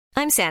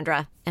I'm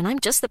Sandra, and I'm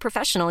just the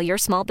professional your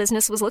small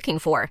business was looking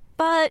for.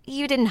 But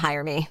you didn't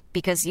hire me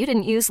because you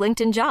didn't use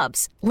LinkedIn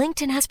Jobs.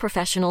 LinkedIn has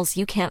professionals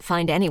you can't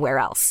find anywhere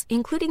else,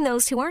 including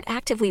those who aren't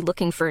actively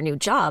looking for a new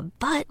job,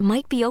 but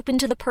might be open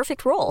to the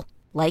perfect role,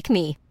 like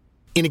me.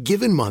 In a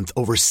given month,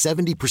 over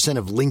 70%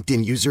 of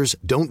LinkedIn users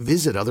don't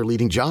visit other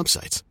leading job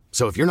sites.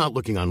 So if you're not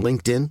looking on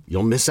LinkedIn,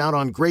 you'll miss out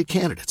on great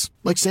candidates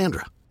like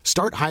Sandra.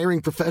 Start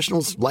hiring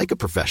professionals like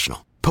a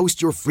professional.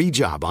 Post your free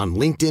job on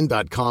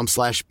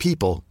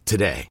linkedin.com/people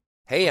today.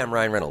 Hey, I'm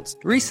Ryan Reynolds.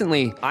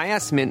 Recently, I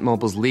asked Mint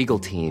Mobile's legal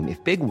team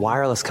if big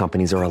wireless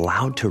companies are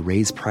allowed to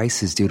raise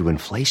prices due to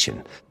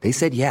inflation. They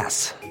said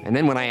yes. And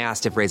then when I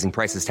asked if raising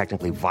prices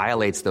technically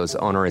violates those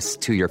onerous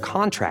two-year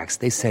contracts,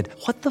 they said,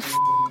 what the f***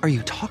 are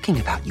you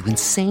talking about, you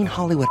insane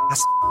Hollywood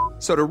ass?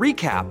 So to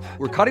recap,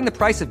 we're cutting the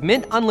price of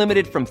Mint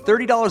Unlimited from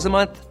 $30 a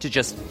month to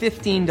just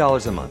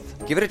 $15 a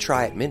month. Give it a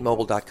try at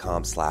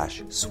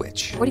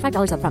mintmobile.com/switch.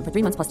 $45 up front for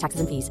 3 months plus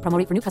taxes and fees. Promo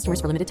rate for new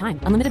customers for limited time.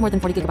 Unlimited more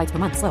than 40 gigabytes per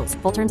month. Slows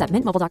full terms at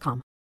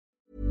mintmobile.com.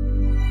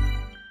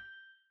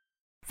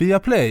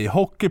 Viaplay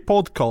Hockey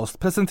Podcast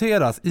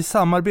presenteras i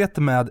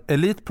samarbete med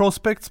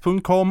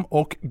eliteprospects.com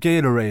och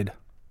Gatorade.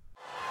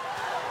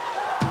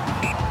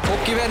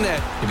 Hockeyvänner,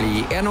 det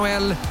blir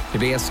NHL, det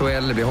blir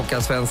SHL, det blir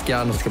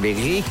Hockeyallsvenskan och det ska bli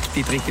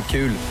riktigt, riktigt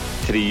kul.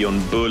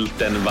 Trion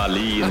Bulten,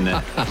 Wallin,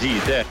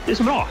 Gide. Det är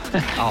så bra.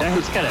 Ja. Jag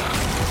älskar det.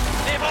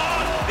 Det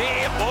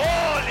är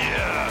mål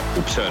ju!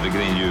 Och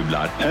Södergren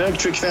jublar.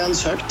 Hög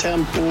frekvens, högt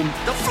tempo.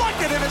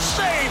 Deflected in a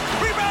save!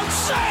 Rebound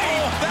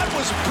save! That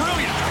was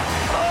brilliant!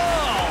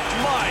 Oh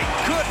my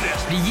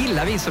goodness! Det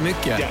gillar vi så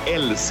mycket. Jag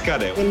älskar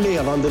det. En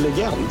levande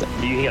legend.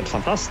 Det är ju helt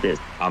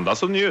fantastiskt.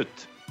 Andas och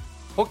njut.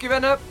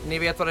 Hockeyvänner, ni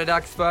vet vad det är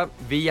dags för.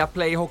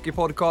 Viaplay Hockey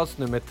Podcast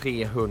nummer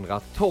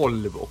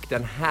 312. Och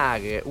den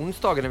här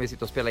onsdagen när vi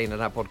sitter och spelar in den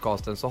här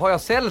podcasten så har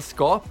jag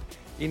sällskap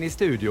in i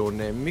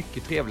studion.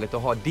 Mycket trevligt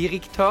att ha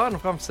direktören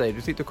framför sig.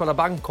 Du sitter och kollar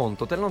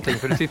bankkontot eller någonting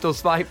för du sitter och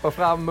swipar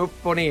fram,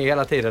 upp och ner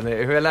hela tiden.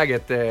 Hur är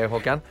läget,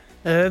 Håkan?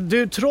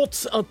 Du,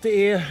 trots att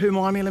det är hur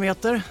många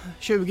millimeter?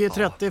 20,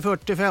 30,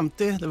 40,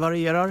 50, det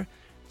varierar.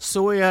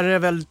 Så är det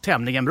väl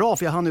tämligen bra,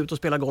 för jag hann ut och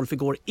spela golf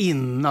igår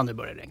innan det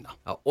började regna.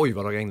 Ja, oj,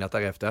 vad det har regnat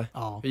därefter.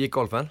 Ja. Hur gick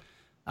golfen?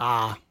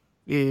 Ja,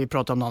 vi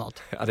pratar om något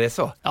annat. Ja, det är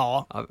så?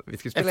 Ja, vi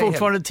ska det är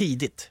fortfarande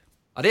tidigt.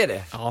 Ja, det är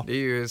det. Ja. Det är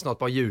ju snart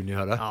bara juni,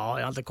 hörde. Ja,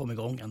 jag har inte kommit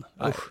igång än.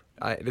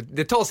 Nej,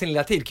 det tar sin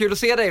lilla tid. Kul att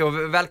se dig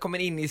och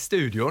välkommen in i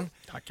studion.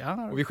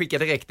 Tackar. Och vi skickar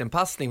direkt en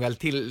passning väl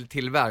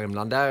till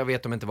Värmland. Där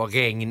vet de inte vad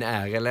regn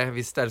är, eller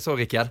visst är det så,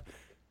 Rickard?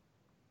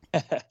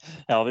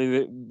 Ja,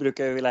 vi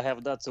brukar ju vilja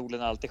hävda att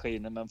solen alltid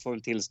skiner, men får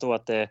väl tillstå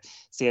att det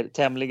ser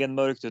tämligen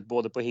mörkt ut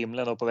både på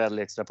himlen och på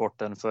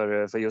väderleksrapporten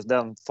för just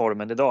den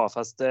formen idag.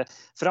 Fast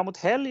framåt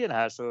helgen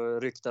här så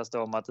ryktas det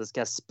om att det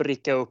ska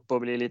spricka upp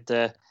och bli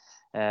lite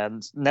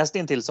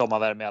nästan till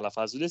sommarvärme i alla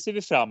fall. Så det ser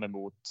vi fram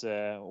emot.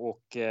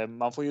 Och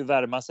man får ju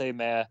värma sig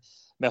med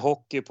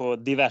hockey på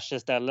diverse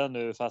ställen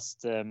nu,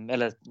 fast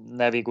eller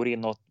när vi går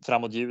in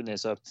framåt juni,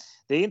 så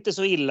det är inte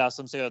så illa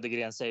som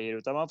Södergren säger,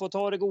 utan man får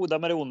ta det goda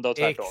med det onda och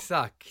tvärtom.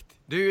 Exakt.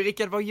 Du,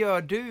 Rickard, vad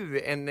gör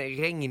du en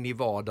regnig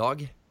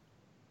vardag?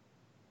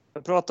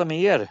 Jag pratar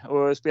med er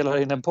och spelar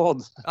in en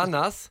podd.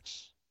 Annars?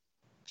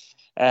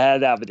 Det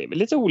är väl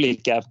lite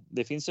olika.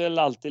 Det finns väl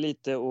alltid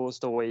lite att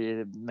stå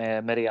i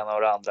med det ena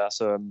och det andra,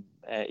 så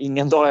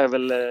ingen dag är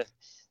väl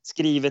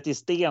skrivet i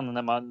sten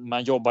när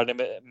man jobbar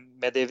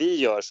med det vi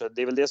gör, så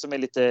det är väl det som är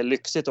lite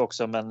lyxigt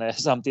också, men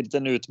samtidigt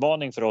en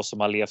utmaning för oss som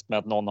har levt med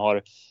att någon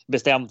har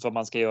bestämt vad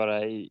man ska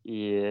göra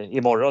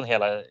imorgon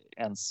hela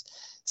ens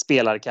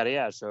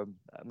spelarkarriär. Så,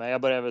 men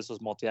jag börjar väl så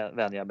smått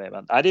vänja mig,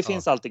 men det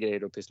finns alltid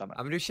grejer att pyssla med.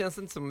 Ja, men du känns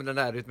inte som den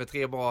där med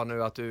 3 bra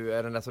nu, att du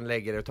är den där som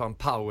lägger dig och tar en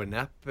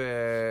powernap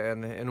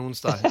en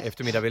onsdag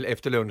eftermiddag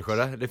efter lunch,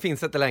 eller? Det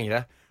finns inte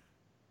längre.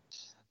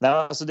 Nej,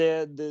 alltså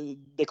det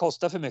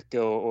kostar för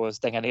mycket att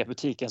stänga ner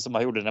butiken som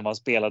man gjorde när man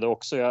spelade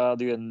också. Jag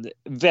hade ju en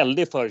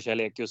väldig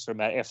förkärlek just för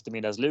de här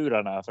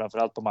eftermiddagslurarna.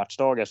 Framförallt på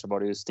matchdagar så var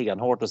det ju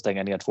stenhårt att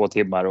stänga ner 2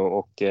 timmar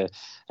och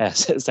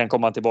sen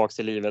kom man tillbaka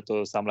till livet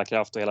och samla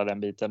kraft och hela den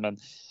biten. Men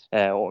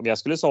om jag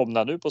skulle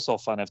somna nu på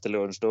soffan efter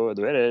lunch, då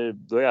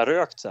är jag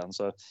rökt sen.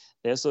 Så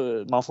det är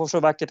så, man får så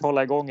vackert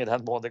hålla igång i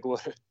den mån det går.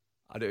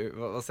 Ja,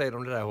 vad säger du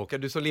om det där,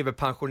 Håkan? Du som lever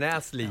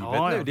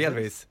pensionärslivet nu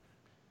delvis.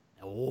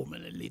 Jo,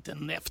 men en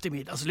liten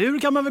eftermiddagslur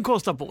kan man väl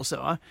kosta på sig,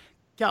 va?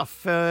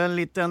 Kaffe, en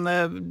liten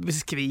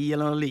biskvi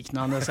eller något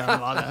liknande sen,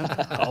 va?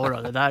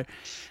 Ja, det där.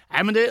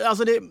 Nej, men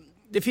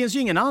det finns ju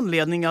ingen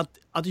anledning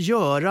att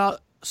göra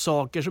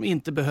saker som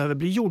inte behöver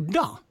bli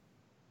gjorda.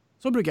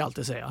 Så brukar jag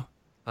alltid säga.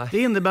 Det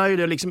innebär ju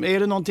det liksom, är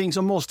det någonting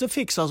som måste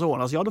fixas och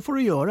ordnas, ja då får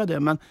du göra det.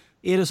 Men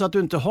är det så att du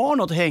inte har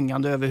något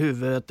hängande över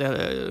huvudet,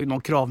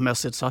 något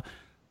kravmässigt, så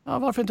ja,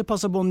 varför inte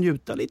passa på att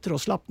njuta lite då,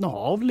 slappna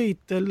av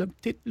lite,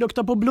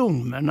 lukta på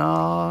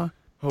blommorna,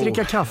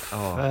 dricka kaffe.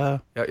 Ja.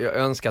 Jag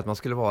önskar att man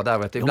skulle vara där.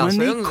 Vet du. Ibland,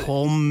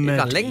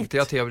 ibland längtar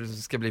jag till att jag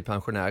ska bli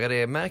pensionär. Det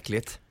är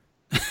märkligt.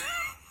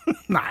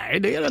 Nej,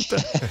 det är det inte.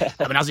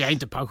 Ja, men alltså, jag är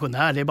inte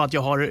pensionär, det är bara att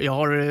jag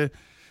har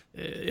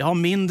jag har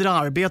mindre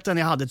arbete än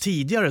jag hade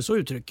tidigare, så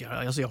uttrycker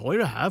jag. Alltså jag har ju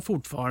det här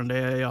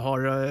fortfarande. Jag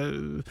har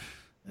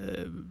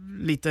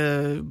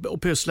lite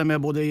att pyssla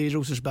med både i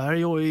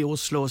Rosersberg och i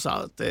Oslo. Så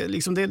att,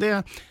 liksom det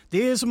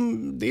är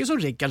som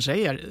Rickard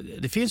säger.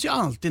 Det finns ju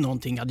alltid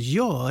någonting att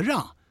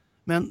göra.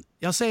 Men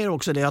jag säger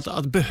också det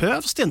att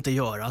behövs det inte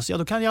göras, ja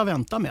då kan jag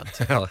vänta med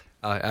det.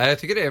 Ja, jag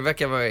tycker det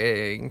verkar vara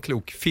en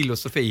klok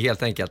filosofi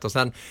helt enkelt. Och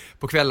sen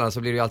på kvällarna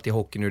så blir det ju alltid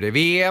hockey nu. Det är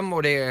VM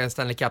och det är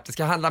Stanley Cup. Det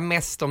ska handla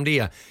mest om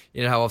det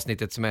i det här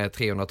avsnittet som är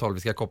 312. Vi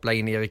ska koppla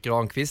in Erik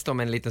Granqvist om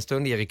en liten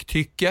stund, Erik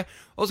Tycke.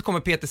 Och så kommer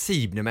Peter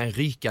Sibner med en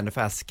rykande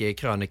färsk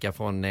krönika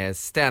från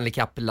Stanley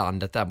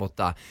Cup-landet där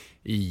borta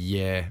i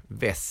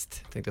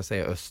väst. Tänkte jag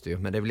säga öst,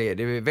 men det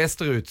är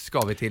västerut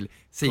ska vi till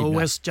Sibner. Go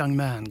West, young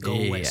man,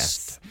 go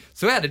West.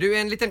 Så är det. Du,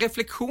 en liten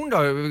reflektion då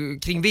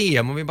kring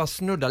VM, om vi bara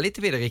snuddar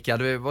lite vid det,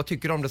 Rickard. Vad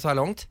tycker du om det så här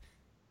långt?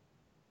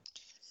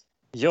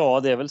 Ja,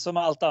 det är väl som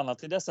allt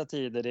annat i dessa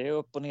tider. Det är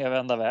upp- och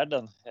nervända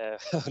världen,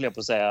 höll jag på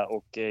att säga.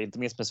 Och inte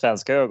minst med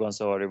svenska ögon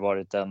så har det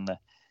varit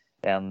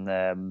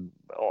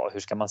hur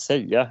ska man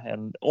säga,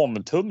 en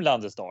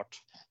omtumlande start.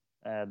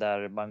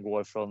 Där man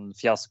går från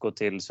fiasko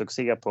till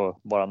succé på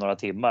bara några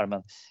timmar.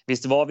 Men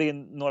visst var vi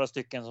några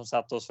stycken som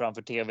satt oss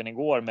framför tvn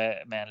igår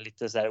med en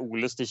lite så här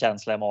olustig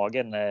känsla i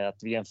magen.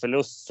 Att vid en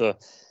förlust så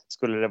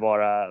skulle det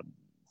vara...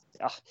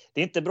 Ja,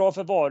 det är inte bra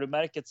för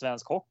varumärket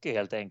svensk hockey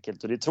helt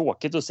enkelt. Och det är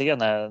tråkigt att se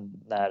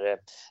när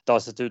det har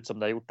sett ut som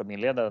det har gjort de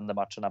inledande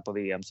matcherna på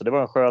VM. Så det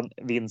var en skön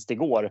vinst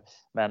igår.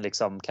 Men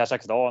liksom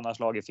Kazakstan har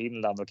slagit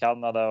Finland och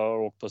Kanada har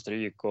åkt på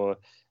stryk och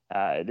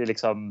det är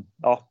liksom,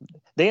 ja,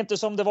 det är inte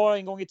som det var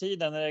en gång i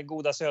tiden när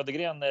goda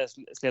Södergren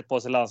slet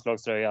på sig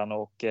landslagströjan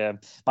och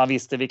man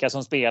visste vilka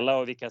som spelade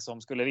och vilka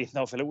som skulle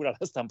vinna och förlora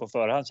nästan på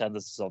förhand,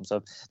 kändes det som.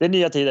 Så det är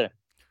nya tider.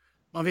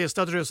 Man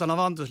visste att ryssarna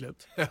vann till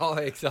slut.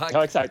 Ja, exakt.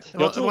 Ja, exakt.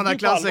 Jag trodde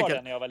på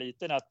allvar när jag var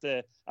liten att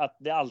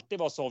det alltid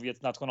var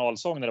Sovjets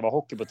nationalsång när det var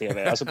hockey på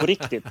tv. Alltså på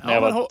riktigt, när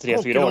jag var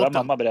 3-4 år,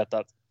 mamma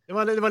berättat.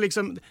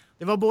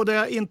 Det var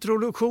både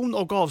introduktion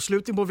och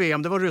avslutning på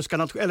VM. Det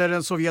var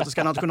den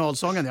sovjetiska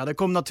nationalsången. Ja, det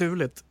kom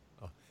naturligt.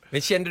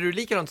 Men kände du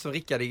likadant som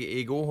Rickard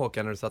igår,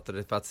 Håkan, när du satte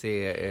dig för att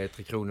se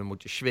Tre Kronor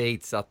mot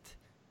Schweiz, att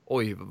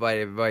oj, vad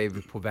är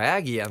vi på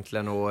väg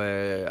egentligen, och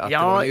att det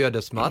var en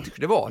ödesmatch?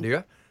 Det var det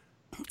ju.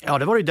 Ja,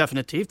 det var det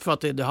definitivt, för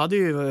att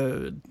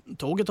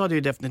tåget hade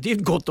ju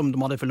definitivt gått om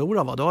de hade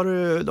förlorat. Va? Då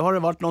har det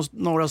varit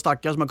några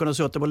stackare som har kunnat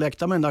sitta på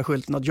läktaren med den där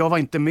skylten att jag var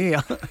inte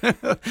med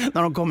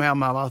när de kom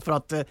hem här, va? För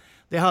att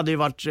det hade ju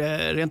varit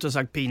rent ut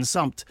sagt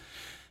pinsamt.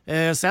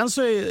 Sen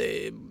så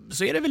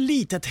är det väl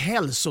lite ett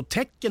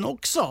hälsotecken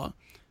också.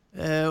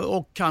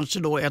 Och kanske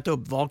då ett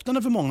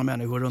uppvaknande för många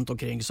människor runt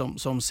omkring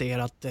som ser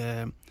att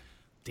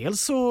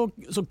dels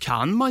så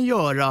kan man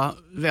göra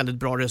väldigt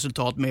bra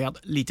resultat med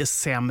lite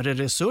sämre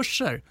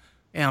resurser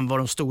än vad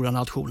de stora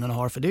nationerna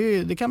har. För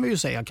det kan vi ju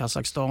säga,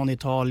 Kazakstan,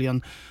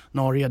 Italien,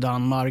 Norge,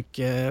 Danmark.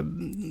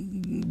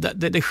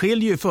 Det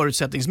skiljer ju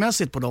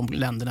förutsättningsmässigt på de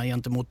länderna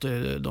gentemot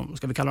de,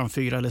 ska vi kalla dem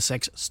 4 eller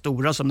 6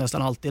 stora som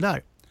nästan alltid är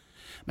där.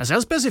 Men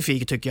sen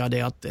specifikt tycker jag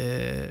det att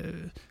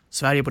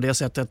Sverige på det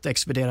sättet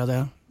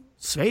expederade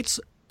Schweiz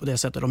på det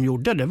sättet de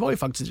gjorde. Det var ju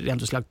faktiskt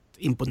rent och slagt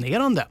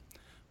imponerande.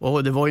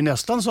 Och det var ju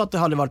nästan så att det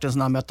hade varit en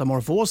sån här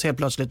metamorfos helt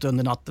plötsligt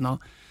under natterna.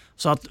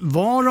 Så att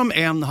vad de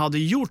än hade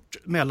gjort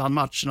mellan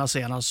matcherna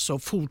senast, så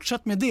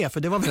fortsätt med det, för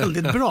det var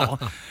väldigt bra.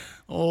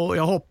 Och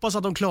jag hoppas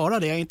att de klarar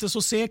det. Jag är inte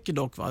så säker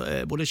dock. Va?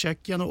 Både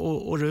Tjeckien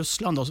och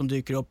Ryssland då, som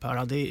dyker upp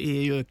här. Det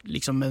är ju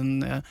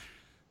liksom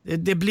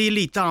det blir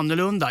lite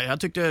annorlunda. Jag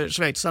tyckte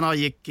schweizarna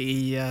gick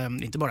i,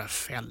 inte bara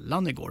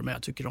fällan igår, men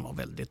jag tycker de var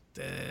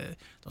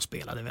de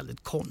spelade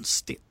väldigt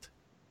konstigt.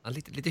 Ja,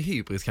 lite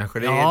hybris kanske.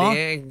 Ja.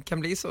 Det kan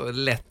bli så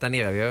lätt där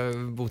nere. Vi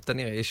har bott där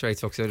nere i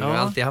Schweiz också. Vi har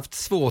alltid haft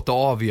svårt att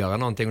avgöra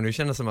någonting, och nu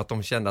känns det som att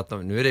de kände att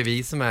nu är det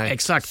vi som är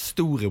exakt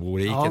storebror.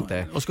 Det gick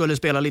inte. Och skulle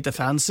spela lite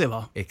fancy,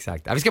 va?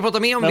 Exakt. Ja, vi ska prata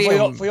mer om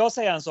det. Får jag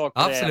säga en sak på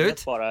Absolut.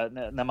 det bara,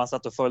 när man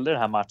satt och följde den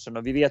här matchen,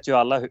 och vi vet ju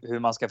alla hur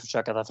man ska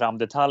försöka ta fram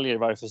detaljer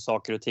varför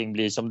saker och ting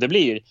blir som det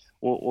blir.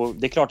 Och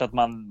det är klart att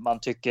man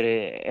tycker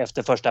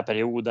efter första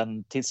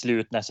perioden till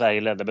slut när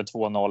Sverige ledde med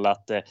 2-0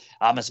 att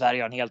men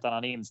Sverige har en helt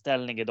annan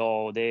inställning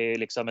idag och det är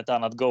liksom ett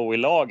annat go i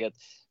laget.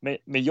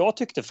 Men jag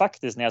tyckte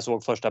faktiskt när jag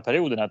såg första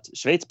perioden att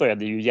Schweiz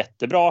började ju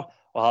jättebra,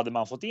 och hade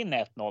man fått in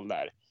 1-0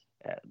 där,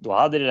 då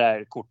hade det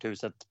där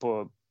korthuset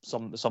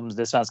som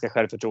det svenska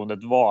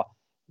självförtroendet var,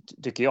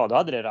 tycker jag, då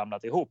hade det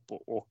ramlat ihop.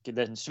 Och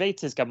den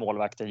schweiziska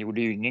målvakten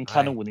gjorde ju ingen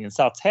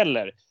kanoninsats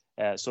heller.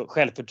 Så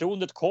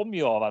självförtroendet kom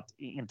ju av att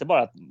inte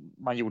bara att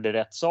man gjorde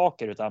rätt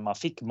saker, utan man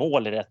fick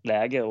mål i rätt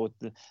läge, och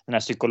den här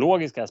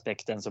psykologiska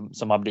aspekten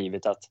som har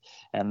blivit att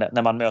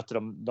när man möter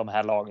de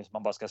här lagen som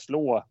man bara ska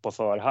slå på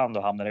förhand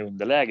och hamnar i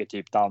underläge,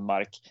 typ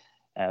Danmark,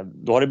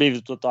 då har det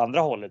blivit åt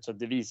andra hållet. Så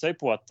det visar ju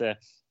på att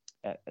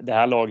det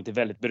här laget är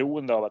väldigt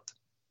beroende av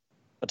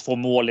att få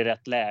mål i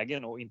rätt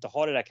lägen och inte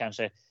ha det där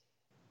kanske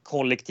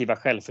kollektiva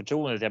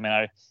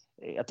självförtroendet.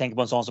 Jag tänker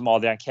på en sån som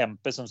Adrian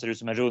Kempe som ser ut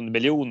som en rund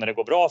miljon när det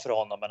går bra för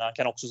honom, men han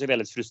kan också se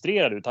väldigt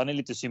frustrerad ut. Han är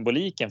lite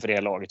symboliken för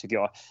det laget, tycker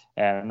jag.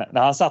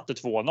 När han satte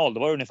 2-0, då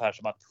var det ungefär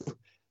som att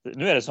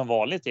nu är det som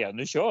vanligt igen,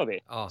 nu kör vi.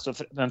 Ja.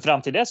 Men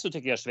fram till dess så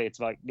tycker jag Schweiz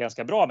var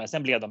ganska bra, men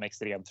sen blev de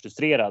extremt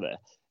frustrerade.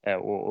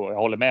 Och jag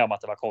håller med om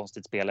att det var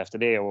konstigt spel efter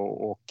det.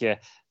 Och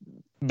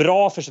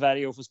bra för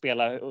Sverige att få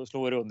spela och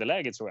slå i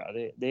underläge, tror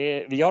jag.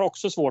 Vi har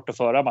också svårt att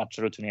föra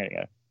matcher och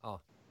turneringar.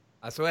 Ja.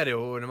 Ja, så är det,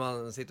 och när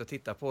man sitter och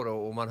tittar på det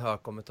och man hör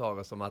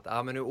kommentarer som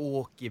att men nu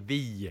åker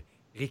vi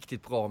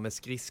riktigt bra med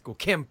skridskor.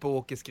 Kempo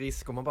åker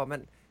skridskor. Man bara,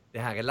 men det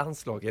här är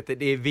landslaget,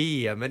 det är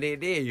VM, men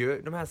det är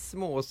ju de här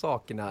små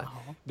sakerna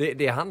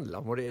det handlar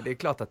om, och det är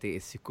klart att det är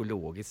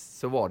psykologiskt.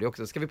 Så var det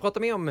också. Ska vi prata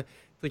mer om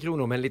Tre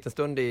Kronor om en liten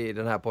stund i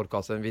den här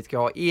podcasten? Vi ska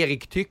ha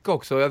Erik Tyck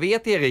också. Jag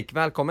vet, Erik,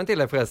 välkommen till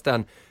dig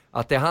förresten,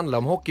 att det handlar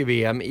om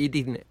hockey-VM i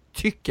din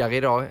tyckare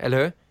idag, eller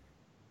hur?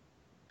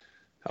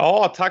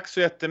 Ja, tack så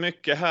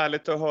jättemycket.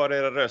 Härligt att höra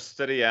era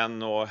röster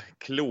igen och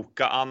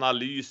kloka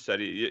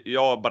analyser.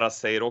 Jag bara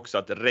säger också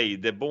att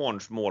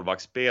Reideborns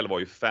målvaktsspel var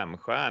ju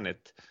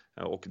 5-stjärnigt.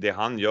 Och det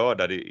han gör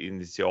där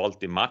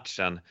initialt i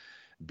matchen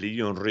blir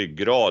ju en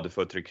ryggrad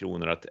för Tre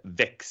Kronor att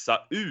växa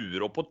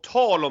ur. Och på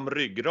tal om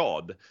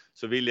ryggrad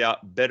så vill jag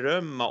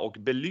berömma och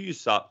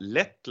belysa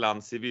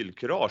Lettlands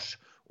civilkurage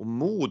och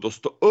mod att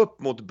stå upp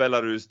mot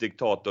Belarus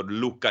diktator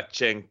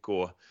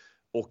Lukasjenko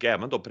och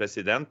även då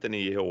presidenten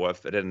i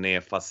IHF,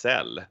 René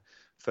Fasel.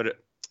 För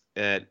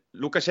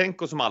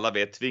Lukasjenko, som alla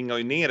vet, tvingar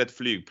ju ner ett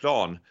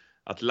flygplan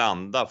att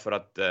landa för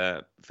att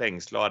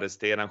fängsla och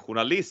arrestera en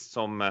journalist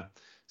som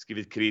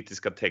skrivit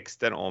kritiska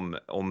texter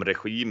om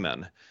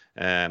regimen.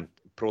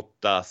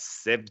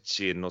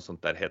 Protasevicin och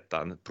sånt där hette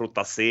han.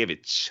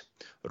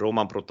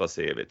 Roman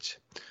Protasevich.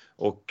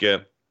 Och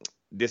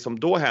det som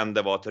då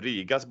hände var att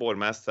Rigas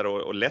borgmästare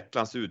och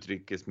Lettlands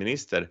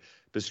utrikesminister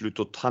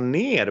beslutade att ta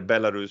ner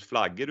Belarus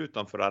flaggor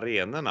utanför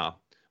arenorna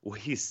och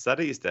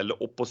hissade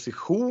istället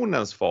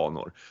oppositionens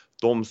fanor.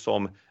 De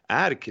som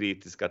är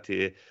kritiska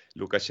till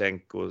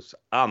Lukasjenkos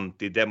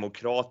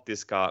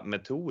antidemokratiska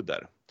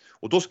metoder.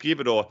 Och då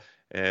skriver då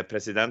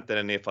presidenten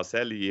René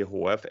Fasel i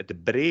IHF ett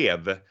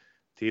brev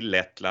till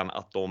Lettland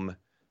att de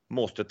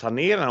måste ta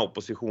ner den här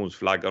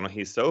oppositionsflaggan och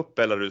hissa upp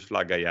Belarus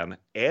flagga igen,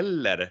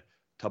 eller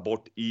ta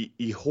bort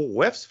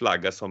IHFs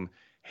flagga som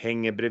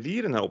hänger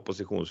bredvid den här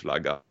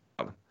oppositionsflaggan.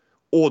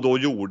 Och då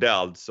gjorde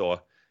alltså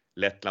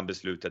Lettland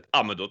beslutet,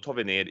 men då tar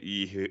vi ner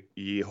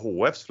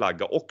IHFs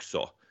flagga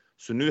också.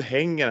 Så nu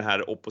hänger den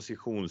här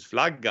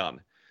oppositionsflaggan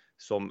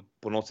som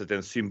på något sätt är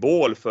en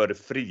symbol för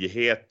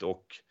frihet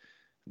och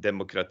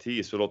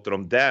demokrati, så låter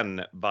de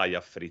den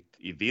vaja fritt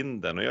i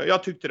vinden. Och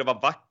jag tyckte det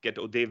var vackert,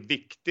 och det är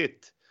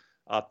viktigt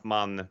att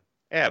man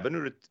även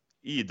ur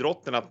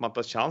idrotten, att man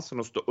tar chansen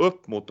att stå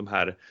upp mot de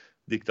här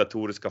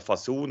diktatoriska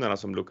fasonerna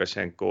som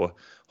Lukasjenko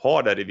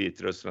har där i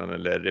Vitryssland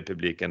eller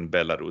republiken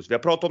Belarus. Vi har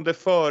pratat om det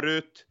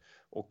förut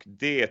och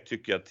det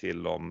tycker jag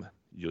till om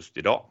just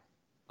idag.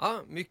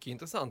 Ja, mycket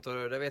intressant, och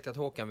det vet jag att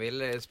Håkan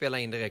vill spela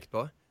in direkt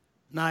på.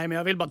 Nej, men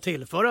jag vill bara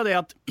tillföra det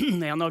att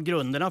en av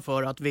grunderna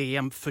för att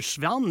VM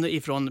försvann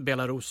ifrån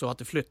Belarus och att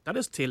det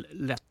flyttades till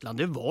Lettland,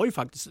 det var ju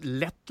faktiskt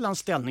Lettlands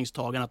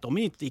ställningstagande att de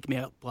inte gick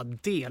med på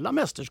att dela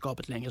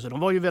mästerskapet längre. Så de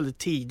var ju väldigt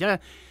tidiga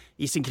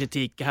i sin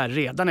kritik här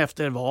redan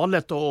efter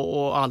valet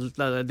och allt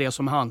det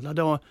som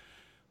handlade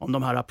om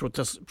de här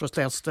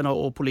protesterna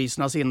och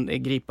polisernas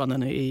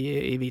ingripanden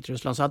i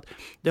Vitryssland. Så att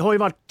det har ju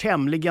varit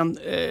tämligen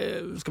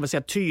ska vi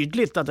säga,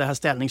 tydligt att det här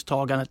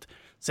ställningstagandet.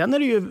 Sen är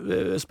det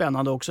ju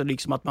spännande också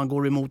liksom att man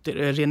går emot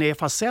René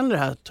Fasel det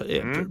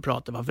här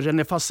pratet. För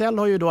René Fasel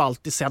har ju då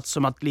alltid sett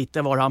som att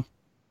lite vara,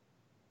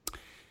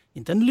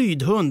 inte en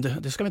lydhund,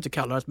 det ska vi inte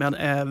kalla det,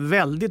 men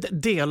väldigt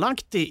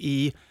delaktig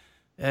i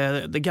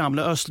det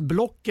gamla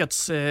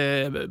östblockets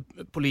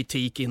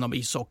politik inom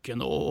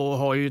ishockeyn och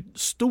har ju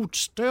stort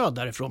stöd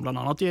därifrån, bland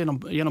annat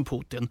genom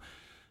Putin.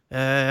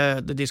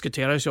 Det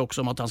diskuteras ju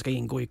också om att han ska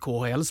ingå i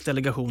KHLs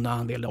delegation när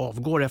han väl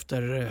avgår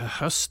efter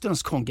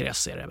höstens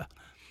kongress. Är det väl.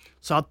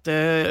 Så att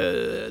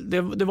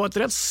det var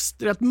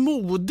ett rätt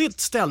modigt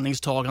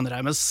ställningstagande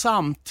där, men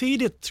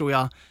samtidigt tror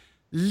jag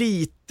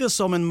lite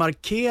som en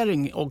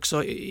markering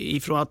också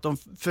ifrån att de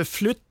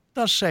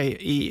förflyttar sig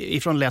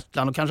ifrån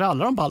Lettland och kanske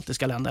alla de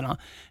baltiska länderna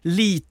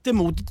lite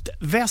mot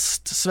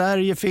väst,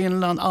 Sverige,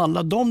 Finland,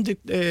 alla de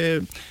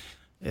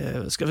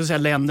ska vi säga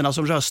länderna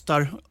som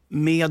röstar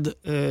med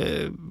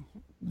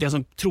det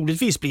som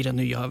troligtvis blir den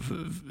nya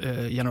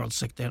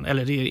generalsekreteraren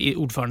eller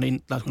ordförande i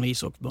internationella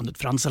ishockeyförbundet,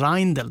 Franz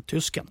Reindl,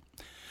 tysken.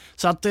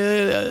 Så att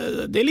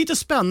det är lite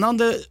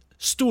spännande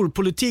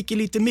storpolitik i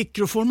lite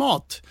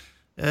mikroformat.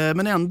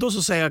 Men ändå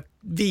så säger jag,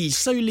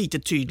 visar ju lite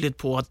tydligt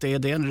på att det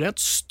är en rätt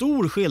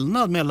stor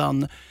skillnad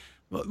mellan,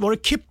 var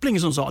det Kipling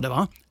som sa det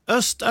va?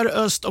 Öst är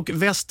öst och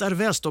väst är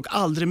väst och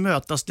aldrig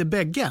mötas det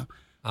bägge.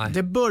 Nej.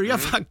 Det börjar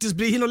faktiskt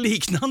bli något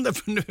liknande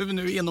för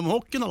nu inom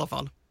hockeyn i alla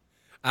fall.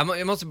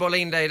 Jag måste bolla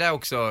in dig där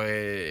också,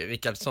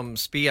 Rickard, som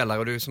spelare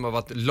och du som har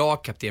varit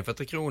lagkapten för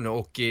Tre Kronor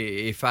och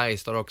i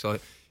Färjestad också.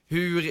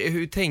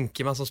 Hur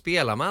tänker man som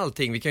spelar med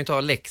allting? Vi kan ju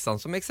ta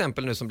Leksand som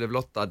exempel nu som blev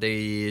lottad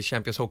i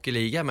Champions Hockey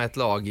League med ett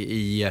lag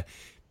i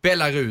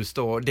Belarus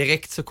då,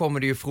 direkt så kommer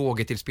det ju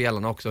frågor till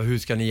spelarna också. Hur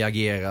ska ni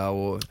agera?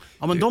 Och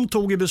ja, men de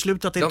tog ju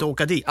beslutet att inte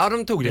åka dit. Ja,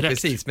 de tog det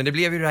direkt. precis. Men det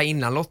blev ju det här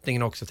innan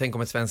lottningen också. Tänk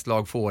om ett svenskt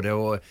lag får det.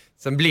 Och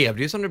sen blev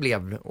det ju som det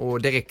blev.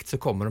 Och direkt så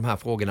kommer de här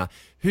frågorna.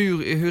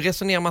 Hur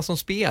resonerar man som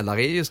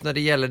spelare just när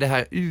det gäller det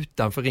här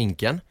utanför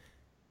rinken?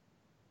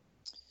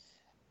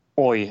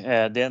 Oj,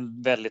 det är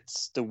en väldigt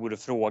stor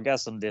fråga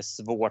som det är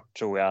svårt,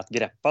 tror jag, att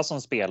greppa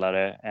som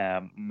spelare.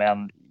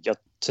 Men jag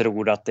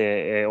tror att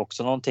det är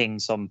också någonting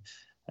som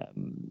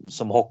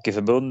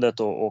Hockeyförbundet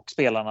och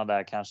spelarna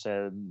där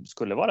kanske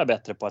skulle vara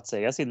bättre på att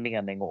säga sin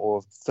mening,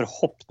 och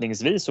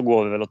förhoppningsvis så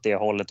går vi väl åt det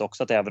hållet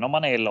också, att även om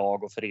man är i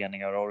lag och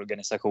föreningar och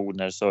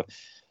organisationer så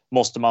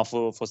måste man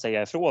få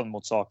säga ifrån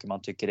mot saker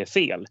man tycker är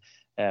fel.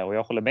 Och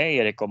jag håller med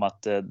Erik om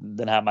att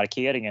den här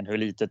markeringen, hur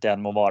litet det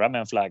än må vara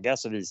med en flagga,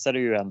 så visar det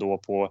ju ändå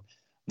på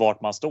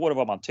vart man står och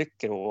vad man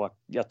tycker. Och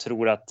jag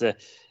tror att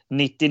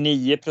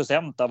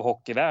 99% av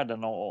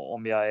hockeyvärlden,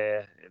 om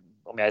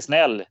jag är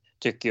snäll,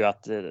 tycker ju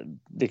att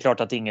det är klart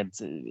att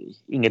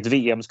inget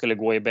VM skulle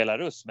gå i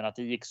Belarus, men att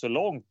det gick så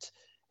långt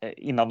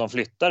innan de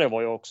flyttade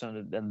var ju också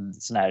en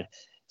sån här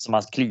som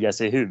man kliar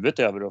sig i huvudet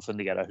över och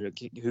funderar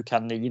hur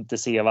kan ni inte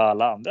se vad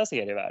alla andra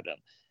ser i världen?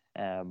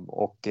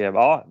 Och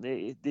ja,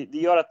 det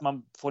gör att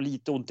man får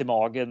lite ont i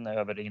magen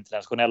över det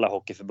internationella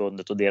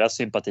hockeyförbundet och deras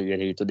sympatier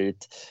hit och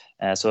dit.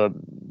 Så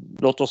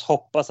låt oss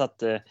hoppas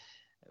att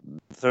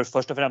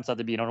först och främst att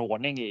det blir någon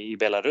ordning i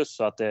Belarus,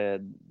 så att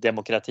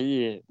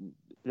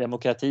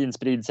demokratin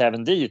sprids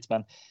även dit.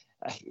 Men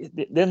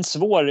det är en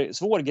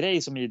svår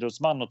grej som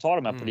idrottsman att ta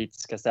de här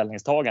politiska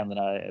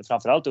ställningstagandena,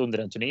 framförallt under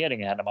en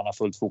turnering här när man har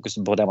fullt fokus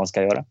på det man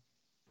ska göra.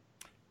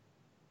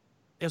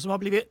 Det som har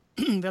blivit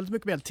väldigt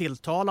mycket mer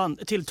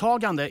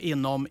tilltagande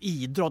inom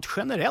idrott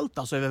generellt,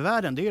 alltså över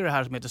världen, det är det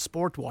här som heter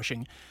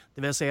sportwashing.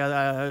 Det vill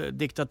säga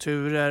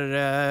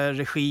diktaturer,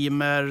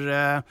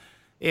 regimer,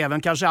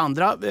 även kanske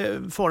andra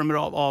former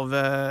av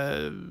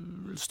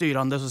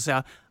styrande, så att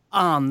säga,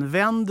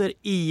 använder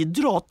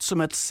idrott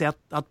som ett sätt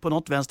att på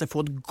något vänster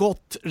få ett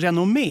gott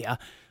renommé.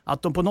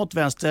 Att de på något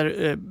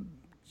vänster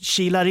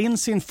kilar in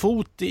sin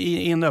fot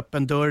i en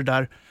öppen dörr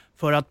där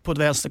för att på ett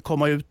vänster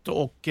komma ut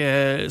och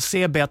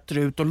se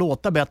bättre ut och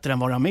låta bättre än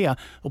vad de är.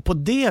 Och på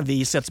det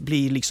viset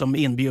blir liksom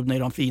inbjudna i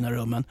de fina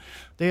rummen.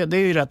 Det är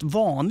ju rätt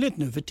vanligt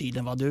nu för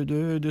tiden. Va?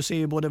 Du ser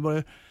ju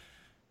både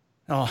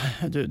ja,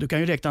 du kan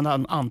ju räkna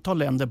en antal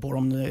länder på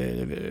dem.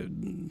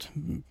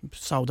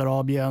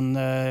 Saudiarabien,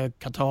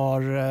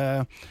 Qatar,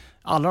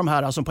 alla de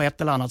här som på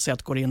ett eller annat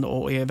sätt går in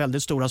och är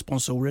väldigt stora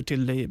sponsorer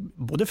till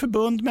både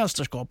förbund,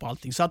 mästerskap och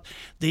allting. Så att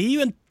det är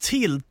ju en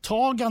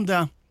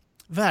tilltagande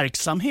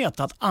verksamhet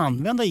att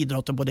använda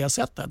idrotten på det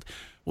sättet.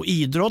 Och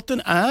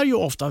idrotten är ju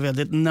ofta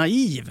väldigt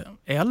naiv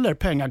eller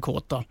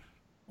pengakåta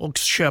och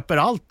köper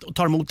allt och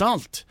tar emot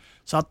allt.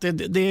 Så att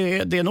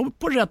det är nog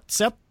på rätt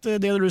sätt det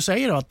du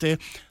säger, att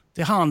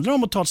det handlar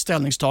om att ta ett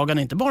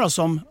ställningstagande, inte bara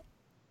som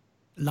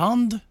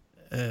land,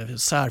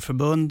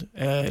 särförbund,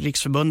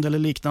 riksförbund eller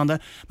liknande,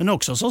 men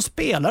också som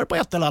spelare på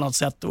ett eller annat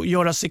sätt och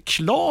göra sig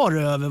klar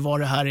över vad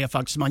det här är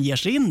faktiskt man ger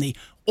sig in i.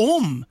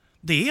 Om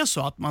det är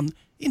så att man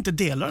inte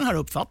delar den här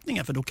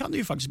uppfattningen, för då kan det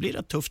ju faktiskt bli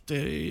rätt tufft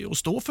att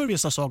stå för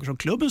vissa saker som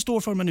klubben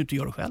står för men inte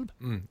gör det själv.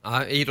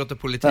 Ja, idrott och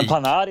politik. Men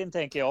Panarin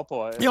tänker jag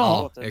på.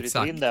 Ja,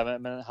 exakt. In där,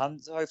 men han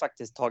har ju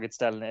faktiskt tagit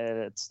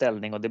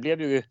ställning och det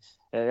blev ju,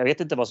 jag vet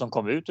inte vad som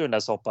kom ut ur den där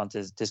soppan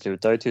till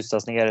slut. Det har ju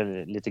tystats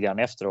ner lite grann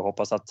efter och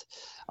hoppas att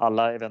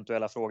alla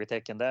eventuella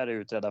frågetecken där är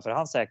utredda för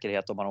hans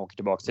säkerhet om man åker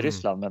tillbaka till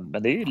Ryssland.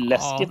 Men det är ju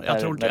läskigt. Ja, jag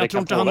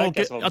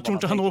tror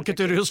inte han åker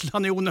till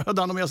Ryssland i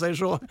onödan, om jag säger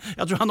så.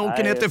 Jag tror han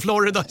åker ner till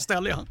Florida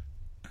istället.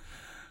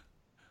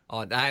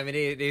 Ja, nej, men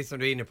det är som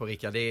du är inne på,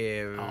 Rickard. Det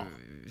är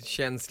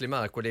känslig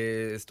mark och det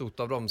är stort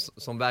av dem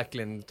som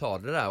verkligen tar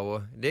det där.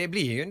 Och det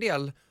blir ju en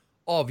del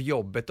av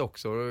jobbet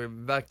också.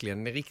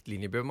 Verkligen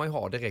riktlinjer behöver man ju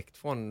ha direkt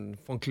från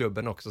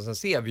klubben också. Sen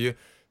ser vi ju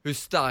hur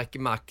stark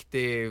makt det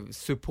är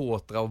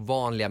supportrar och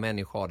vanliga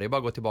människor har. Det är bara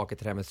att gå tillbaka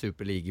till det här med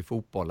Super League i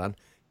fotbollen.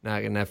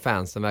 När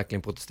fansen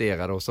verkligen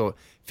protesterade och så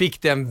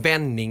fick det en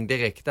vändning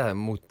direkt där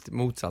mot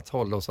motsatt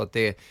håll. Och så att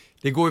det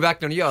går ju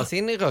verkligen att göra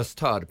sin röst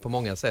hörd på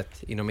många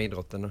sätt inom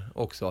idrotten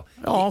också.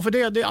 Ja,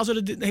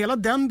 för hela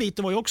den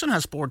biten var ju också den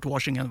här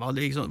sportwashingen. Va?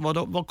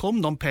 Var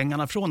kom de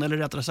pengarna från? Eller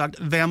rättare sagt,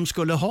 vem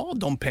skulle ha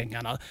de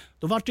pengarna?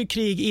 Då var det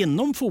krig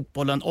inom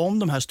fotbollen om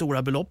de här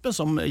stora beloppen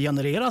som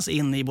genereras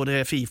in i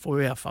både FIFA och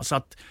UEFA. Så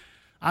att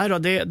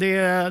det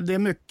är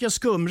mycket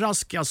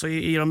skumrask alltså,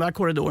 i de här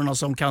korridorerna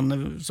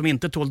som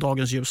inte tål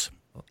dagens ljus.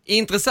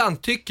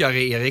 Intressant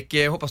tyckare, Erik.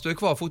 Jag hoppas du är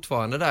kvar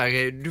fortfarande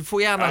där. Du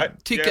får gärna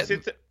tycka...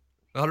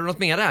 Har du något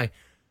mer där?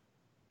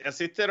 Jag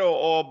sitter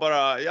och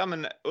bara,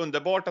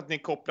 underbart att ni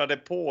kopplade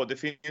på. Det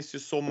finns ju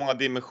så många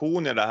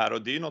dimensioner det här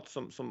och det är något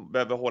som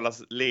behöver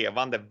hållas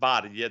levande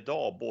varje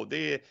dag. Både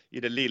i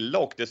det lilla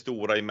och det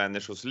stora i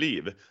människors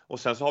liv. Och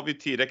sen så har vi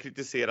tidigare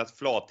kritiserat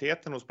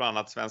flatheten hos bland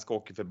annat Svenska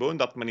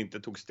Hockeyförbund, att man inte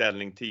tog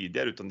ställning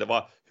tidigare, utan det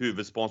var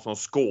huvudsponsorn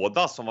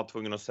Skoda som var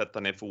tvungen att sätta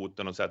ner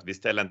foten och säga att vi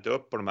ställer inte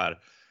upp på de här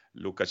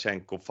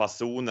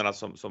Lukasjenko-fasonerna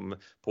som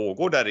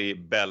pågår där i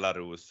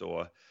Belarus.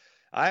 Och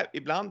Nej,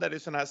 ibland är det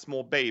sådana här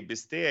små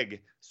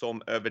babysteg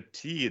som över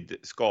tid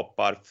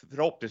skapar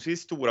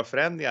förhoppningsvis stora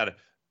förändringar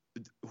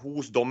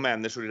hos de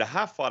människor i det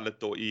här fallet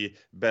då i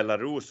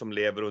Belarus som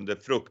lever under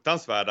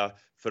fruktansvärda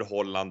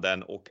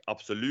förhållanden och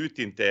absolut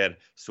inte är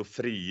så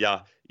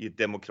fria i ett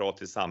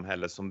demokratiskt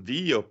samhälle som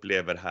vi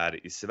upplever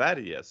här i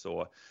Sverige.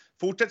 Så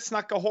fortsätt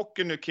snacka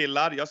hockey nu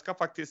killar. Jag ska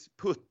faktiskt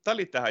putta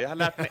lite här. Jag har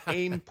lärt mig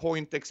Aim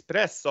Point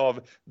Express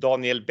av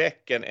Daniel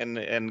Bäck,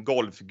 en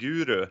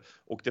golfguru.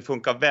 Och det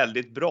funkar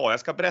väldigt bra. Jag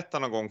ska berätta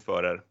någon gång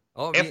för er.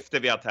 Ja, efter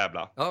vi har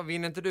tävlat. Ja,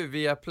 vinner inte du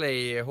via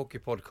Play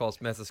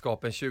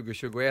Hockeypodcast-mästerskapen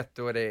 2021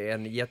 och det är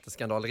en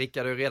jätteskandal.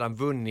 Rickard har ju redan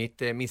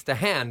vunnit Mr.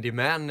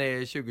 Handyman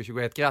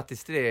 2021.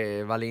 Grattis till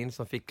det, Wallin,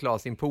 som fick klara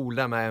sin pool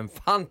där med en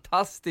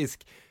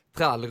fantastisk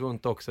trall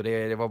runt också.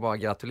 Det var bara att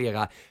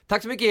gratulera.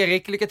 Tack så mycket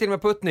Erik, lycka till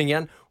med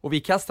puttningen. Och vi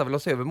kastar väl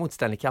oss över mot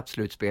Stanley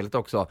Cup-slutspelet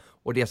också.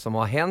 Och det som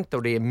har hänt,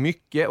 och det är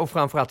mycket, och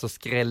framförallt så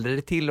skrällde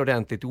det till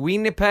ordentligt.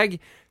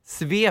 Winnipeg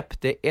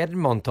svepte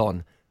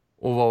Edmonton.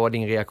 Och vad var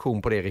din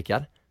reaktion på det,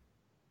 Rickard?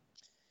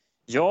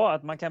 Ja,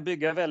 att man kan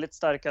bygga väldigt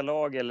starka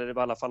lag eller i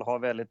alla fall ha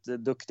väldigt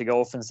duktiga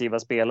offensiva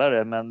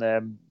spelare. Men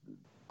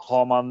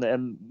har man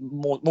en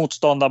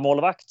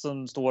motståndarmålvakt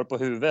som står på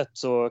huvudet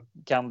så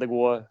kan det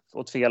gå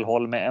åt fel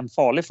håll med en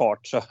farlig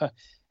fart. Så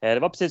det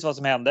var precis vad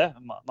som hände.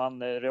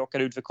 Man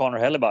råkade ut för Connor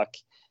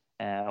Hellebuck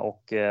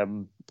och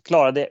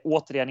klarade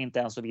återigen inte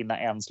ens att vinna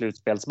en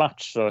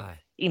slutspelsmatch. Så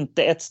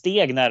inte ett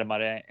steg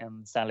närmare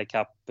en Stanley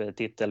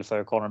Cup-titel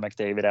för Connor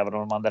McDavid, även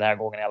om man den här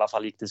gången i alla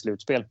fall gick till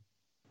slutspel.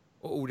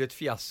 Och ordet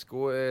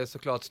fiasko är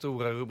såklart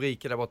stora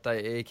rubriker där borta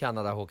i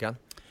Kanada, Håkan.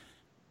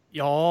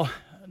 Ja,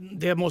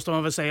 det måste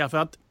man väl säga, för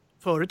att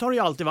förut har det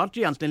ju alltid varit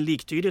egentligen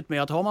liktydigt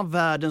med att har man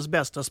världens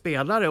bästa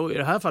spelare, och i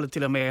det här fallet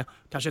till och med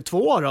kanske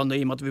 2 i och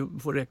med att vi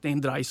får räkna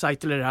in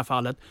Draisaitl i det här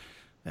fallet.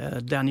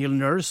 Daniel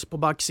Nurse på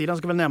backsidan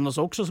ska väl nämnas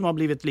också, som har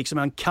blivit liksom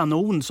en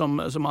kanon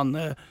som man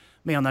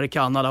menar i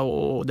Kanada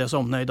och dess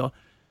omnejd då.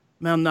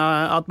 Men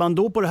att man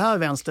då på det här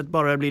vänstret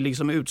bara blir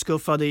liksom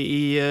utskuffad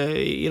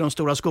i de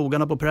stora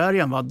skogarna på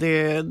prärien, va?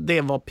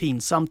 Det var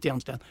pinsamt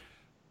egentligen.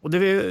 Och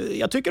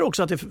jag tycker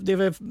också att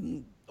det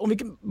om vi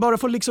bara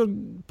får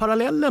liksom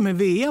paralleller med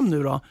VM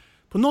nu då,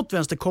 på något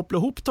vänster koppla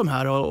ihop de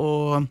här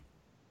och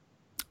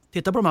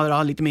titta på de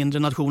här lite mindre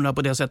nationerna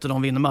på det sättet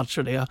de vinner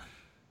matcher.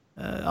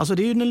 Alltså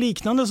det är ju en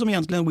liknande som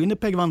egentligen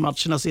Winnipeg vann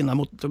matcherna sina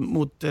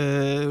mot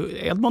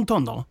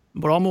Edmonton då.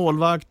 Bra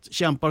målvakt,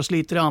 kämpar,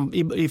 sliter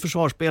i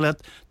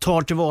försvarsspelet,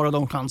 tar tillvara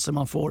de chanser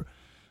man får.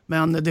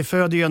 Men det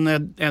föder ju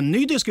en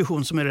ny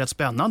diskussion som är rätt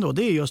spännande, och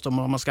det är just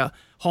om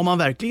har man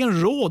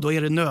verkligen råd och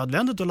är det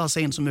nödvändigt att lassa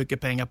in så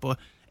mycket pengar på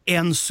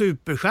en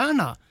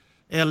superstjärna?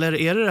 Eller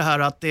är det här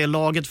att det är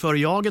laget för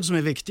jaget som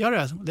är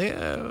viktigare? Så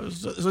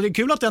det är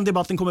kul att den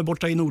debatten kommer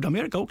borta i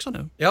Nordamerika också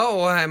nu.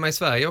 Ja, och hemma i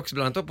Sverige också,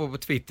 bland annat på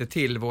Twitter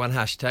till vår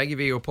hashtag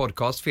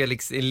VO-podcast.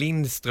 Felix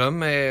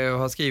Lindström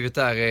har skrivit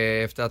där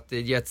efter att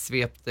Jets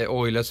svepte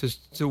Oilers. Hur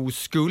stor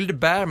skuld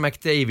bär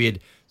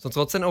McDavid, som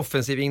trots en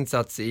offensiv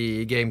insats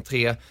i Game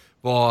 3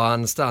 var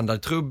han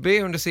standard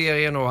trubbig under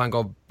serien och han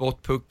gav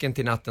bort pucken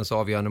till nattens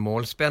avgörande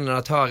mål. Spännande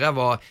att höra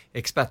vad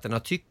experterna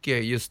tycker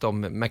just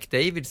om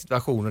McDavids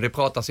situation. Och det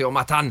pratas ju om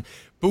att han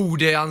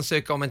borde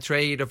ansöka om en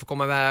trade och få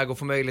komma iväg och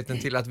få möjligheten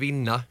till att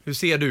vinna. Hur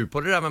ser du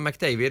på det där med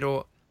McDavid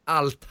och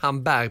allt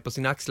han bär på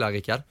sina axlar,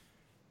 Rickard?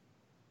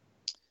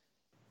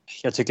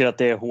 Jag tycker att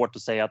det är hårt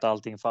att säga att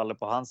allting faller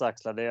på hans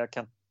axlar. Det jag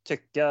kan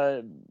tycka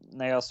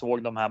när jag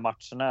såg de här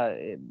matcherna,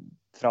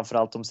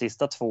 framförallt de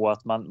sista 2,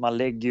 att man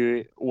lägger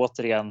ju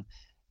återigen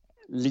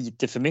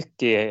lite för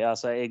mycket,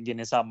 alltså äggen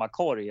i samma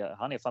korg.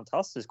 Han är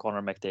fantastisk,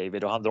 Connor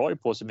McDavid, och han drar ju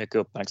på sig mycket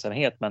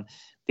uppmärksamhet, men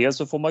dels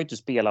så får man ju inte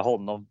spela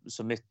honom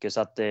så mycket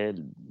så att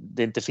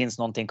det inte finns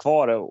någonting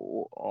kvar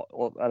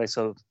och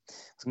alltså,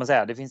 ska man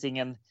säga, det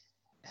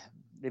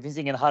finns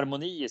ingen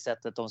harmoni i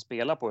sättet de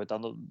spelar på,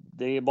 utan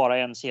det är bara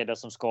en kedja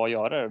som ska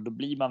göra det. Då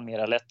blir man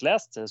mer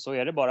lättläst, så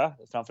är det bara,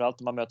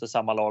 framförallt om man möter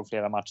samma lag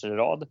flera matcher i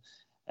rad.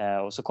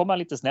 Och så kommer han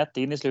lite snett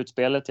in i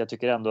slutspelet. Jag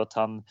tycker ändå att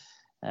han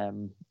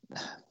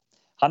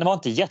var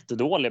inte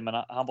jättedålig,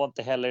 men han var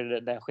inte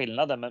heller den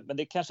skillnaden. Men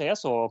det kanske är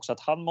så också att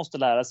han måste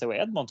lära sig, och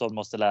Edmonton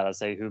måste lära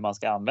sig, hur man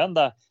ska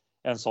använda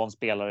en sån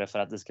spelare för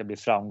att det ska bli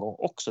framgång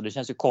också. Det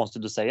känns ju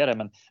konstigt att säga det,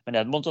 men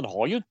Edmonton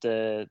har ju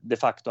inte de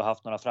facto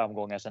haft några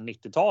framgångar sedan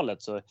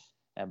 90-talet. Så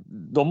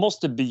de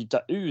måste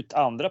byta ut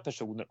andra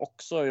personer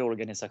också i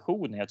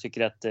organisationen. Jag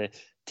tycker att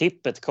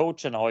Tippett,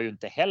 coachen, har ju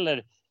inte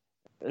heller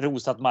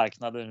rosat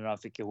marknaden när han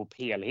fick ihop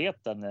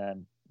helheten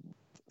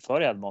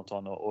för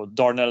Edmonton. Och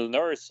Darnell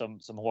Nurse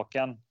som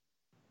Håkan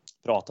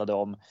pratade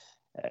om.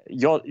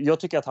 Jag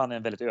tycker att han är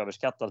en väldigt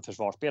överskattad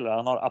försvarsspelare.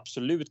 Han har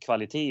absolut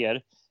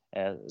kvaliteter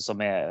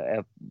som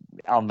är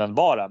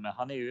användbara, men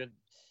han är ju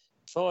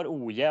för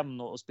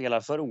ojämn och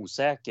spelar för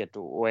osäkert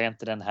och är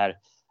inte den här,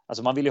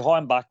 alltså man vill ju ha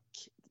en back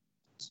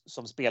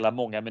som spelar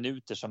många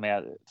minuter som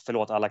är,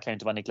 förlåt, alla kan ju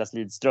inte vara Niklas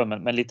Lidström,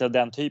 men lite av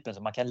den typen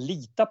som man kan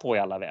lita på i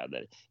alla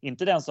väder.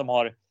 Inte den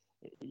som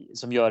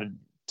gör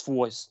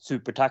 2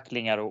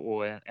 supertacklingar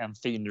och en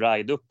fin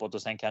ride uppåt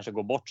och sen kanske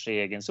går bort sig i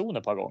egen zon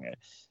ett par gånger.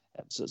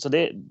 Så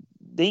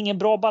det är ingen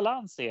bra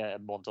balans i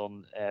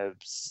Edmonton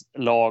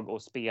lag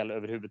och spel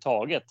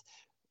överhuvudtaget.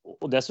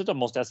 Och dessutom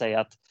måste jag säga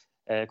att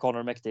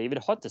Connor McDavid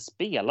har inte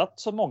spelat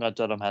så många av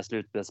de här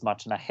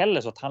slutspelsmatcherna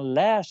heller, så att han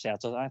lär sig.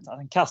 Alltså,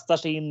 han kastar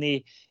sig in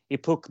i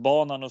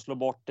puckbanan och slår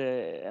bort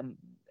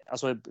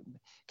alltså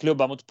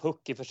klubba mot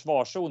puck i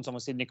försvarszon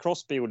som Sidney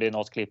Crosby gjorde i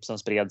något klipp som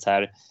spreds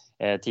här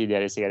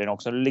tidigare i serien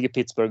också. Nu ligger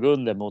Pittsburgh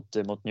under mot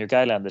New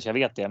York Islanders, jag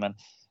vet det, men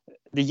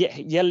det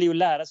gäller ju att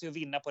lära sig att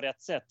vinna på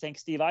rätt sätt. Tänk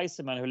Steve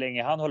Eisenman, hur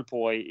länge han höll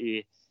på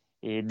i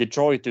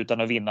Detroit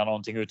utan att vinna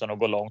någonting, utan att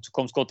gå långt. Så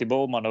kom Scotty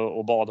Bowman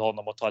och bad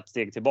honom att ta ett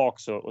steg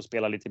tillbaks och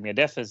spela lite mer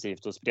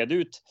defensivt och spred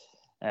ut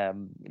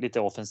lite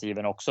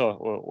offensiven också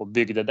och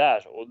byggde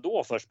där. Och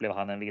då först blev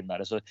han en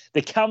vinnare. Så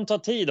det kan ta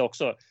tid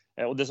också.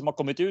 Och det som har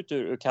kommit ut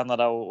ur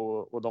Kanada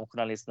och de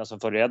journalisterna som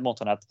följer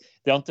Edmonton, att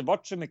det har inte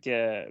varit så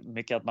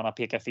mycket att man har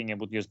pekat finger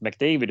mot just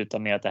McDavid,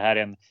 utan mer att det här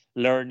är en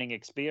learning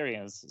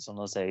experience som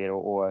de säger,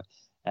 och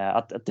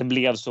att den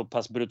blev så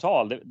pass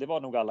brutal. Det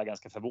var nog alla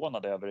ganska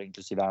förvånade över,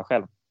 inklusive han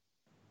själv.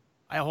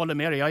 Jag håller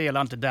med dig. Jag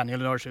gillar inte Daniel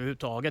Nurse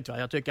överhuvudtaget.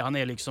 Jag tycker han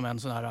är liksom en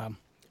sån här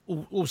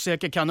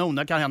osäker kanon.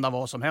 Det kan hända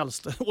vad som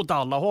helst åt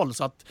alla håll.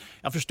 Så att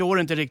jag förstår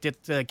inte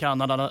riktigt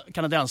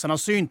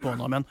kanadensarnas syn på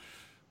honom. Men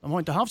de har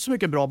inte haft så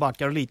mycket bra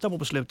backar att lita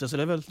på slutet. Så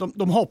det är väl,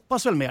 de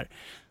hoppas väl mer.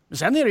 Men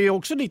sen är det ju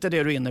också lite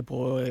det du är inne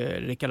på,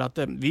 Rickard. Att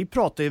vi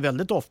pratar ju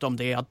väldigt ofta om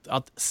det.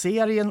 Att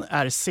serien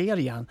är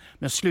serien.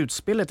 Men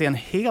slutspelet är en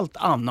helt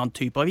annan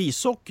typ av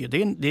ishockey.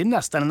 Det är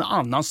nästan en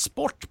annan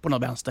sport på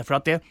något vänster. För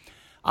att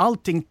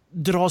allting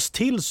dras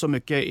till så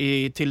mycket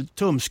till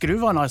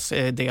tumskruvarnas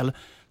del,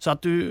 så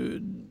att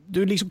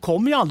du liksom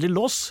kommer ju aldrig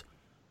loss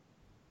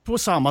på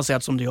samma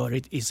sätt som du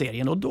gör i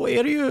serien. Och då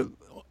är det ju,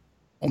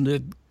 om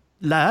det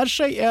lär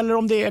sig eller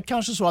om det är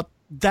kanske så att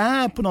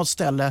där på något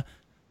ställe,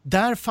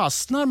 där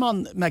fastnar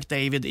man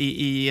McDavid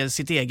i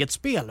sitt eget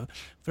spel.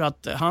 För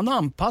att han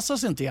anpassar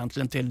sig inte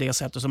egentligen till det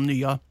sättet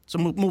som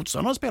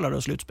motståndarna spelar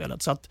i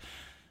slutspelet. Så att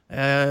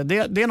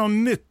det är nog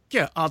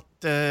mycket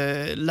att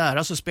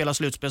lära sig spela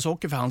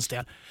slutspelshockey för hans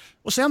del.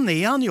 Och sen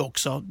är han ju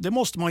också, det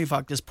måste man ju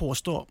faktiskt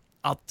påstå,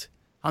 att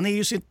han är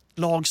ju sitt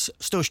lags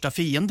största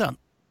fienden.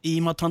 I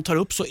och med att han tar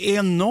upp så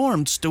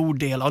enormt stor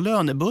del av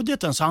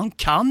lönebudgeten, så han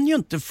kan ju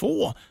inte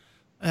få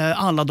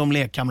alla de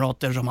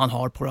lekkamrater som han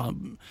har på.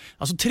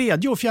 Alltså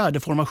tredje och fjärde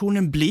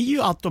formationen blir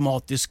ju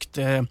automatiskt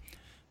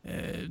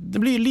det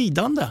blir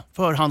lidande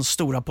för hans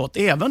stora pott,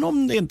 även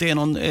om det inte är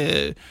någon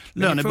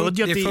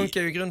lönebudget. Det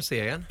funkar ju i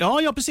grundserien.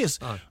 Ja, precis.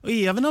 Ja. Och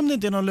även om det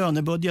inte är någon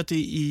lönebudget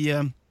i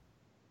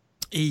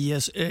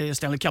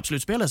Stanley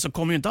Cup-slutspelet, så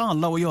kommer ju inte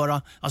alla att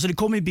göra. Alltså det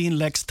kommer ju bli en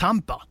Lex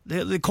Tampa.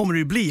 Det kommer det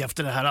ju bli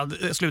efter det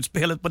här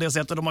slutspelet på det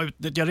sättet de har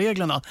utnyttjat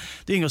reglerna.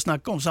 Det är inget att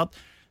snacka om. Så att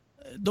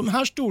de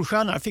här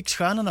storstjärnorna,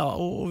 fixstjärnorna,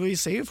 och vi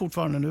ser ju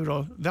fortfarande nu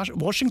då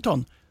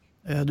Washington.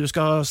 Du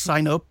ska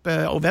signa upp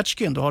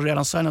Ovechkin, du har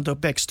redan signat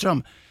upp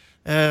Bäckström.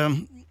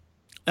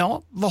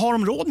 Ja, vad har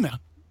de råd med?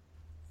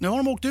 Nu har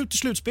de åkt ut i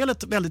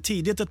slutspelet väldigt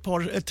tidigt,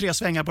 3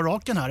 svängar på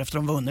raken här efter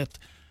de vunnit.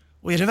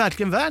 Och är det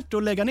verkligen värt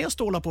att lägga ner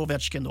stålar på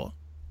Ovechkin då?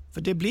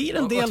 För det blir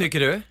en del... Vad tycker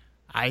du?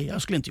 Nej,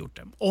 jag skulle inte gjort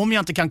det. Om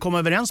jag inte kan komma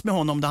överens med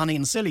honom där han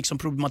inser liksom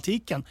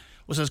problematiken.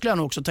 Och sen skulle jag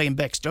nog också ta in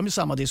Bäckström i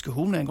samma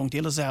diskussion en gång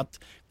till och säga att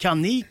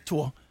kan ni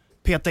två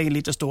peta in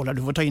lite stålar?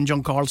 Du får ta in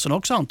John Carlson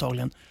också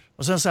antagligen.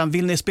 Och sen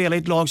vill ni spela i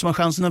ett lag som har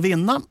chansen att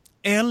vinna,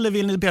 eller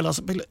vill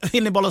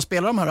ni bara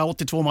spela de här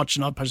 82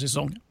 matcherna per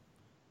säsong?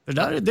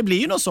 För det blir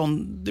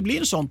ju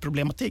en sån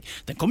problematik.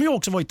 Den kommer ju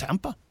också vara i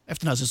Tampa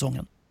efter den här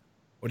säsongen.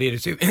 Och det du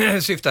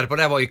syftade på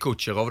där var ju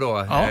Kucherov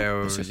då.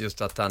 Ja,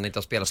 just att han inte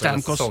har spelat på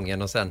den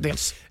säsongen och sen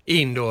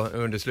in då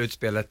under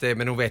slutspelet.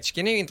 Men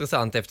Ovechkin är ju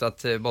intressant efter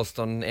att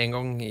Boston en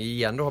gång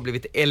igen då har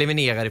blivit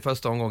eliminerad i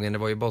första omgången. Det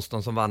var ju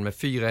Boston som vann med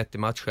 4-1 i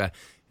matcher.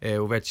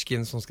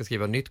 Ovechkin som ska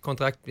skriva nytt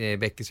kontrakt.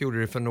 Beckis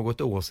gjorde det för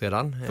något år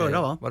sedan.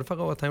 Var det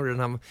förra året han gjorde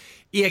den här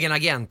egen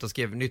agent och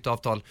skrev nytt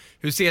avtal.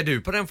 Hur ser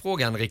du på den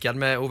frågan, Rickard,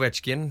 med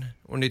Ovechkin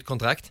och nytt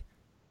kontrakt?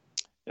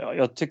 Ja,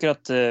 jag tycker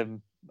att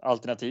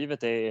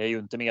alternativet är ju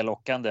inte mer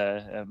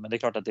lockande, men det är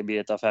klart att det blir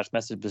ett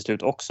affärsmässigt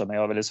beslut också, men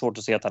jag har väldigt svårt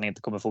att se att han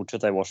inte kommer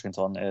fortsätta i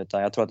Washington,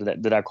 utan jag tror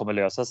att det där kommer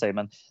lösa sig.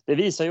 Men det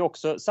visar ju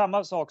också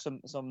samma sak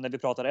som när vi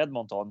pratar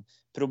Edmonton.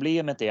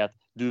 Problemet är att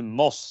du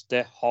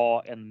måste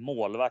ha en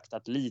målvakt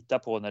att lita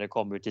på när det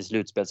kommer till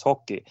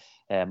slutspelshockey.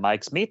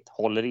 Mike Smith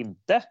håller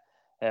inte.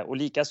 Och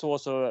likaså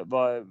så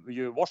var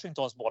ju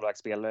Washingtons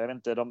målvaktsspel, jag vet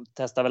inte, de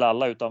testar väl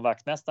alla utom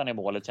vaktmästaren i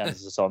målet,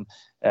 känns det som.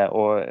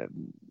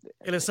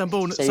 Eller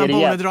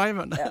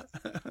Zamboni-driven.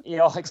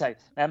 Ja,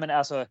 exakt. Nej, men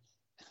alltså,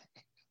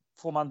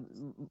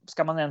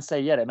 ska man ens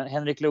säga det? Men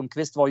Henrik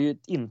Lundqvist var ju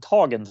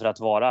intagen för att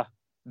vara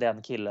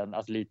den killen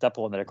att lita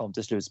på när det kom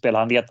till slutspel.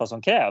 Han vet vad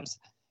som krävs.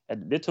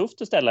 Det är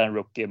tufft att ställa en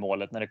rookie i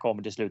målet när det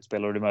kommer till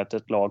slutspel och du möter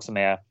ett lag som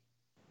är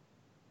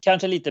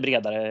kanske lite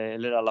bredare,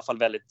 eller i alla fall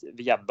väldigt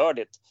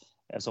jämbördigt,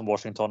 som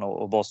Washington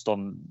och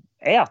Boston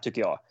är,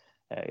 tycker jag.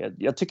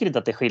 Jag tycker inte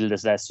att det skiljer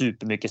sig där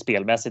supermycket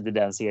spelmässigt i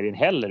den serien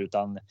heller,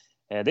 utan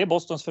det är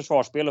Bostons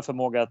försvarsspel och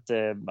förmåga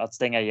att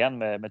stänga igen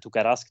med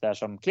Tuukka Rask där,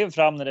 som klev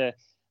fram när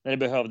när det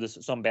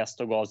behövdes som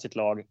bäst och gav sitt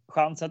lag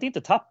chansen att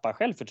inte tappa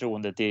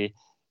självförtroendet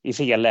i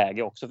fel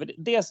läge också. För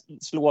det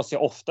slås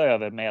jag ofta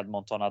över med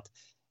Edmonton, att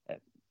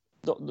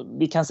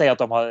vi kan säga att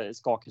de har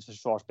skakigt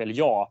försvarsspel,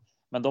 ja,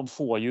 men de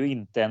får ju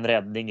inte en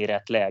räddning i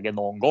rätt läge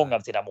någon gång av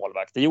sina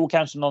målvakter. Jo,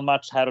 kanske någon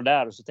match här och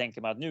där, och så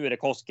tänker man att nu är det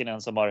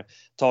Koskinen som har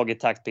tagit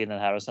taktpinnen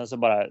här, och sen så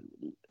bara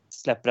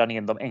släpper han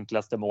in de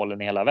enklaste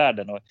målen i hela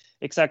världen. Och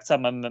exakt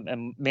samma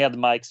med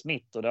Mike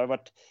Smith, och det har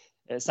varit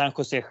San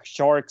Jose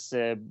Sharks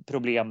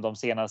problem de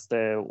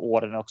senaste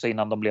åren också,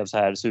 innan de blev så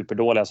här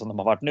superdåliga som de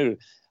har varit nu.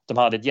 De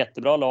hade ett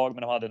jättebra lag,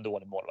 men de hade en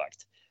dålig målvakt.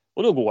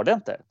 Och då går det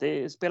inte.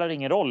 Det spelar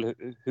ingen roll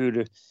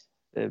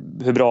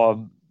hur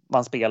bra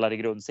man spelar i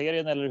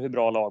grundserien eller hur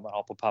bra lag man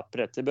har på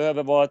pappret. Det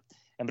behöver vara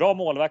en bra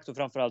målvakt och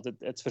framförallt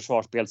ett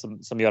försvarsspel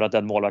som gör att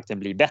den målvakten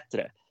blir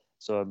bättre.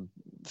 Så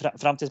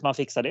fram tills man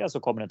fixar det så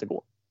kommer det inte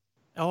gå.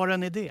 Jag har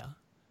en idé.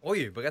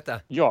 Oj, berätta.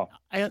 Ja.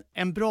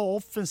 En bra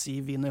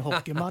offensiv vinner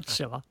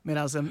hockeymatcher, va?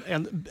 Medan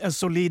en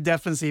solid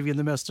defensiv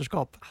vinner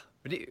mästerskap.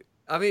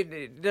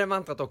 Det är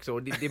mantrat också.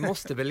 Det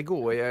måste väl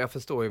gå, jag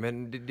förstår ju,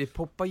 men det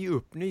poppar ju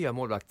upp nya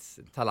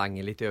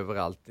målvaktstalanger lite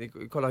överallt.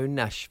 Kolla hur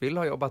Nashville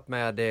har jobbat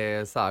med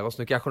Saros.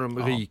 Nu kanske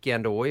de ryker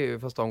ändå i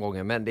första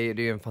omgången, men det är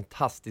ju en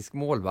fantastisk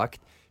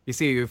målvakt. Vi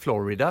ser ju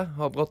Florida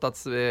har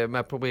brottats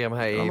med problem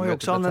här i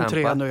mötet med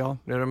Tampa.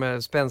 Nu är de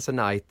med Spencer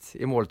Knight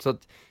i mål, så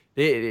att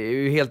det är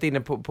ju helt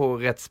inne på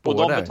rätt spår.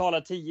 Och de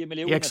betalar 10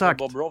 miljoner för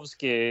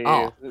Bobrovsky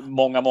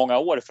många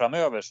år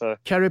framöver. Så.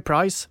 Carey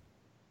Price.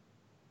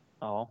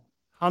 Ja.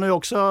 Han är ju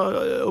också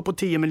upp på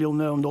 10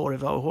 miljoner om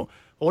året och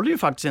håller ju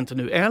faktiskt inte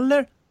nu.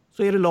 Eller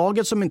så är det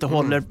laget som inte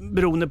håller,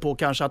 beroende på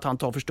kanske att han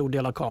tar för stor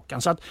del av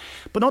kakan. Så att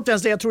på något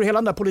sätt, jag tror hela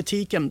den där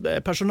politiken,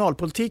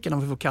 personalpolitiken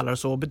om vi får kalla det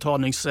så,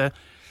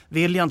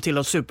 betalningsviljan till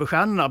oss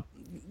superstjärnorna,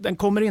 den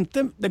kommer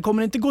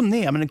inte gå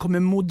ner, men den kommer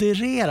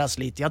modereras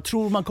lite. Jag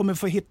tror man kommer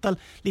få hitta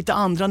lite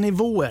andra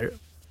nivåer.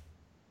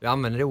 Jag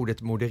använder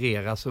ordet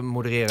moderera, så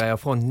modererar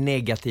jag från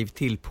negativt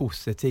till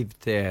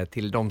positivt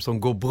till de som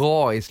går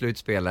bra i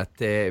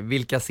slutspelet.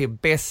 Vilka ser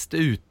bäst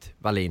ut,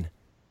 Wallin?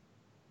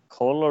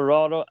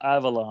 Colorado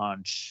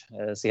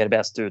Avalanche ser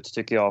bäst ut,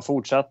 tycker jag.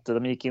 Fortsatt,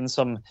 de gick in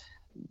som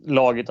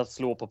laget att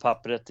slå på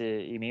pappret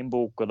i min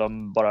bok, och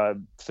de bara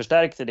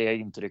förstärkte det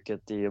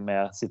intrycket i och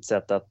med sitt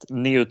sätt att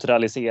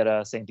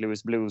neutralisera St.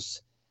 Louis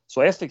Blues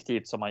så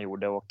effektivt som man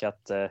gjorde, och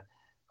att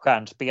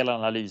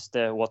stjärnspelarna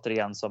lyste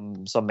återigen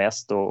som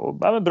mest, och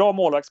bra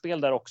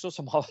målvaktsspel där också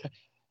som har,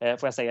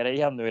 får jag säga det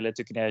igen nu eller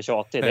tycker ni är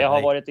tjatig? Det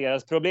har varit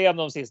deras problem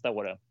de sista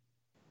åren.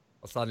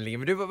 Och sannolikt.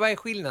 Men vad är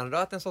skillnaden då,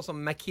 att en sån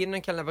som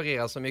McKinnon kan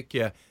leverera så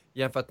mycket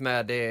jämfört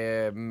med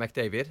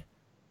McDavid?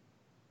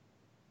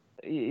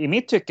 I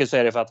mitt tycke så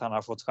är det för att han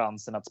har fått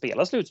chansen att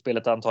spela slutspel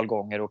ett antal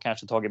gånger och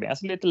kanske tagit med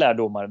sig lite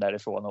lärdomar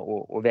därifrån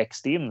och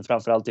växt in.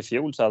 Framförallt i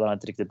fjol så hade han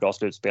ett riktigt bra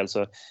slutspel.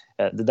 Så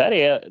det där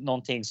är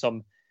någonting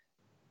som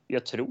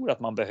jag tror att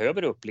man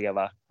behöver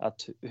uppleva.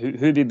 Att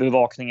hur blir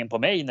bevakningen på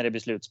mig när det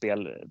blir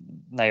slutspel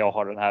när jag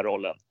har den här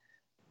rollen?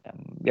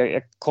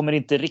 Jag kommer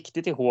inte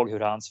riktigt ihåg hur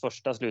hans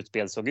första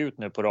slutspel såg ut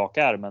nu på rak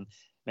arm.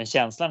 Men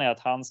känslan är att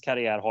hans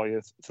karriär har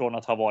ju från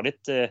att ha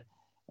varit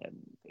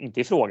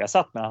inte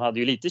ifrågasatt, men han hade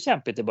ju lite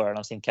kämpigt i början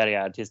av sin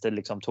karriär tills det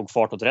liksom tog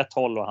fart åt rätt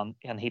håll och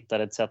han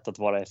hittade ett sätt att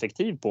vara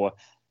effektiv på.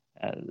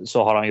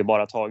 Så har han ju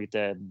bara tagit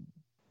det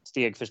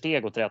steg för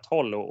steg åt rätt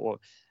håll, och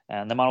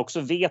när man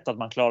också vet att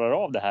man klarar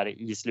av det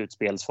här i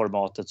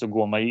slutspelsformatet så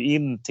går man ju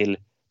in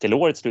till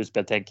årets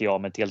slutspel, tänker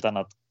jag, med ett helt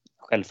annat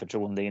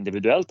självförtroende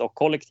individuellt och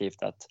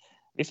kollektivt, att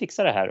vi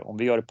fixar det här om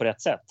vi gör det på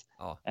rätt sätt.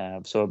 Ja.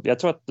 Så jag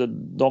tror att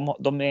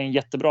de är en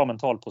jättebra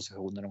mental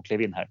position när de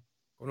klev in här.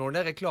 Och då den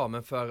där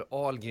reklamen för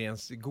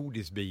Ahlgrens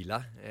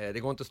godisbilar. Det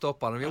går inte att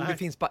stoppa dem. Jo, det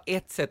finns bara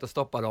ett sätt att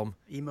stoppa dem.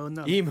 I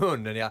munnen. I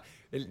munnen, ja.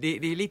 Det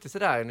är lite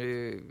sådär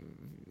nu,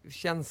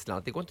 känslan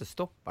att det går inte att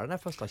stoppa den här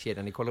första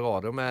kedjan i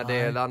Colorado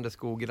med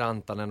Landeskog,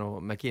 Rantanen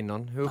och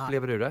McKinnon. Hur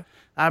upplever du det?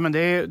 Nej, men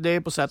det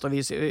är på sätt och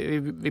vis.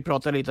 Vi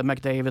pratar lite om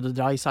McDavid och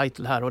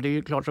Draisaitl här, och det är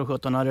ju klart så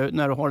sjutton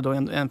när du har då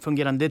en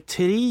fungerande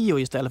trio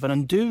istället för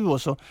en duo,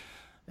 så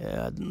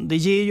det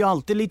ger ju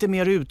alltid lite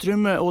mer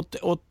utrymme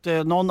åt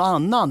någon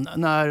annan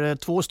när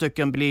två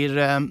stycken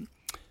blir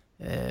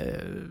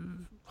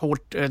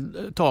hårt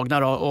tagna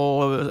då,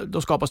 och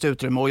då skapas det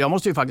utrymme. Och jag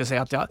måste ju faktiskt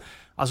säga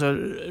att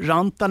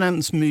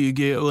Rantanen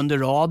smyger under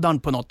radarn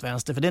på något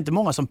vänster, för det är inte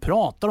många som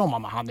pratar om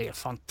honom. Han är en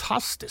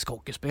fantastisk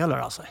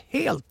hockeyspelare, alltså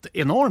helt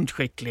enormt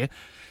skicklig.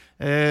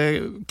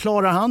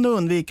 Klarar han att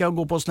undvika att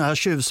gå på såna här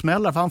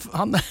tjuvsmällar, för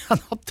han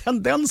har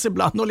tendens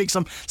ibland att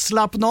liksom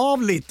slappna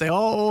av lite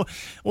och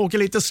åka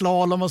lite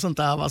slalom och sånt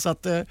där, va? Så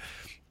att det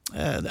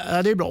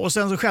är bra. Och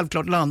sen så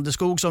självklart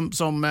Landeskog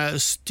som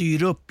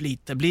styr upp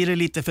lite. Blir det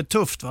lite för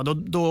tufft, va?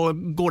 Då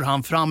går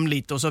han fram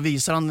lite och så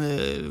visar han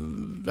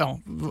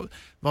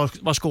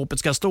var skåpet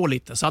ska stå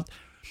lite. Så att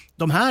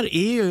de här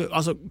är ju,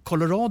 alltså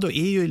Colorado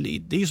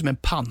det är ju som en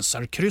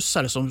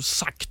pansarkryssare som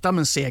sakta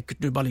men säkert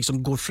du bara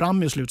liksom går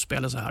fram i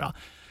slutspelet så här.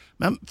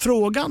 Men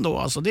frågan då,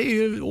 alltså det är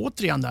ju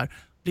återigen där,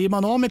 blir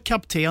man av med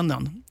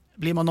kaptenen,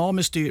 blir man av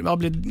med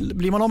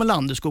blir man av med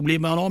Landeskog, blir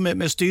man av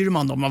med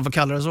styrman då, om man får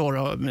kalla det så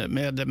då,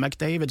 med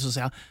McDavid så att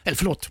säga. Eller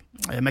förlåt,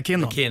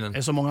 McKinnon. Det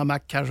är så många Mac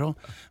här så.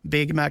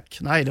 Big Mac,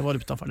 nej det var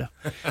utanför det.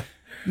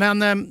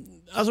 Men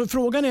alltså,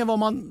 frågan är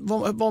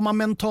var man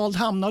mentalt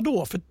hamnar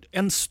då. För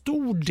en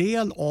stor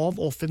del av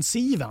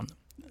offensiven,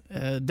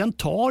 den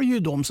tar ju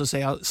de så att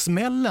säga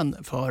smällen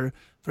för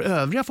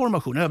övriga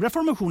formationer. Övriga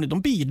formationer,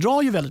 de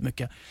bidrar ju väldigt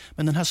mycket.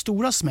 Men den här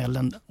stora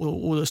smällen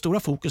och det stora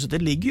fokuset, det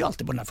ligger ju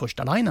alltid på den här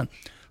första linjen.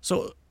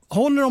 Så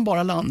håller de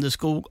bara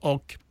Landeskog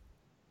och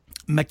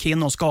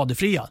McKinnon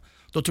skadefria,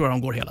 då tror jag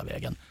de går hela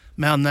vägen.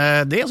 Men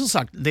det är som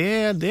sagt,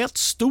 det är ett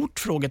stort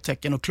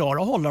frågetecken att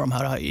klara att hålla de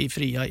här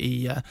fria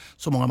i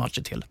så många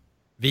matcher till.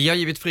 Vi har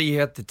givit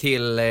frihet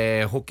till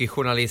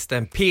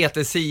hockeyjournalisten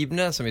Peter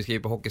Sibne som vi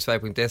skriver på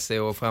hockeysverige.se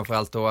och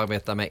framförallt då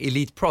arbetar med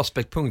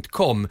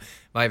eliteprospect.com.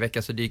 Varje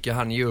vecka så dyker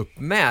han ju upp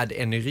med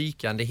en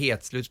rykande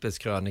het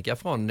slutspelskrönika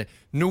från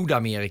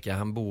Nordamerika.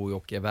 Han bor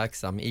och är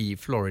verksam i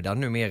Florida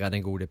numera,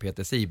 den gode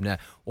Peter Sibne.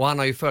 Och han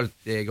har ju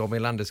följt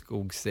Gabriel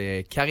Landeskogs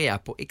karriär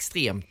på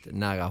extremt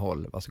nära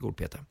håll. Varsågod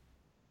Peter.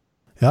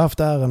 Jag har haft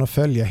äran att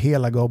följa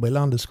hela Gabriel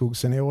Landeskogs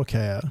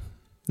seniorkarriär.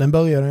 Den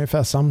började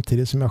ungefär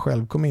samtidigt som jag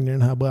själv kom in i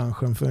den här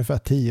branschen för ungefär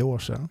 10 år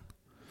sedan.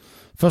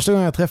 Första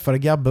gången jag träffade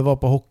Gabbe var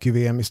på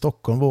hockey-VM i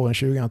Stockholm våren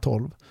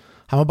 2012.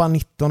 Han var bara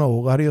 19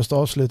 år och hade just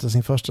avslutat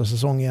sin första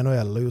säsong i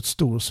NHL och gjort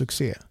stor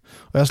succé.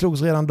 Och jag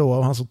slogs redan då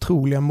av hans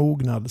otroliga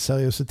mognad,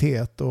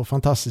 seriositet och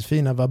fantastiskt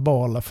fina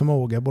verbala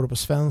förmåga både på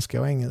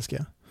svenska och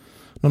engelska.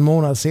 Någon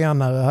månad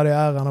senare hade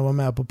jag äran att vara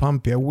med på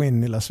pampiga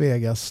Win i Las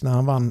Vegas när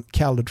han vann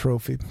Calder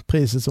Trophy,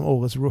 priset som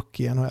årets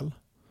rookie i NHL.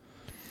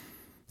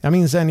 Jag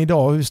minns än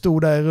idag hur vi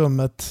stod där i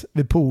rummet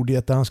vid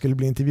podiet där han skulle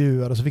bli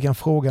intervjuad och så fick han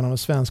frågan av en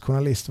svensk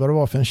journalist vad det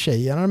var för en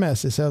tjej han hade med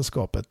sig i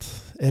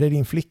sällskapet. Är det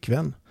din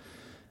flickvän?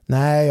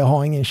 Nej, jag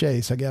har ingen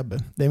tjej, sa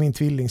Gabbe. Det är min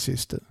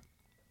tvillingsyster.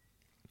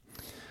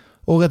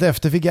 Året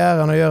efter fick jag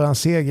äran att göra en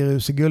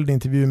segerrusig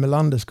guldintervju med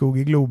Landeskog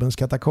i Globens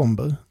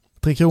katakomber.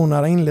 Tre Kronor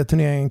hade inlett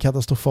turneringen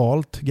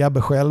katastrofalt.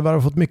 Gabbe själv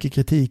hade fått mycket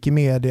kritik i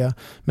media,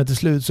 men till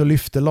slut så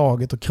lyfte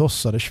laget och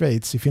krossade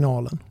Schweiz i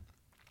finalen.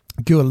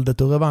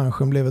 Guldet och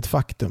revanschen blev ett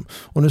faktum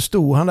och nu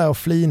stod han där och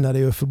flinade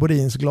i Uffe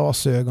Bodins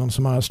glasögon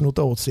som han hade snott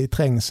åt sig i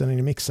trängseln i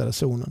den mixade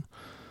zonen.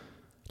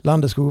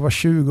 Landeskog var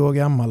 20 år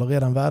gammal och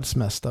redan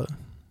världsmästare.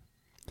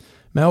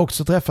 Men jag har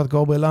också träffat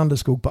Gabriel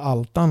Landeskog på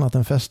allt annat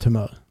än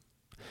festhumör.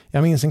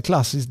 Jag minns en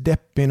klassisk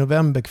deppig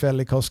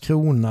novemberkväll i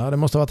Karlskrona, det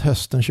måste ha varit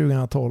hösten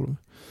 2012.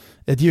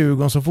 Ett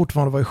Djurgården som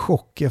fortfarande var i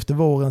chock efter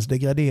vårens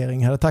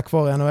degradering hade tack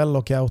vare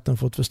NHL-lockouten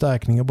fått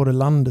förstärkning av både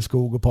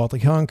Landeskog och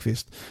Patrik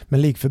Hörnqvist.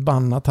 Men lik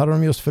förbannat hade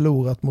de just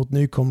förlorat mot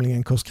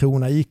nykomlingen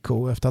Karlskrona IK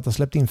efter att ha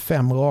släppt in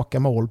 5 raka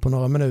mål på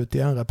några minuter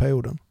i andra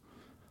perioden.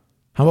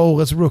 Han var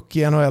årets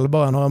rookie i NHL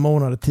bara några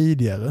månader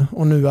tidigare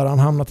och nu hade han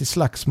hamnat i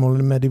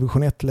slagsmål med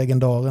division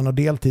 1-legendaren och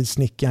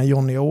deltidssnickaren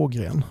Johnny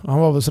Ågren. Han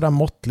var väl sådär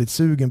måttligt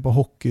sugen på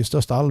hockey i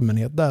största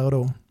allmänhet där och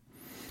då.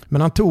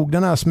 Men han tog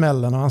den här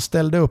smällen och han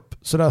ställde upp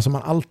sådär som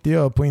han alltid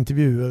gör på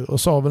intervjuer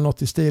och sa väl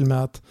något i stil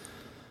med att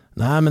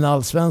nej, men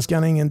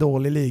allsvenskan är ingen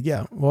dålig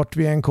liga. Vart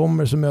vi än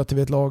kommer så möter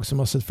vi ett lag som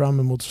har sett fram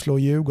emot att slå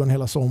Djurgården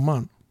hela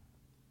sommaren.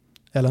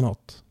 Eller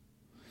något.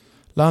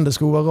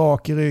 Landeskog var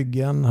rak i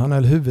ryggen, han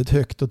höll huvudet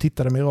högt och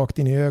tittade mig rakt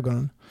in i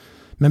ögonen.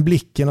 Men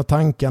blicken och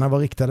tankarna var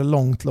riktade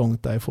långt,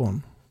 långt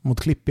därifrån. Mot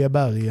klippiga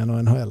bergen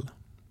och NHL.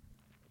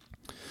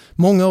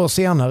 Många år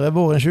senare,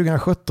 våren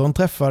 2017,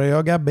 träffade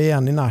jag Gabbe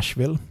igen i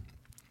Nashville.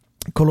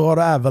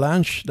 Colorado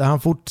Avalanche, där han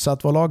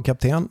fortsatt var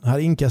lagkapten,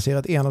 hade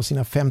inkasserat en av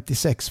sina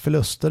 56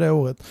 förluster det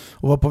året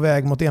och var på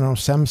väg mot en av de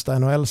sämsta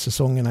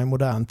NHL-säsongerna i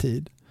modern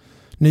tid.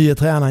 Nye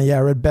tränaren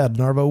Jared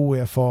Bednar var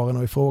oerfaren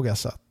och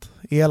ifrågasatt.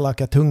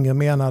 Elaka tungor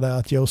menade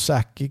att Joe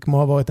Sakic må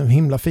ha varit en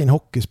himla fin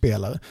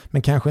hockeyspelare,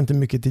 men kanske inte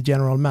mycket till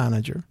general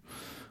manager.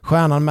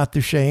 Stjärnan Matt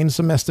Duchene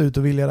som mest ut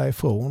och vilja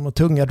därifrån och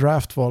tunga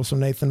draftval som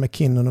Nathan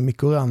McKinnon och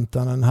Mikko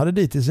Rantanen hade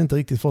dittills inte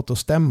riktigt fått att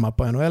stämma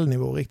på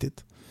NHL-nivå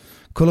riktigt.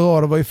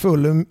 Colorado var i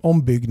full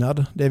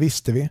ombyggnad, det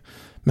visste vi.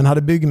 Men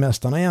hade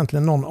byggmästarna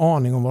egentligen någon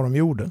aning om vad de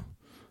gjorde?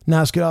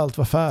 När skulle allt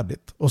vara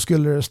färdigt? Och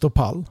skulle det stå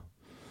pall?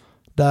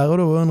 Där och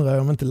då undrar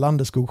jag om inte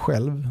Landeskog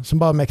själv, som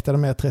bara mäktade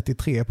med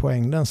 33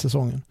 poäng den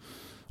säsongen,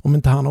 om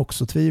inte han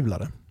också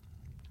tvivlade.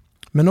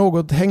 Men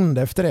något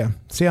hände efter det,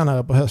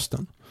 senare på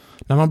hösten.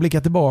 När man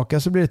blickar tillbaka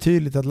så blir det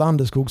tydligt att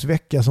Landeskogs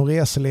vecka som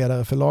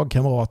reseledare för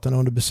lagkamraterna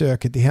under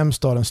besöket i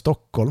hemstaden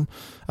Stockholm,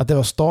 att det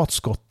var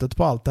startskottet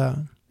på allt det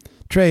här.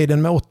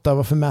 Traden med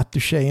Ottawa för Matt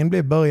Duchene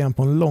blev början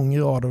på en lång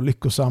rad av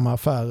lyckosamma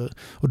affärer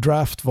och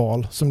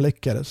draftval som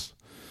lyckades.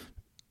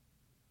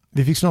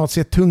 Vi fick snart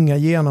se tunga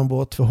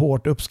genombrott för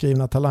hårt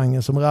uppskrivna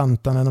talanger som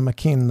Rantanen och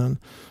McKinnon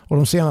och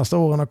de senaste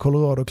åren har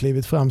Colorado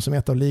klivit fram som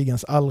ett av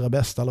ligans allra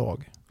bästa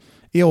lag.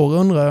 I år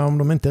undrar jag om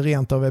de inte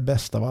rent av är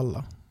bäst av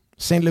alla.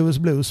 St. Louis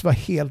Blues var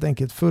helt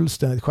enkelt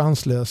fullständigt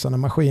chanslösa när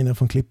maskinen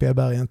från klippiga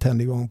bergen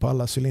tände igång på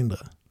alla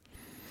cylindrar.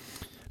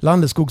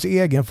 Landeskogs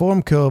egen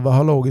formkurva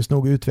har logiskt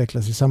nog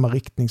utvecklats i samma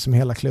riktning som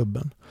hela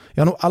klubben.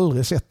 Jag har nog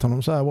aldrig sett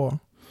honom så här bra.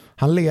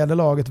 Han leder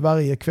laget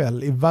varje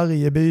kväll i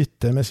varje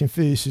byte med sin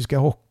fysiska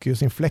hockey och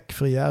sin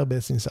fläckfria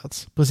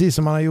arbetsinsats. Precis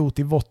som han har gjort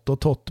i vått och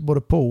tott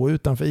både på och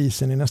utanför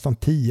isen i nästan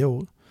 10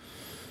 år.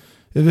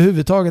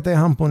 Överhuvudtaget är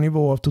han på en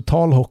nivå av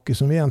totalhockey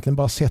som vi egentligen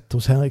bara sett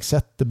hos Henrik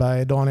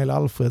Zetterberg, Daniel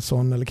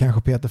Alfredsson eller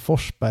kanske Peter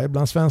Forsberg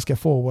bland svenska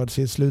forwards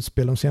i ett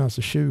slutspel de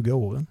senaste 20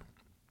 åren.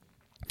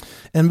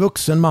 En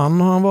vuxen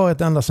man har han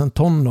varit ända sedan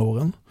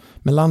tonåren,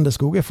 men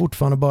Landeskog är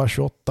fortfarande bara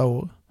 28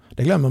 år.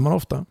 Det glömmer man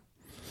ofta.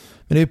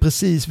 Men det är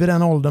precis vid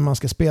den åldern man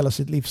ska spela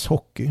sitt livs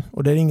hockey,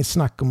 och det är inget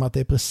snack om att det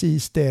är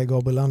precis det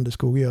Gabriel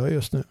Landeskog gör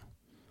just nu.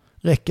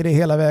 Räcker det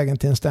hela vägen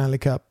till en Stanley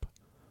Cup?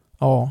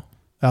 Ja,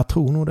 jag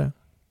tror nog det.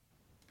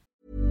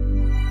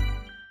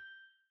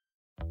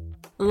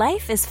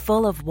 Life is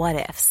full of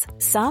what-ifs.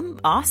 Some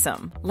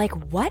awesome, like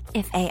what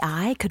if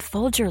AI could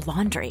fold your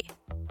laundry?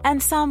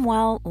 And some,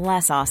 well,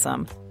 less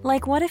awesome,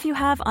 like what if you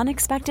have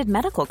unexpected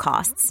medical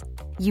costs?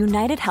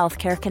 United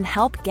Healthcare can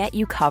help get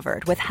you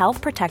covered with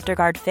Health Protector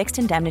Guard fixed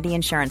indemnity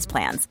insurance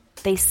plans.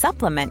 They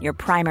supplement your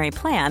primary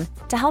plan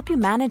to help you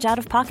manage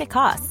out-of-pocket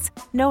costs.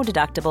 No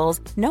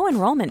deductibles, no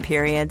enrollment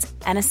periods,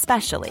 and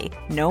especially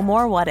no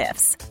more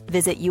what-ifs.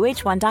 Visit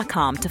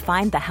uh1.com to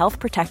find the Health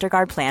Protector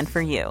Guard plan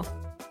for you.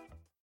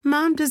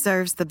 Mom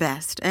deserves the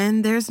best,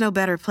 and there's no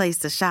better place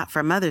to shop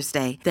for Mother's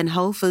Day than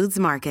Whole Foods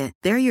Market.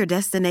 They're your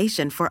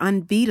destination for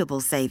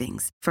unbeatable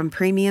savings, from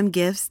premium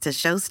gifts to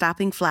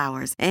show-stopping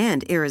flowers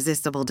and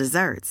irresistible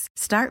desserts.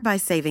 Start by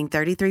saving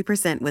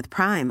 33% with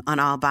Prime on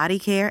all body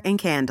care and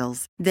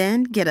candles.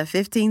 Then get a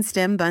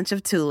 15-stem bunch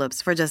of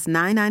tulips for just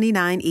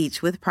 $9.99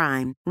 each with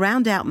Prime.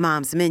 Round out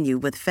Mom's menu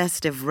with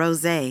festive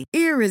rosé,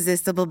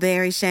 irresistible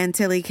berry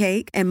chantilly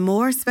cake, and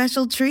more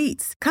special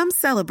treats. Come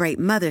celebrate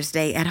Mother's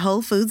Day at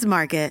Whole Foods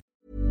Market.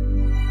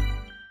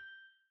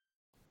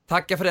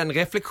 Tackar för den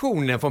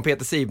reflektionen från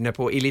Peter Sibner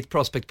på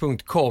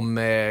elitprospect.com.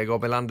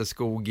 Gabriel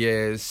Landeskog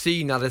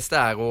synades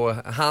där, och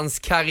hans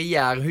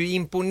karriär, hur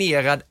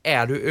imponerad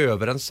är du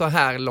över den så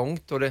här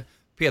långt? Och det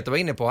Peter var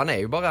inne på, han är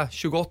ju bara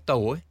 28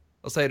 år.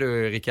 Vad säger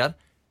du, Rickard?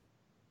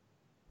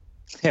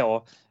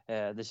 Ja,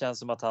 det känns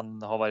som att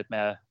han har varit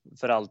med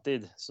för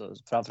alltid. Så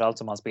framförallt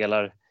som han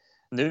spelar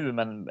nu,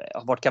 men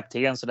har varit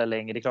kapten så där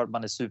länge. Det är klart att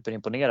man är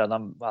superimponerad.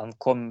 Han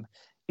kom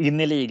in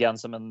i ligan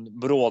som en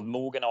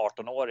brådmogen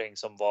 18-åring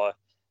som var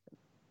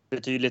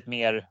betydligt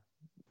mer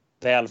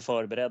väl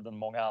förberedd än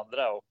många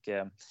andra, och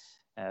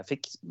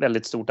fick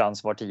väldigt stort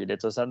ansvar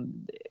tidigt. Och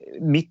sen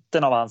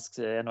mitten av hans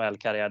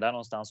NHL-karriär där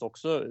någonstans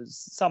också,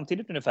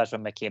 samtidigt ungefär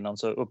som McKinnon,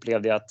 så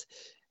upplevde jag att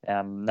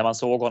när man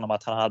såg honom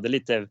att han hade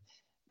lite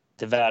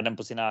värden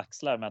på sina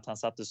axlar, med att han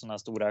satte sådana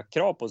stora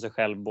krav på sig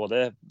själv,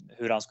 både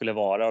hur han skulle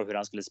vara och hur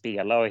han skulle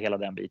spela och hela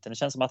den biten. Det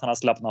känns som att han har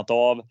slappnat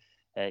av,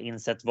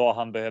 insett vad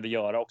han behöver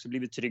göra, också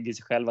blivit trygg i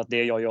sig själv, att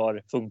det jag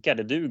gör funkar,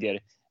 det duger.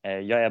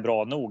 Jag är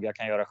bra nog, jag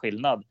kan göra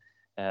skillnad.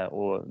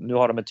 Och nu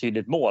har de ett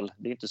tydligt mål.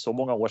 Det är inte så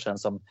många år sedan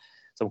som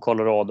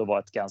Colorado var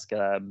ett ganska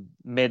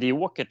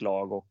mediokert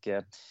lag, och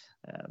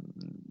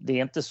det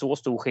är inte så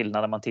stor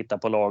skillnad när man tittar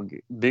på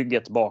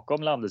lagbygget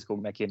bakom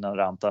Landeskog, McKinnon,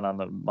 Rantanen,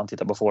 när man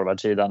tittar på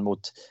forwardsidan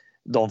mot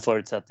de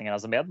förutsättningarna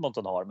som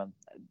Edmonton har. Men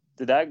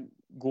det där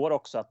går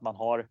också att man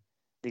har,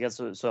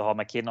 dels så har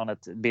McKinnon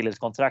ett billigt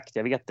kontrakt,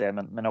 jag vet det,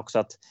 men också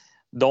att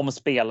de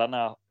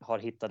spelarna har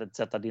hittat ett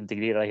sätt att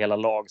integrera hela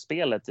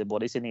lagspelet,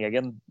 både i sitt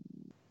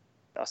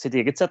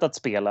eget sätt att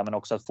spela, men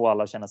också att få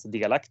alla att känna sig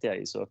delaktiga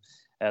i. Så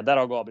där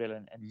har Gabriel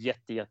en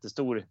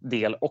jättestor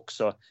del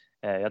också.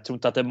 Jag tror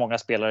inte att det är många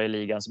spelare i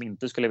ligan som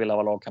inte skulle vilja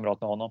vara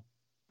lagkamrat med honom.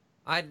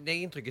 Nej, det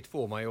intrycket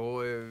får man ju,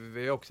 och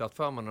vi har också haft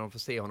förmånen att få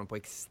se honom på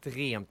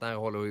extremt nära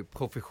håll och hur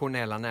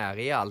professionell han är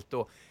i allt.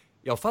 Och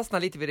jag fastnar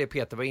lite vid det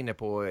Peter var inne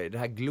på, det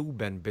här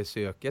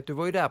Globen-besöket. Du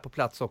var ju där på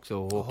plats också,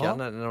 Håkan,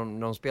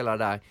 när de spelade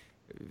där.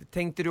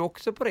 Tänkte du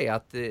också på det,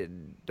 att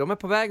de är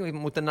på väg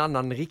mot en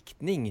annan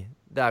riktning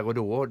där och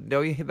då? Det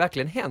har ju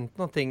verkligen hänt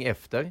någonting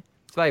efter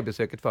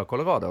Sverigebesöket för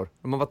Colorado.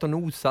 De har varit och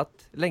nosat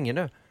länge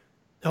nu.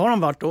 Det har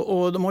de varit,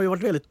 och de har ju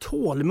varit väldigt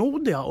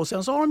tålmodiga, och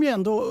sen så har de ju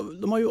ändå,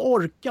 de har ju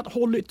orkat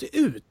hållit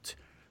ut.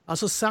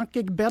 Alltså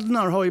Sakic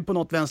Bednar har ju på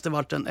något vänster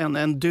varit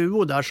en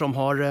duo där som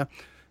har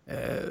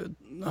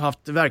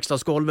haft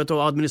verkstadsgolvet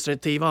och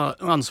administrativa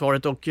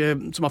ansvaret, och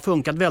som har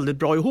funkat väldigt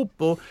bra ihop.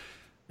 Och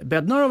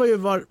Bednar har ju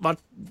varit,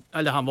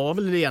 eller han var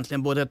väl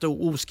egentligen både ett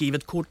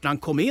oskrivet kort när han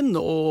kom in,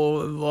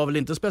 och var väl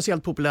inte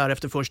speciellt populär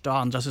efter första och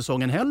andra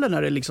säsongen heller,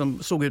 när det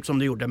liksom såg ut som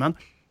det gjorde. Men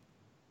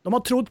de har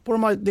trott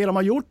på det de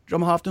har gjort.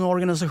 De har haft en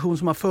organisation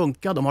som har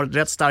funkat. De har ett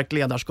rätt starkt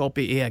ledarskap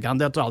i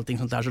ägandet och allting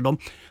sånt där. Så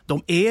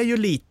de är ju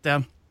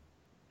lite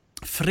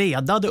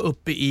fredade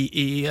uppe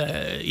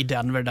i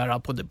Denver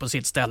där på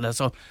sitt ställe.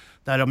 Så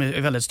där de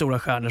är väldigt stora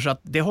stjärnor. Så att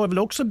det har väl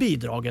också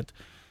bidragit.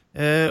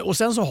 Och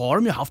sen så har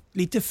de ju haft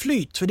lite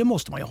flyt, för det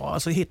måste man ju ha.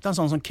 Alltså hitta en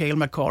sån som Cale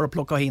Makar och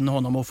plocka in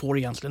honom och få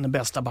egentligen den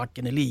bästa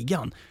backen i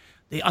ligan.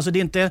 Det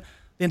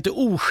är inte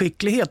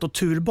oskicklighet och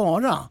tur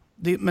bara.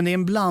 Men det är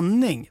en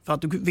blandning, för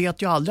att du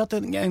vet ju aldrig att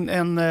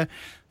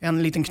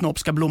en liten knopp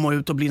ska blomma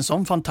ut och bli en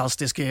sån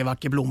fantastisk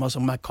vacker blomma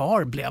som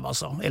Makar blev,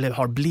 alltså, eller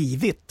har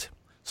blivit.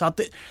 Så att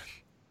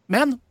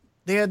men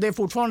Det är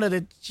fortfarande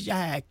ett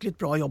jäkligt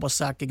bra jobb av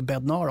Zach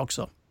Bednar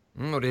också.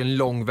 Och det är en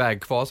lång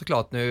väg kvar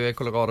såklart. Nu är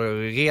Colorado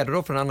redo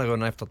då för den andra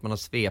rundan efter att man har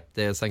svept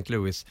St.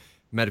 Louis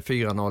med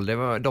 4-0. Det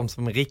var de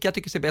som Rickard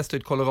tycker ser bäst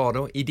ut,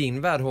 Colorado. I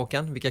din värld,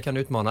 Håkan, vilka kan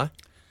utmana?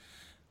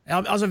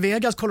 Ja, alltså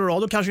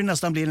Vegas-Colorado kanske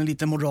nästan blir en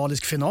liten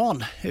moralisk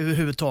final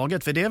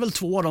överhuvudtaget. För det är väl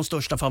 2 av de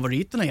största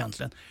favoriterna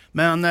egentligen.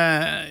 Men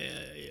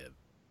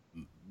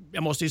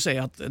jag måste ju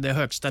säga att det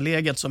högsta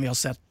läget som vi har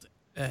sett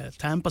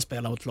Tampa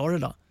spela mot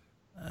Florida,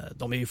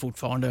 de är ju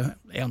fortfarande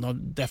en av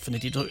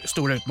definitivt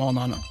stora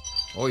utmanarna.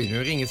 Oj,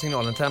 nu ringer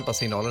signalen,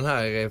 Tampa-signalen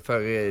här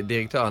för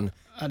direktören.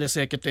 Ja, det är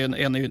säkert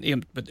en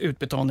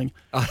utbetalning.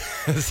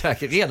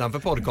 Säkert redan för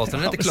podcasten,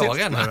 den är inte klar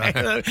än.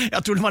 Nej,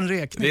 jag tror det var en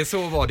räkning. Det är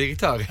så var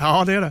direktör.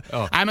 Ja, det är det.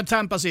 Ja. Nej, men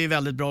Tampa ser ju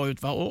väldigt bra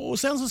ut. Va? Och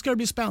sen så ska det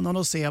bli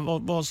spännande att se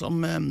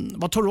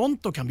vad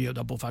Toronto kan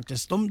bjuda på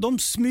faktiskt. De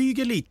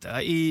smyger lite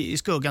i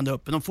skuggan där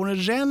uppe. De får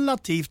en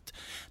relativt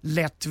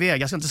lätt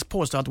väg. Jag ska inte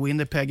påstå att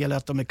Winnipeg eller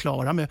att de är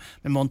klara med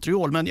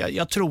Montreal, men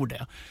jag tror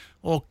det.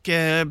 Och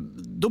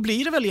då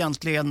blir det väl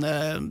egentligen...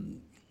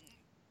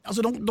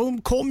 Alltså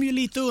de kom ju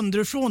lite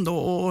underifrån då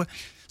och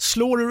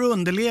slår ur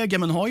underläge,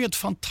 men har ju ett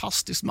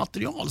fantastiskt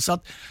material. Så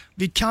att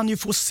vi kan ju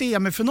få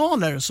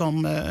semifinaler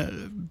som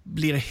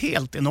blir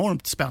helt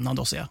enormt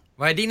spännande att se.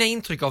 Vad är dina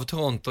intryck av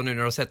Toronto nu när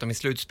du har sett dem i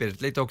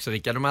slutspelet lite också,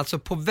 Rickard? De är alltså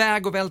på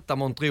väg att välta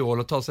Montreal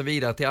och ta sig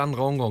vidare till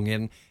andra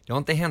omgången. Det har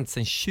inte hänt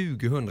sedan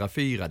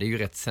 2004. Det är ju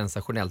rätt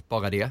sensationellt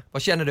bara det.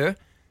 Vad känner du?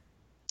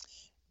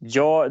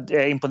 Jag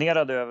är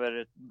imponerad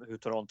över hur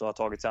Toronto har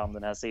tagit sig an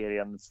den här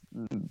serien.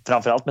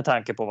 Framförallt med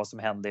tanke på vad som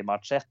hände i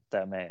match 1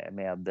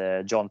 med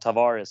John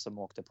Tavares som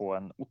åkte på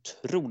en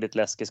otroligt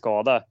läskig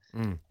skada.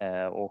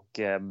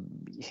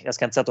 Jag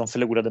ska inte säga att de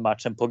förlorade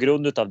matchen på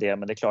grund av det,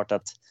 men det är klart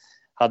att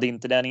hade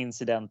inte den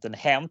incidenten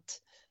hänt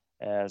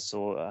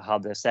så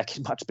hade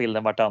säkert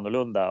matchbilden varit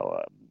annorlunda.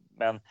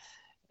 Men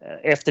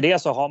efter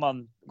det så har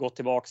man gått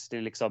tillbaks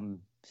till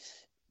liksom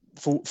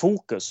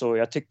fokus, och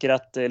jag tror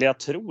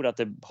att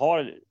det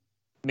har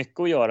mycket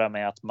att göra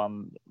med att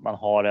man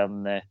har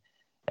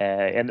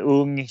en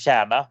ung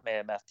kärna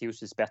med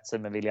Matthews i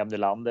spetsen, med William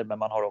Nylander, men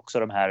man har också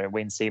de här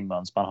Wayne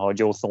Simmons, man har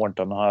Joe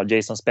Thornton, man har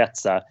Jason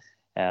Spezza,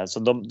 så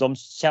de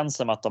känns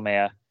som att de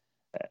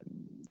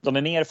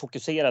är mer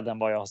fokuserade än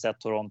vad jag har sett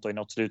Toronto i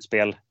något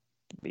slutspel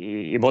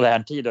i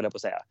modern tid, eller på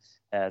att säga.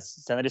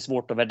 Sen är det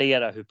svårt att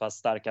värdera hur pass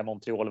starka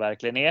Montreal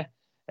verkligen är.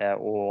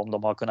 Och om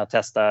de har kunnat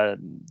testa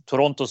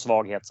Torontos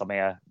svaghet som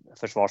är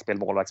försvarsspel,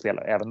 målvaktsspel,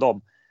 även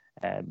de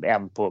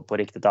än på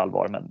riktigt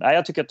allvar. Men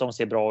jag tycker att de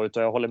ser bra ut,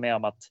 och jag håller med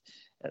om att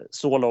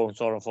så långt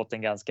så har de fått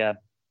en ganska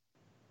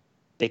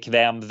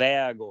bekväm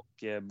väg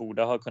och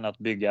borde ha kunnat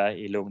bygga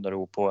i lugn och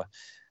ro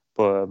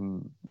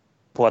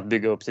på att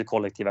bygga upp sitt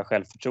kollektiva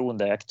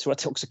självförtroende. Jag tror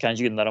att det också kan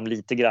gynna dem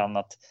lite grann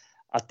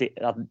att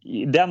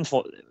i den,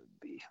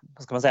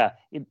 vad ska man säga,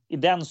 i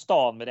den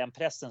stan med den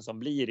pressen som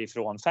blir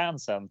ifrån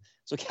fansen,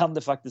 så kan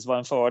det faktiskt vara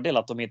en fördel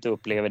att de inte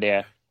upplever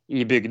det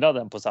i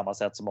byggnaden på samma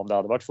sätt som om det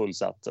hade varit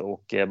fullsatt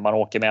och man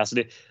åker med. Alltså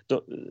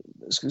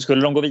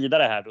skulle de gå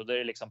vidare här, då är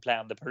det liksom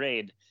plan the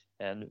parade.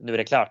 Nu är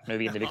det klart, nu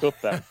vinner vi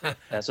kuppen.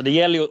 Så det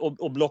gäller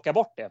ju att blocka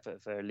bort det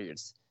för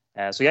Leafs.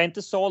 Så jag är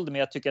inte såld, men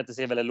jag tycker att det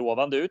ser väldigt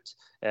lovande ut.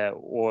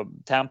 Och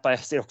Tampa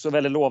ser också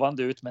väldigt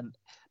lovande ut, men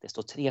det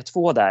står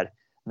 3-2 där.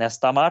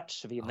 Nästa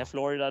match, vinner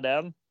Florida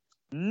den?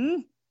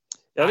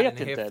 Jag vet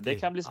inte, häftig. Det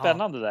kan bli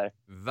spännande där.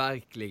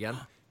 Verkligen.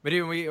 Men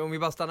du, om vi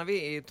bara stannar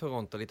vid i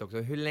Toronto lite också.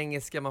 Hur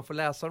länge ska man få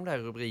läsa de där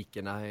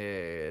rubrikerna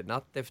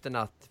natt efter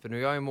natt? För nu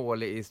gör jag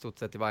mål i stort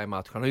sett i varje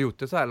match. Han har gjort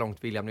det så här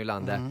långt, William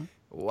Nylander.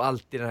 Och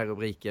alltid den här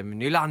rubriken.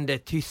 Nylander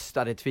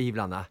tystade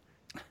tvivlarna.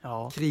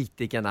 Ja.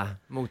 Kritikerna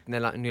mot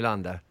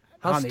Nylander.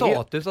 Hans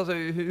status, alltså,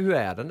 hur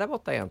är den där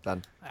borta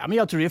egentligen? Ja, men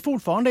jag tror det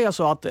fortfarande är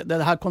så att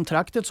det här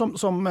kontraktet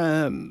som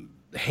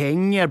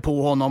hänger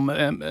på honom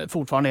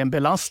fortfarande är en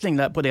belastning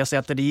på det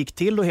sättet det gick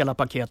till och hela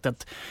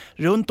paketet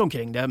runt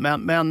omkring det.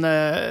 Men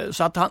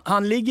så att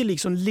han ligger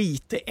liksom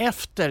lite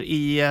efter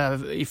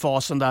i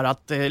fasen där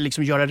att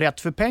liksom göra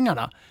rätt för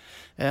pengarna.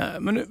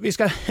 Men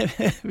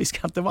vi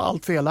ska inte vara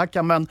allt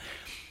felaktiga, men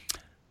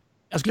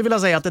jag skulle vilja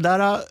säga att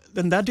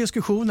den där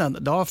diskussionen,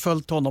 det har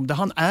följt honom, det har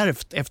han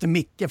ärvt efter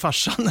Micke,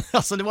 farsan.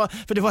 Alltså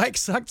det var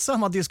exakt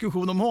samma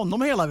diskussion om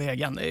honom hela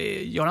vägen.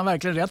 Gör han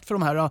verkligen rätt för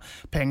de här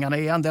pengarna?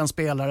 Är han den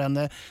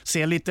spelaren?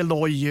 Ser lite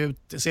loj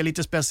ut, ser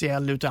lite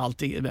speciell ut och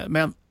allting.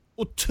 Men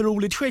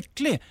otroligt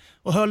skicklig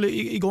och höll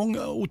igång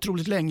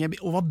otroligt länge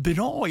och var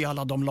bra i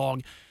alla de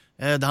lag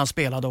där han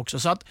spelade också.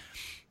 Så att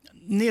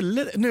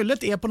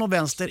Nyllet är på någon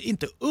vänster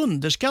inte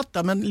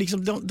underskattad, men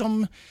liksom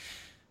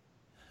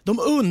de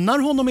unnar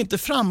honom inte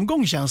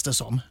framgång, känns det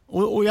som.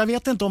 Och jag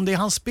vet inte om det är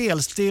hans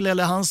spelstil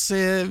eller hans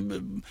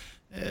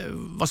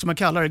vad ska man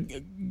kalla det,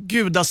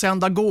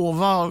 gudasända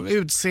gåva,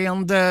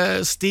 utseende,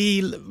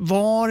 stil,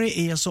 vad det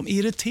är som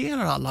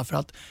irriterar alla, för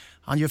att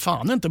han gör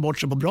fan inte bort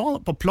sig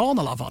på plan i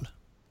alla fall.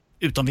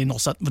 Utan vid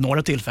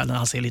några tillfällen när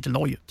han ser lite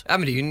loj ut. Ja,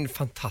 men det är ju en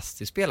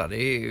fantastisk spelare.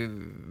 Det är ju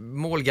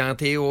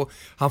målgaranti och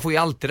han får ju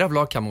alltid av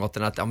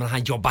lagkamraterna att men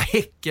han jobbar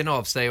häcken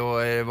av sig, och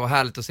det var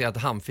härligt att se att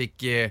han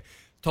fick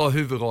ta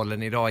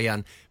huvudrollen idag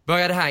igen.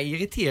 Börjar det här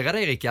irritera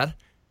dig, Rickard?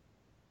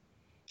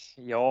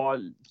 Ja,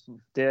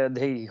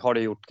 det har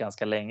det gjort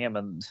ganska länge,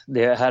 men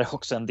det här är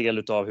också en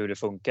del av hur det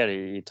funkar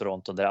i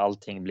Toronto, där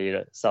allting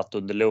blir satt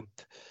under lupp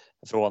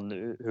från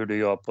hur du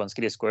gör på en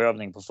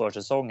skridskoövning på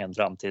försäsongen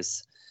fram till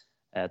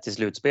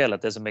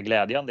slutspelet. Det som är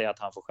glädjande är att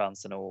han får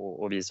chansen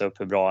att visa upp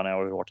hur bra han är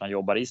och hur hårt han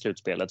jobbar i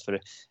slutspelet, för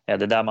det är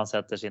där man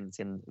sätter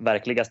sin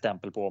verkliga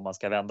stämpel på om man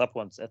ska vända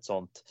på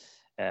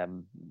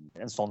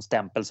en sån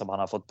stämpel som han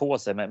har fått på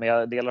sig. Men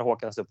jag delar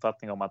Håkans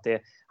uppfattning om att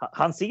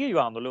han ser ju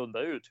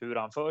annorlunda ut hur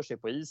han för sig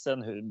på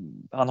isen.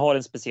 Han har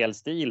en speciell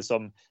stil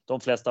som de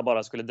flesta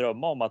bara skulle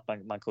drömma om att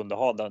man kunde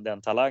ha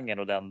den talangen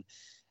och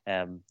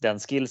den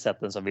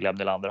skillsetten som William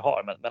Nylander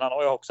har. Men han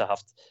har ju också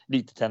haft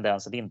lite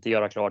tendens att inte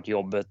göra klart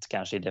jobbet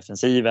kanske i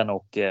defensiven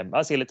och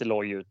han ser lite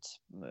loj ut.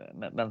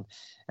 Men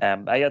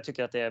jag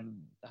tycker att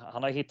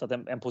han har hittat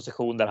en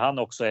position där han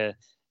också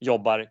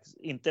jobbar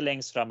inte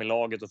längst fram i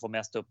laget och får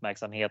mest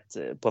uppmärksamhet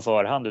på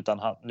förhand,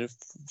 utan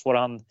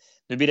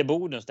nu blir det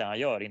bonus det han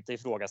gör, inte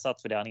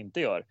ifrågasatt för det han inte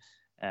gör.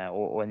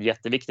 Och en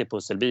jätteviktig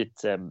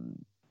pusselbit.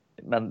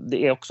 Men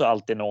det är också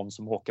alltid någon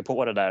som åker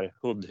på det där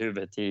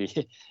hundhuvudet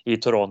i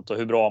Toronto.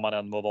 Hur bra man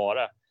än må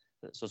vara,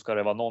 så ska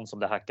det vara någon som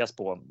det hackas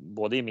på,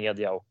 både i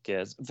media och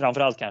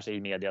framförallt kanske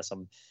i media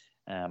som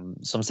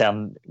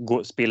sen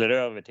spiller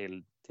över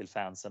till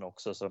fansen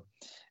också. Så,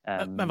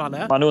 men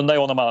Valle, man undrar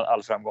ju honom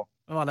all framgång.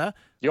 Men Valle,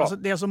 ja. Alltså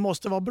det som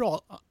måste vara bra,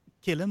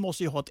 killen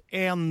måste ju ha ett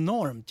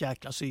enormt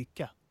jäkla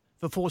psyke.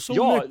 För att få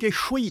så mycket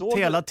skit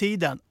hela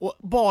tiden och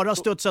bara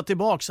studsa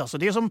tillbaks. Alltså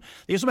det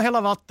är som att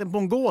hälla vatten på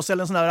en gås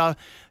eller en sån där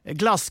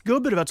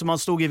glassgubbe, du vet, som man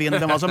stod i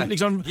vinden. Som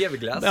liksom,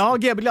 GB-glass. Ja,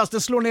 GB-glass.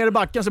 Den slår ner i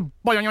backen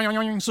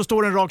så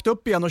står den rakt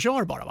upp igen och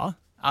kör bara, va?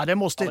 Ja, det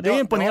är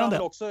imponerande.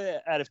 Jag har också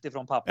ärvt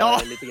ifrån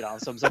pappa lite grann,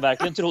 som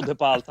verkligen trodde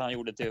på allt han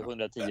gjorde till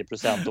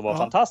 110% och var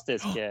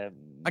fantastisk.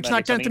 Han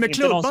knackar inte med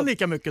klubban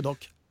lika mycket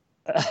dock.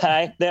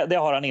 Nej, det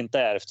har han inte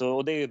ärvt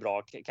och det är ju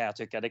bra, kan jag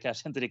tycka. Det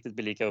kanske inte riktigt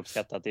blir lika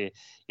uppskattat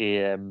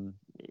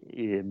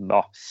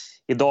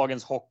i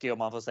dagens hockey, om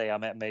man får säga,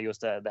 med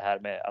just det här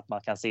med att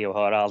man kan se och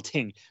höra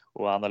allting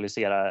och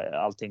analysera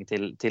allting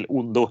till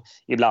ondo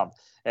ibland.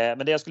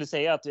 Men det jag skulle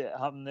säga är att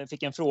han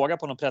fick en fråga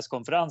på någon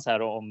presskonferens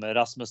här om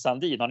Rasmus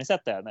Sandin. Har ni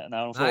sett det?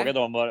 När de frågade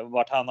om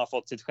vart han har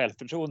fått sitt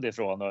självförtroende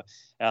ifrån. Och,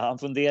 han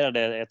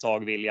funderade ett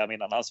tag, William,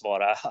 innan han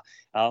svarade.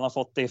 Han har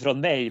fått det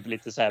ifrån mig,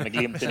 lite så här med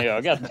glimten i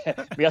ögat.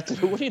 Men jag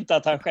tror inte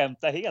att han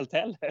skämtar helt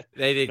heller.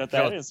 Nej, det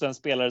är en svensk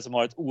spelare som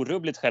har ett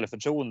orubbligt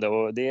självförtroende,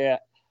 och det är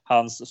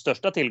hans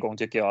största tillgång,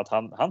 tycker jag,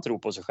 att han tror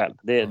på sig själv.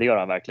 Det gör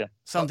han verkligen.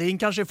 Sandin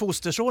kanske är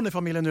fosterson i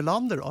familjen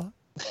Nylander då?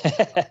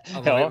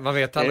 Man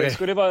vet aldrig. Det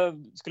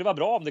skulle vara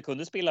bra om det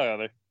kunde spilla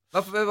över.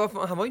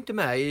 Varför, han var ju inte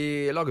med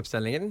i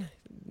laguppställningen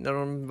när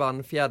de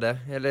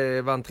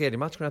vann tredje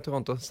matchen i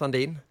Toronto,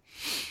 Sandin.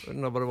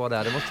 Undrar vad det var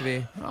där, det måste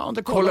vi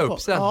kolla upp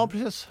sen. Ja,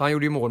 precis. Han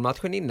gjorde ju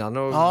målmatchen innan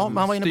och men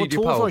han var inne på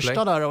 2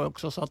 första där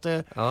också, så att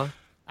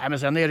nej, men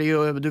sen är det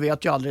ju, du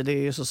vet ju aldrig,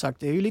 det är så sagt,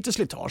 det är ju lite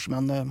slitage,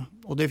 men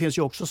och det finns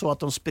ju också så att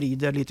de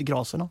sprider lite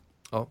graserna.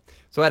 Ja,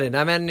 så är det.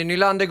 Nej, men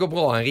Nylander går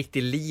bra, en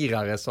riktig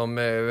lirare som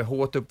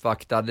hårt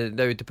uppvaktad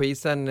där ute på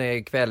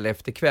isen kväll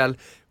efter kväll.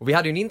 Och vi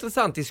hade ju en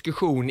intressant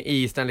diskussion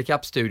i Stanley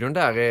Cup-studion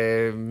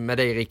där med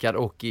dig, Rickard,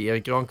 och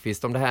Erik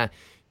Granqvist om det här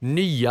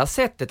nya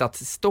sättet att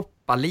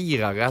stoppa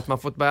lirare, att man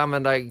får börja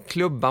använda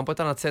klubban på ett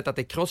annat sätt, att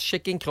det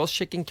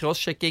är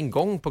crosschecking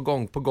gång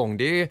på gång.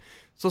 Det är ju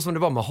så som det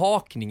var med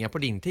hakningar på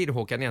din tid,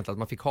 Håkan, egentligen, att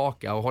man fick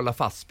haka och hålla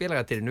fast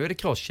spelare till det. Nu är det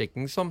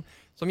crosschecking som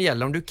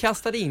gäller. Om du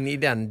kastade in i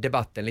den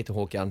debatten lite,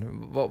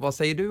 Håkan, vad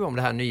säger du om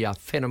det här nya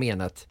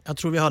fenomenet? Jag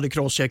tror vi hade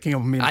crosschecking på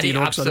min tid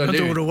också. Men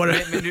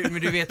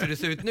du vet hur det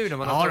ser ut nu när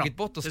man har tagit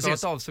bort och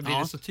skalat av, så blir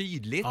det så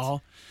tydligt. Ja.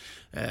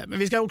 Men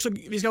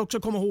vi ska också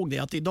komma ihåg det,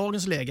 att i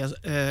dagens läge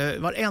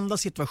varenda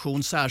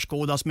situation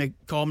särskådas med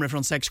kameror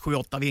från 6, 7,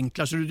 8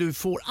 vinklar, så du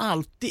får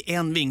alltid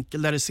en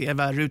vinkel där det ser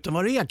värre ut än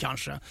vad det är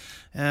kanske.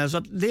 Så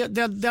att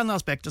den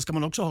aspekten ska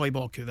man också ha i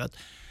bakhuvudet.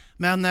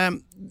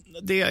 Men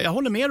jag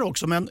håller med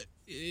också, men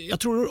jag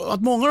tror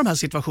att många av de här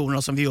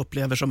situationerna som vi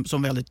upplever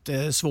som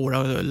väldigt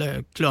svåra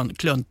eller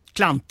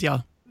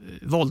klantiga,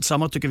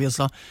 våldsamma tycker vi,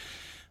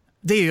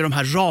 det är ju de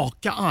här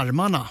raka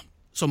armarna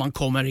som man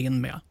kommer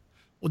in med.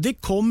 Och det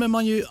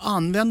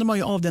använder man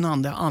ju av den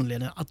andra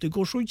anledningen att det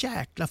går så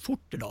jäkla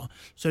fort idag.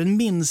 Så den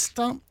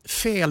minsta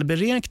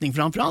felberäkning,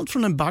 framförallt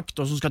från en back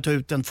då, som ska ta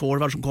ut en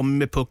forward som kommer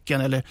med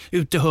pucken eller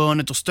ut i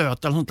hörnet och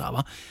stöta eller sånt där,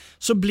 va?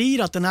 Så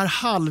blir att den här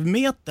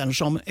halvmetern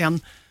som en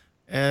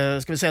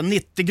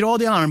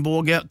 90-gradig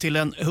armbåge till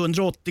en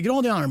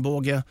 180-gradig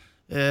armbåge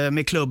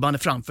med klubban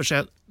framför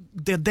sig,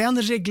 det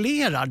den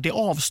reglerar, det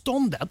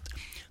avståndet,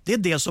 det är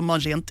det som man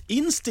rent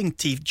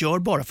instinktivt gör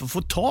bara för att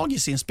få tag i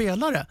sin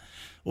spelare.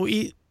 Och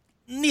i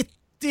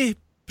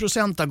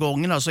 90% av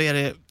gångerna så är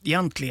det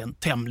egentligen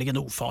tämligen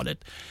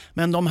ofarligt.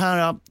 Men de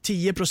här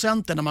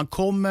 10% när man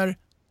kommer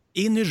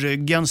in i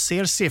ryggen,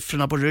 ser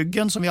siffrorna på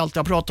ryggen som vi alltid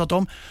har pratat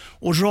om,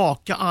 och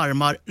raka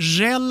armar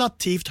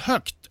relativt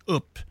högt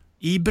upp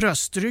i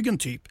bröstryggen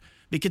typ,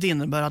 vilket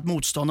innebär att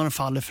motståndaren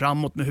faller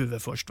framåt med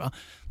huvudet först. Va?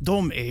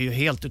 De är ju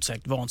helt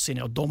utsagt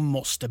vansinniga och de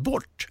måste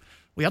bort.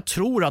 Och jag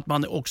tror att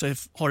man också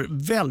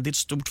har väldigt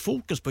stort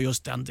fokus på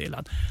just den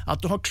delen.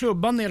 Att du har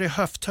klubban nere i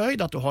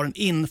höfthöjd, att du har en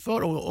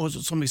inför och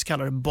som vi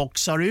kallar det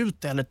boxar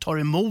ut eller tar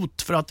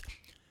emot. För att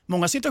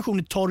många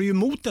situationer tar du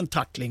emot en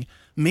tackling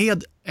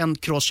med en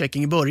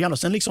crosschecking i början och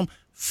sen liksom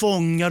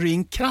fångar du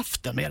in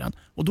kraften med den.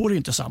 Och då är det ju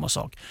inte samma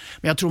sak.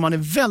 Men jag tror man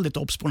är väldigt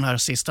obs på den här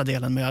sista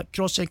delen med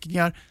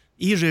crosscheckingar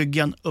i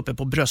ryggen uppe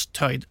på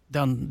brösthöjd.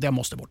 Den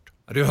måste bort.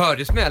 Du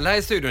hörde smälla här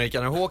i studion,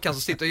 Rickard. Håkan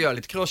som sitter och gör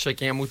lite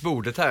crosscheckingar mot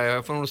bordet här.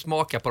 Jag får nog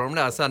smaka på dem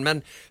där sen.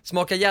 Men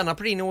smaka gärna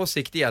på din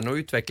åsikt igen och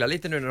utveckla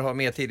lite nu när du har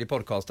mer tid i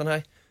podcasten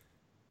här.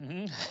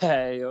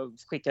 Jag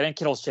skickar en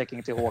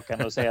crosschecking till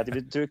Håkan och säger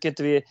att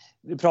vi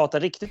pratar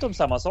riktigt om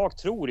samma sak,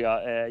 tror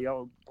jag.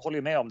 Jag håller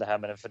ju med om det här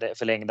med den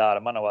förlängda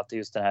armarna och att det är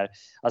just den här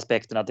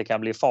aspekten att det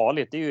kan bli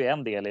farligt. Det är ju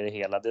en del i det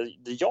hela.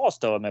 Det jag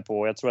stör mig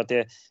på, jag tror att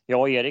jag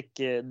och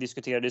Erik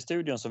diskuterade i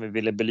studion som vi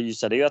ville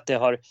belysa, det är ju att det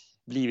har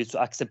blivit så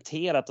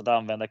accepterat att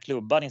använda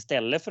klubban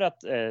istället för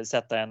att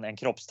sätta en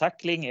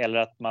kroppstackling eller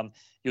att man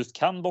just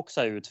kan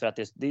boxa ut, för att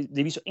det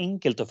blir så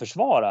enkelt att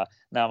försvara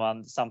när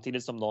man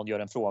samtidigt som någon gör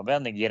en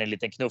frånvändning ger en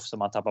liten knuff som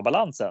man tappar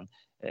balansen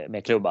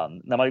med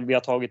klubban. När vi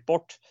har tagit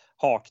bort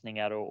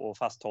hakningar och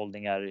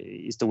fasthållningar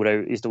i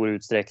stor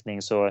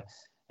utsträckning så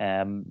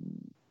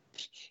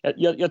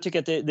jag tycker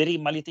att det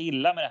rimmar lite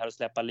illa med det här att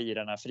släppa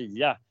lirarna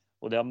fria,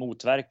 och det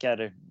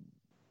motverkar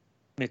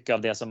mycket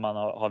av det som man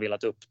har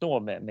velat uppnå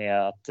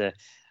med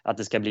att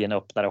det ska bli en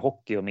öppnare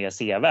hockey och mer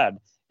sevärd.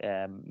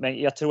 Men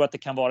jag tror att det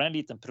kan vara en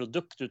liten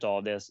produkt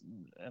utav det,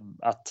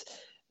 att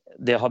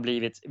det har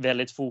blivit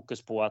väldigt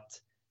fokus på att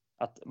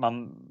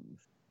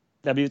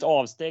det har blivit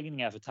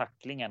avstängningar för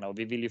tacklingarna och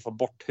vi vill ju få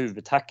bort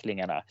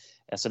huvudtacklingarna.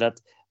 Så att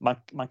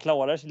man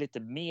klarar sig lite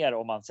mer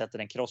om man sätter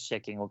en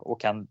crosschecking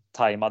och kan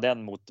tajma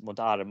den mot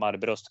armar,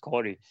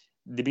 bröstkorg.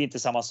 Det blir inte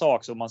samma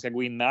sak, så om man ska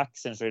gå in med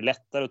axeln så är det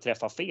lättare att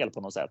träffa fel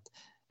på något sätt,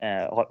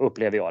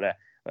 upplever jag det.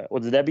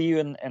 Och det där blir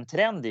ju en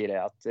trend i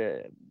det, att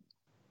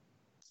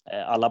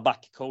alla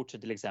backcoacher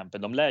till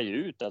exempel, de lär ju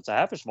ut att så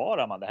här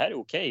försvarar man, det här är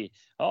okej.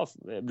 Ja,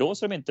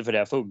 blåser de inte för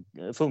det,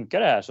 funkar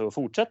det här, så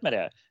fortsätt med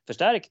det.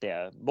 Förstärk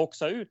det,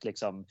 boxa ut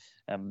liksom.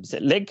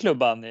 Lägg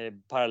klubban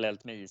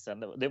parallellt med isen.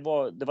 Det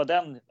var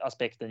den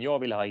aspekten jag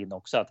ville ha in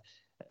också, att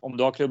om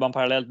du har klubban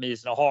parallellt med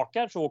isen och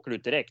hakar så åker du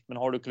ut direkt, men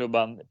har du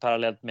klubban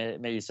parallellt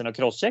med isen och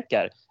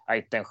crosscheckar, är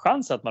inte en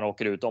chans att man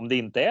åker ut om det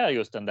inte är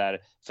just den där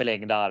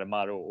förlängda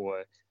armar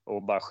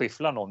och bara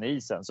skyfflar någon i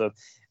isen. Så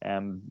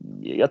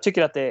jag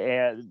tycker att det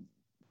är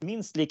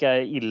minst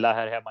lika illa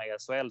här hemma i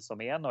SHL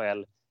som i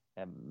NHL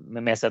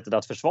med sättet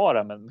att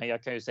försvara, men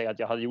jag kan ju säga att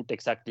jag hade gjort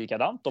exakt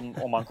likadant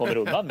om man kommer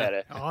undan med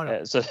det.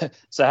 Ja,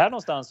 så här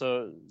någonstans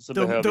så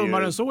behöver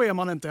dummare än så är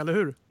man inte, eller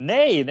hur?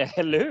 Nej,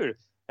 eller hur?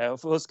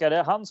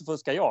 Fuskar han så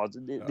fuskar jag.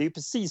 Det är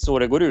precis så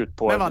det går ut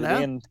på. Det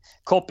är en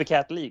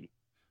copycat league.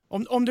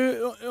 Om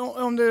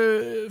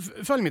du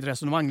följer mitt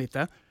resonemang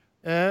lite.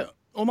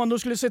 Om man då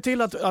skulle se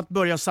till att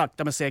börja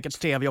sakta men säkert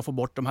stävja och få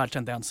bort de här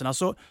tendenserna,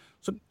 så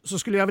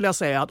skulle jag vilja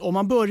säga att om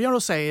man börjar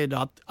och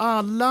säger att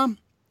alla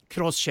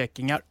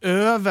crosscheckingar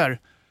över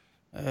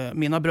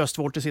mina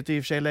bröstvårtor sitter i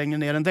och för sig längre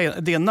ner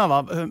än dina,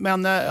 va?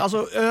 Men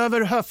alltså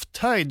över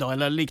höfthöjd då,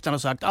 eller liknande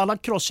sagt, alla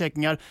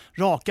crosscheckingar,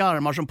 raka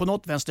armar som på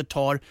något vänster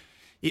tar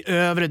i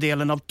övre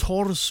delen av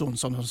torson,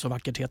 som det så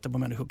vackert heter på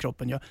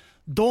människokroppen. Ja.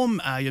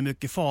 De är ju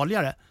mycket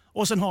farligare.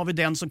 Och sen har vi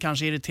den som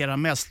kanske irriterar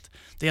mest.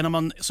 Det är när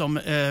man som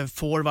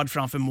forward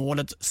framför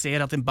målet ser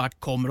att en back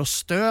kommer och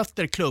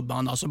stöter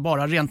klubban, alltså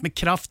bara rent med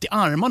kraft i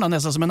armarna,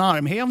 nästan som en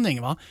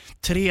armhävning, va?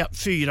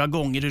 3-4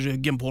 gånger i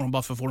ryggen på dem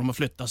bara för att få dem att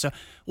flytta sig.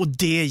 Och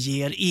det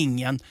ger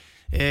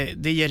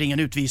ingen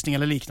utvisning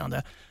eller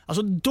liknande.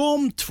 Alltså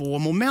de två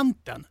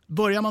momenten,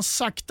 börjar man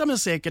sakta men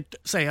säkert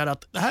säga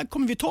att det här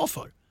kommer vi ta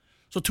för,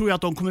 så tror jag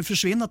att de kommer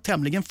försvinna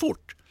tämligen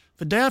fort.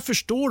 För där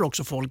förstår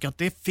också folk att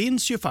det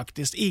finns ju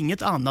faktiskt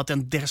inget annat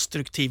än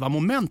destruktiva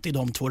moment i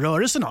de två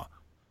rörelserna.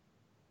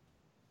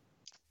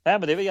 Nej,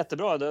 men det är väl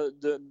jättebra.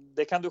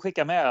 Det kan du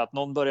skicka med, att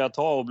någon börjar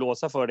ta och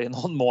blåsa för det i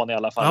någon mån i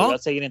alla fall. Ja.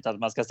 Jag säger inte att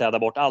man ska städa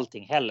bort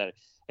allting heller.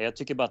 Jag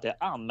tycker bara att det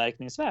är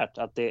anmärkningsvärt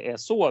att det är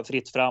så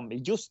fritt fram i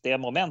just det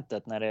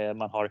momentet när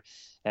man har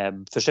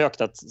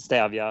försökt att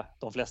stävja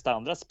de flesta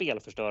andra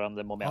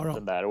spelförstörande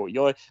momenten där. Och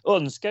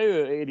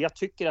jag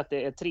tycker att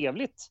det är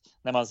trevligt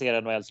när man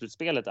ser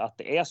NHL-slutspelet att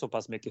det är så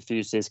pass mycket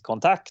fysisk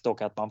kontakt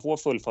och att man får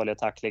fullfölja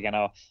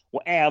tacklingarna.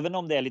 Och även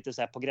om det är lite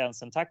så här på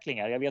gränsen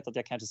tacklingar, jag vet att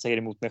jag kanske säger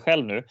emot mig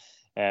själv nu,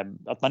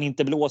 att man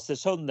inte blåser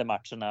sönder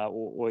matcherna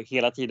och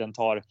hela tiden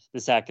tar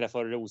det säkra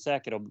för det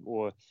osäkra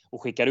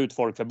och skickar ut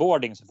folk för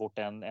boarding så fort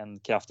en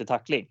kraftig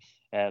tackling.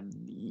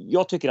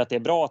 Jag tycker att det är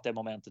bra att det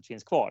momentet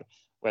finns kvar.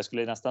 Och jag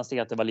skulle nästan se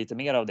att det var lite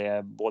mer av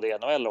det både i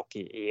NHL och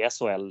i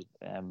SHL.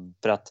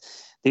 För att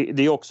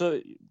det är också,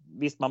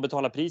 visst man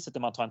betalar priset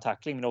när man tar en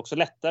tackling, men det är också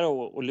lättare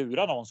att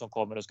lura någon som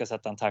kommer och ska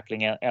sätta en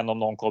tackling än om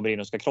någon kommer in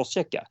och ska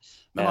crosschecka.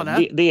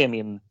 Det är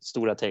min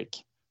stora take.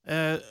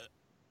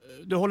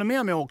 Du håller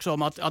med mig också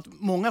om att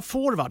många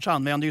forwards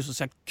använder ju så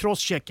sagt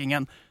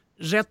crosscheckingen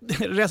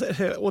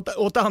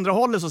åt andra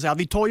hållet så att säga.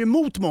 Vi tar ju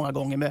emot många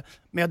gånger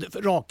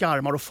med raka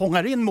armar och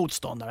fångar in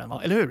motståndaren,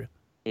 va? Eller hur?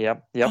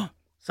 Ja.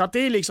 Så att det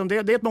är liksom det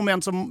är ett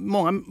moment som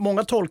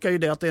många tolkar ju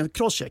det att det är en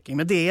crosschecking,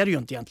 men det är det ju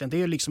inte egentligen. Det är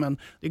ju liksom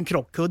det är en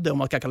krockkudde, om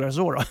man kan kalla det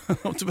så då.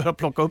 Och så börja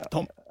plocka upp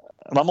dem.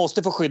 Man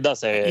måste få skydda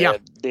sig. Ja,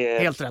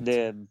 helt rätt. Det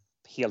är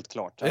helt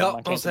klart. Ja,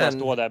 man kan inte bara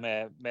stå där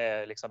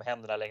med liksom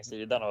händerna längs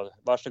sidan och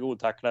varsågod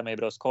tackla mig i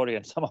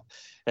bröstkorgen.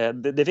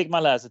 Det fick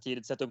man lära sig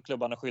tidigt, sätta upp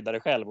klubban och skydda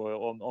dig själv.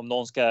 Och om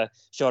någon ska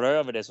köra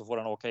över det så får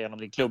han åka igenom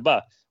din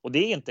klubba. Och det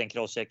är inte en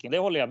crosschecking, det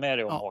håller jag med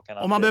dig om, Håkan.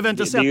 Och man behöver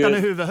inte sätta den i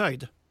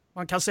huvudhöjd.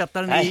 Man kan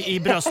sätta den i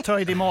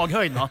brösthöjd, i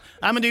maghöjd, va?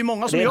 Nej, men det är ju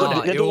många som gör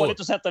det. Det är dåligt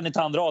att sätta den i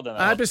tandraden.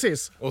 Nej,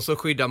 precis. Och så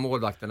skydda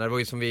målvakten. Det var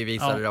ju som vi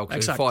visade där också,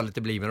 exakt. Hur farligt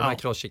det blir med de här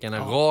crosscheckarna.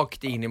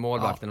 Rakt in i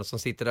målvakten och som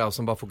sitter där och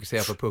som bara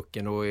fokuserar på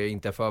pucken och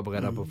inte är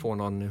förberedda på att få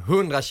någon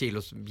 100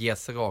 kilo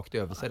ges rakt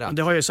över sig där.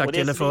 Det har jag ju sagt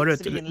till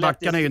förut.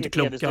 Backarna är ju inte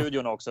kloka.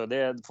 TV-studion också,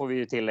 det får vi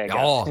ju tillägga.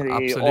 Ja, det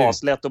är absolut.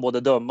 aslätt att både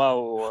döma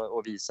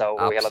och visa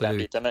och absolut. hela den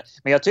biten.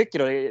 Men jag tycker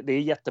det är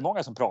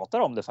jättemånga som pratar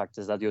om det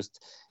faktiskt, att just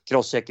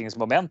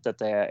crosscheckingsmomentet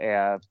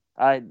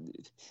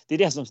det är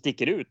det som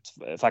sticker ut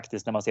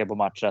faktiskt när man ser på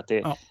matcher, att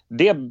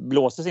det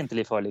blåses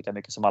inte för lika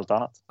mycket som allt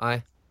annat.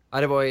 Nej.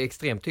 Ja, det var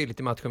extremt tydligt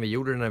i matchen vi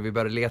gjorde när vi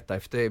började leta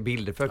efter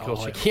bilder för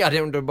crosschecking. Ja,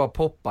 det bara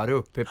poppade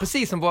upp.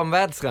 Precis som vår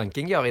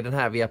världsranking gör i den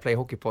här Viaplay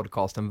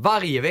Hockey-podcasten.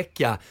 Varje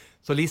vecka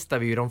så listar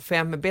vi ju de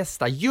 5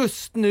 bästa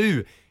just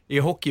nu i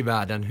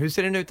hockeyvärlden. Hur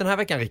ser den ut den här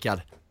veckan, Rickard?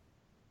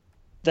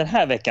 Den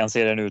här veckan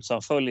ser den ut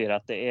som följer,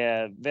 att det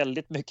är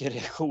väldigt mycket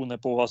reaktioner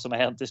på vad som har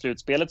hänt i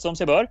slutspelet som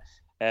sig bör.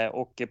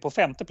 Och på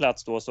 5:e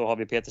plats då så har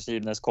vi Peter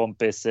Stevens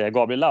kompis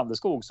Gabriel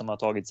Landeskog som har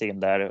tagit sig in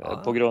där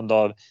på grund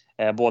av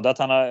både att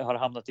han har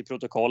hamnat i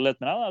protokollet,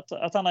 men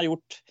att han har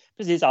gjort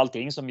precis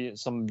allting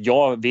som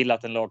jag vill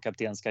att en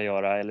lagkapten ska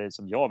göra,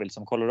 eller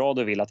som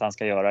Colorado vill att han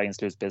ska göra i en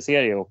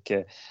slutspelserie, och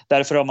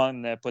därför har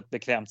man på ett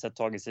bekvämt sätt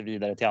tagit sig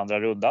vidare till andra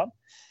rundan.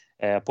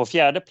 På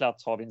 4:e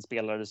plats har vi en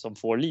spelare som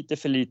får lite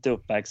för lite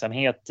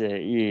uppmärksamhet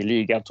i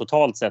ligan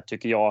totalt sett,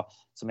 tycker jag,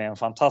 som är en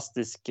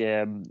fantastisk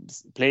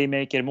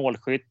playmaker,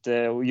 målskytt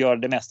och gör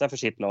det mesta för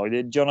sitt lag. Det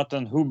är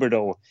Jonathan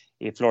Huberdeau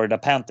i Florida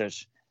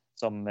Panthers,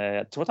 som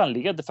jag tror att han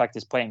leder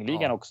faktiskt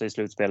poängligan också i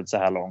slutspelet så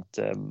här långt.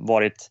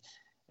 Varit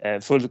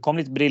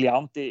fullkomligt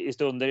briljant i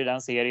stunder i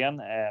den serien,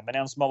 men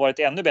en som har varit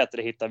ännu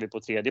bättre hittar vi på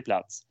 3:e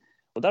plats.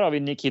 Och där har vi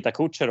Nikita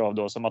Kucherov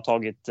då, som har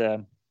tagit,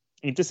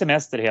 inte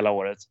semester hela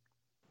året,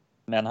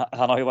 men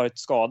han har ju varit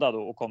skadad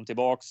och kom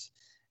tillbaks.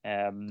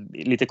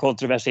 Lite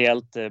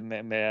kontroversiellt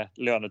med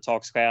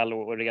lönetaksskäl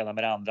och det ena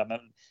med det andra. Men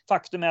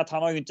faktum är att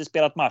han har ju inte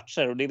spelat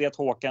matcher, och det vet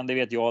Håkan, det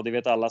vet jag, det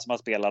vet alla som har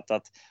spelat,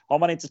 att har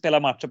man inte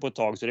spelat matcher på ett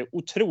tag så är det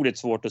otroligt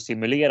svårt att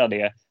simulera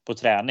det på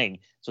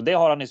träning. Så det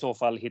har han i så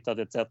fall hittat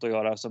ett sätt att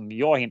göra som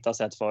jag inte har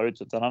sett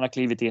förut, utan han har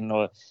klivit in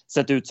och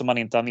sett ut som han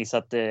inte har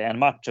missat en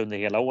match under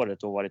hela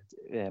året och varit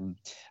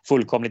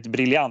fullkomligt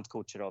briljant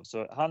Kucherov.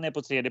 Så han är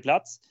på 3:e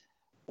plats.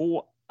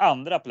 Och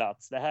andra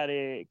plats, det här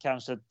är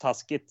kanske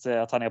taskigt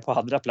att han är på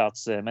andra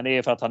plats, men det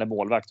är för att han är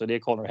målvakt, och det är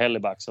Connor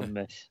Hellebuck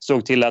som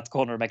såg till att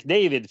Connor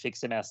McDavid fick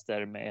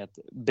semester med ett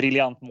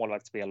briljant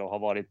målvaktsspel och har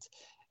varit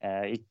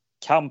i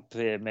kamp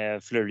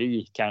med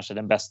Fleury, kanske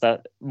den bästa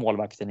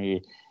målvakten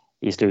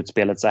i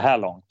slutspelet så här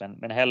långt,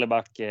 men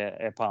Hellebuck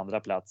är på andra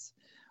plats.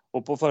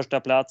 Och på första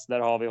plats där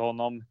har vi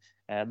honom,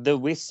 The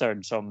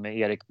Wizard, som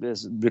Erik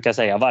brukar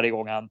säga varje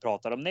gång han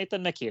pratar om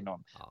Nathan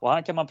McKinnon. Och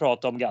han kan man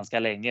prata om ganska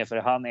länge, för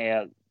han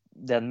är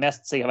den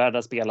mest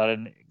sevärda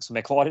spelaren som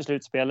är kvar i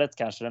slutspelet,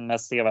 kanske den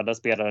mest sevärda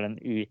spelaren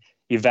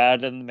i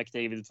världen.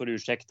 McDavid får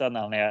ursäkta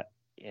när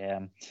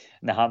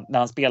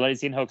han spelar i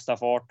sin högsta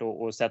fart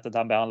och sättet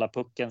han behandlar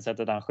pucken,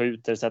 sättet han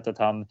skjuter, sättet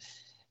han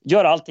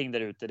gör allting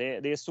där ute.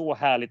 Det är så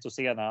härligt att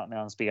se när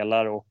han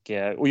spelar,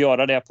 och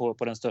göra det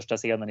på den största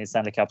scenen i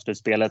Stanley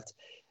Cup-slutspelet.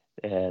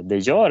 Det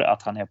gör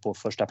att han är på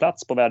första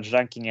plats på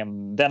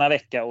världsrankingen denna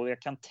vecka, och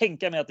jag kan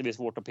tänka mig att det blir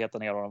svårt att peta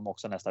ner honom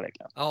också nästa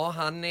vecka. Ja,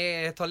 han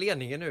tar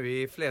ledningen nu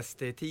i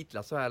flest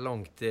titlar så här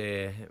långt,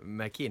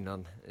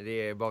 McKinnon.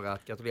 Det är bara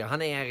att gratulera.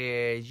 Han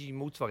är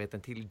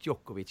motsvarigheten till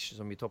Djokovic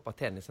som vi toppar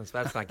tennisens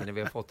världsranking när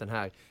vi har fått den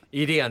här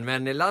idén.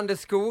 Men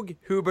Landeskog,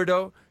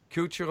 Huberdeau,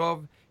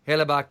 Kucherov,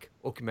 Hellebuck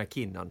och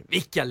McKinnon.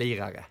 Vilka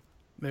lirare!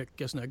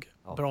 Mycket snygg.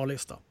 Bra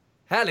lista.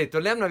 Härligt, då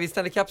lämnar vi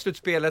Stanley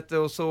Cup-slutspelet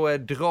och så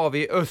drar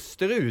vi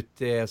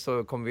österut,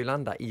 så kommer vi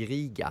landa i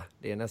Riga.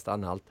 Det är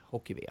nästan allt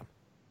hockey-VM.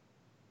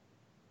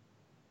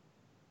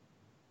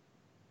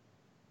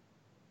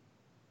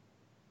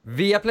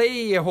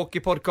 Viaplay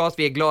Hockey-podcast.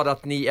 Vi är glada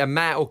att ni är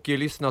med och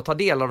lyssnar och tar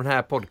del av den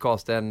här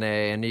podcasten.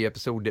 En ny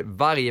episod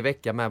varje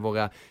vecka med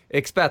våra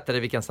experter där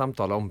vi kan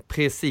samtala om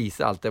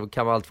precis allt. Det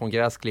kan vara allt från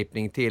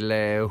gräsklippning till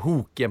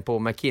hoken på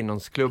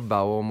McKinnons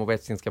klubba och om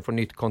Ovechkin ska få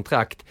nytt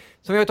kontrakt,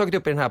 som vi har tagit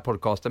upp i den här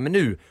podcasten. Men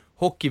nu,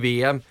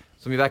 hockey-VM,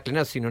 som ju verkligen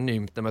är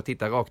synonymt när man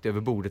tittar rakt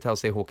över bordet här och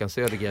ser Håkan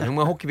Södergren. Hur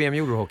många hockey-VM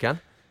gjorde du, Håkan?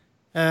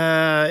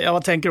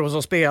 Vad tänker du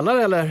som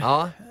spelare, eller?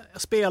 Ja.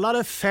 Jag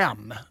spelade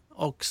 5,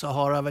 och så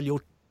har jag väl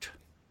gjort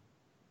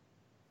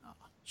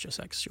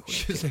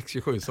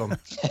 26-27 som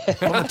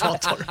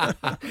kommentator.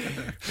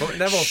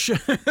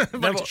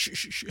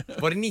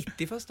 Var det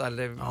 90 första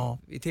eller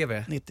i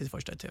tv? 90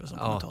 första i tv som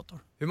kommentator.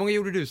 Hur många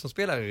gjorde du som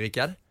spelare,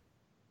 Rickard?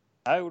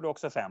 Jag gjorde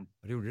också 5.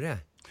 Du gjorde det?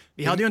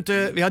 Vi hade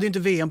ju inte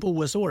VM på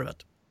OS-år, vet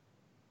du.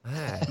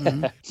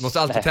 Du måste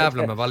alltid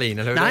tävla med Wallin,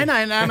 eller hur?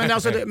 Nej, men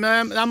alltså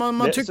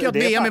man tycker att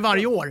VM är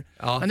varje år.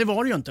 Ja. Men det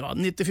var det ju inte, va?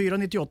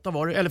 94-98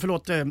 var det, eller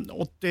förlåt,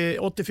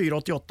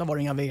 84-88 var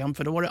det inga VM,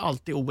 för då var det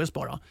alltid OS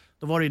bara.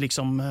 Då var det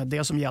liksom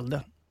det som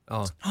gällde.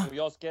 Ja.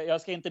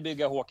 Jag ska inte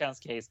bygga Håkans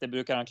case, det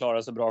brukar han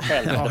klara så bra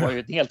själv. Det var ju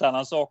en helt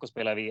annan sak att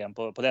spela VM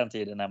på den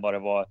tiden än vad det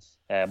var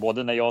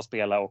både när jag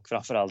spelade och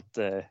framförallt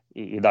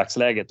i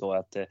dagsläget då.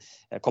 Att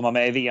komma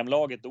med i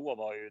VM-laget då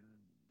var ju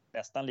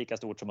nästan lika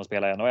stort som att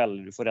spela i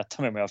NHL. Du får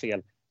rätta mig om jag har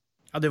fel.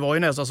 Ja, det var ju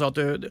nästan så att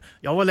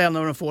jag var en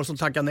av de få som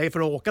tackade nej för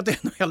att åka till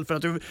NHL, för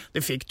att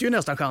det fick du ju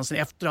nästan chansen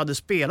efter att du hade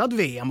spelat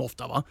VM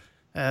ofta, va?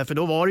 För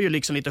då var det ju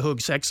liksom lite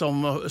huggsex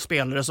som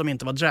spelare som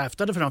inte var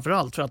draftade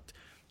framförallt, för att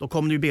då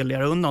kom du ju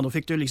billigare undan. Då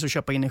fick du liksom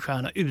köpa in en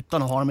stjärna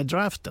utan att ha dem i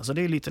draften. Så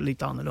det är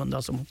lite annorlunda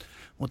alltså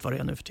mot vad det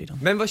är nu för tiden.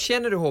 Men vad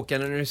känner du,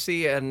 Håkan, när du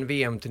ser en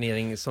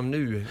VM-turnering som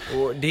nu?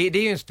 Och det är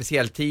ju en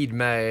speciell tid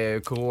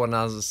med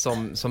corona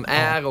som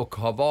är och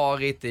har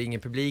varit. Det är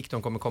ingen publik,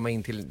 de kommer komma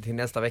in till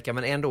nästa vecka.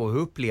 Men ändå, hur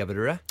upplever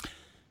du det?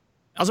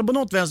 Alltså på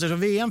något vänster så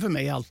VM för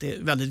mig är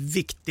alltid väldigt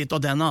viktigt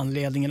av den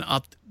anledningen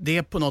att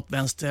det på något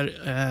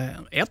vänster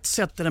ett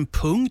sätter en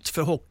punkt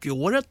för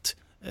hockeyåret.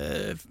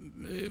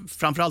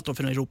 Framförallt då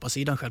för den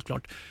Europasidan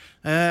självklart.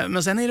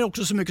 Men sen är det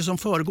också så mycket som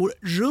föregår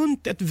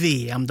runt ett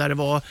VM där det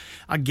var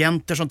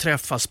agenter som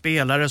träffar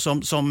spelare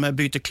som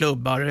byter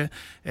klubbar,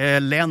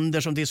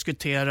 länder som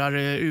diskuterar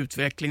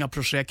utveckling av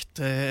projekt,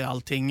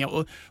 allting.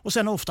 Och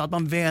sen ofta att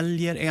man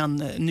väljer en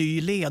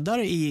ny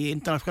ledare i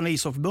internationella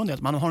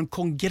ishockeyförbundet. Man har en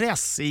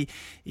kongress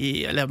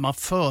eller man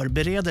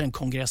förbereder en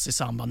kongress i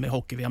samband med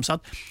hockey-VM. Så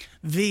att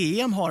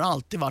VM har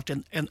alltid varit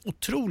en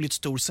otroligt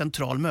stor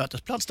central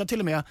mötesplats där till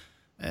och med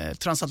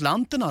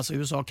transatlanterna, alltså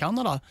USA och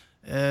Kanada,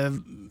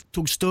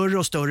 tog större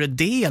och större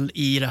del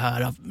i det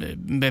här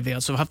med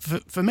VM. Så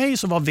för mig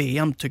så var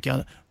VM, tycker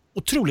jag,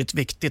 otroligt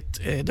viktigt.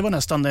 Det var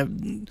nästan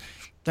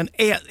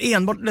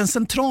den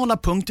centrala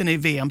punkten i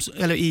VM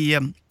eller i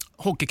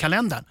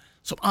hockeykalendern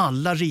som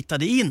alla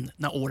ritade in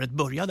när året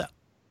började.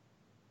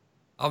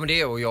 Ja, men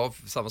det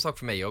är samma sak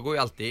för mig. Jag går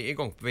ju alltid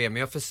igång på VM, men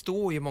jag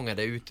förstår ju många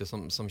där ute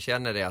som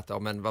känner det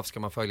att men varför ska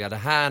man följa det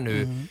här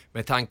nu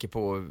med tanke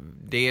på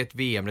det är ett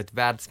VM, ett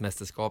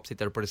världsmästerskap,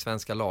 sitter du på det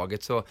svenska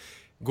laget så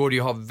går det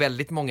ju att ha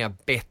väldigt många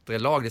bättre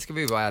lag, det ska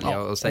vi ju vara ärliga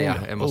och säga,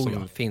 än vad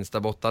som finns där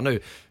borta nu.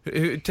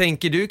 Hur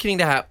tänker du kring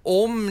det här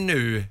om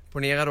nu,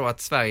 ponera då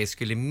att Sverige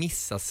skulle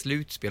missa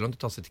slutspel och inte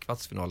ta sig till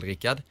kvartsfinal,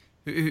 Rickard?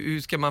 Hur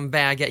ska man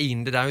väga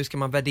in det där? Hur ska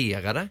man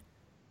värdera det?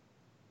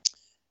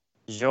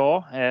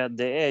 Ja,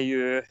 det är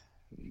ju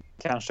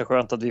kanske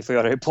skönt att vi får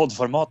göra det i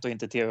poddformat och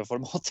inte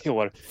tv-format i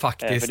år.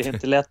 Faktiskt. För det är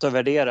inte lätt att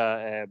värdera,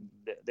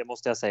 det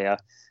måste jag säga.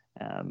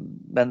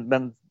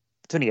 Men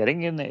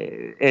turneringen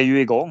är ju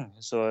igång,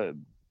 så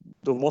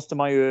då måste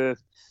man ju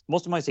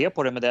se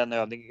på det med de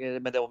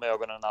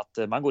ögonen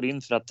att man går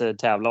in för att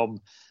tävla om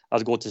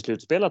att gå till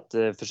slutspel, att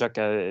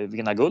försöka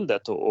vinna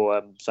guldet.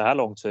 Och så här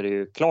långt så är det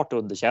ju klart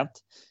underkänt.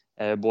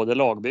 Både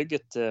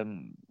lagbygget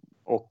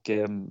och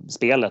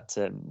spelet,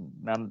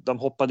 men de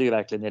hoppade ju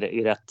verkligen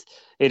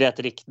i rätt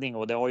riktning,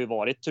 och det har ju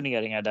varit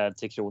turneringar där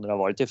Tre Kronor har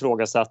varit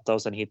ifrågasatta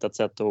och sen hittat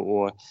sätt att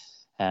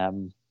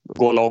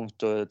gå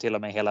långt och till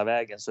och med hela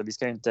vägen, så vi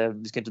ska inte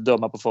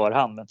döma på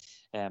förhand, men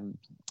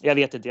jag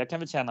vet inte, jag kan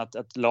väl känna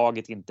att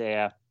laget inte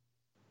är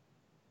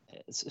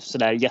så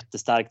där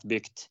jättestarkt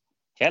byggt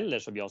heller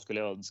som jag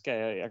skulle önska.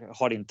 Jag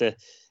har inte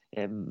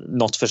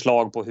något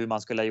förslag på hur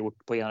man skulle ha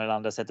gjort på ena eller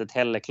andra sättet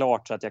heller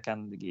klart så att jag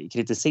kan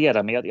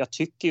kritisera. Men jag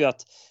tycker ju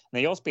att när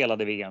jag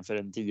spelade VM för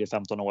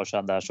 10-15 år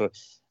sedan där, så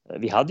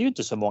vi hade ju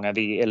inte så många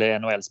eller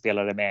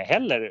NHL-spelare med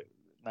heller.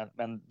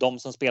 Men de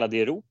som spelade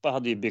i Europa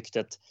hade ju byggt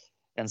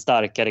en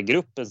starkare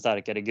grupp, en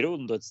starkare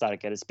grund och ett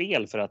starkare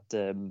spel för att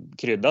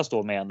kryddas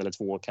då med 1 eller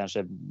 2,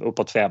 kanske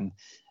uppåt 5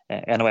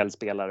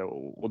 NHL-spelare,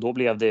 och då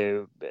blev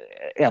det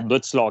ändå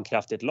ett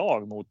slagkraftigt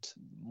lag mot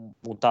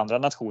andra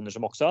nationer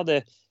som också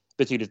hade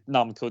betydligt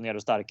namnkunnigare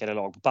och starkare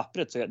lag på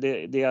pappret. Så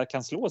det jag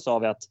kan slås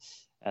av är att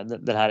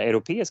den här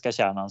europeiska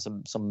kärnan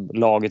som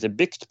laget är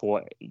byggt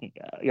på,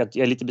 jag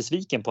är lite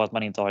besviken på att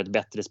man inte har ett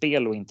bättre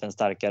spel och inte ett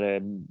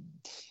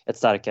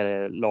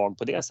starkare lag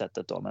på det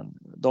sättet då. Men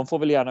de får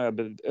väl gärna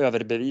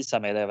överbevisa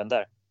mig även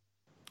där.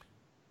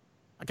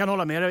 Jag kan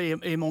hålla med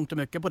dig i mångt och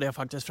mycket på det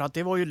faktiskt, för att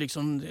det var ju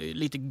liksom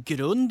lite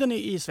grunden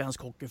i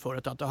svensk hockey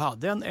förut, att du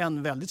hade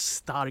en väldigt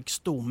stark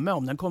stomme.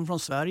 Om den kom från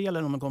Sverige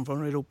eller om den kom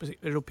från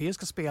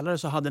europeiska spelare,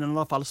 så hade den i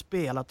alla fall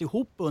spelat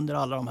ihop under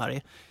alla de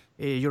här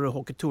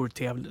Eurohockey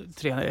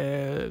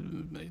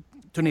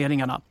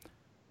Tour-turneringarna.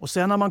 Och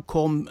sen när man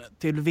kom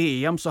till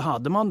VM så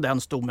hade man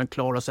den stommen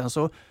klar, och sen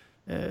så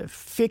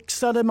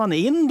fixade man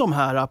in de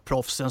här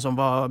proffsen som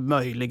var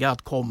möjliga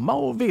att komma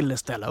och ville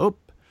ställa upp.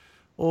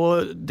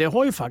 Och det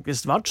har ju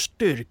faktiskt varit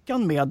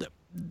styrkan med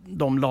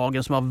de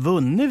lagen som har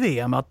vunnit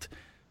VM, att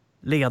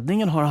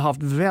ledningen har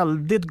haft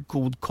väldigt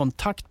god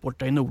kontakt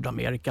borta i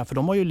Nordamerika, för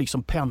de har ju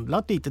liksom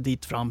pendlat lite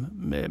dit fram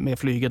med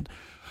flyget.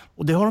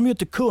 Och det har de ju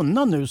inte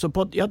kunnat nu.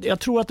 Så jag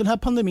tror att den här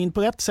pandemin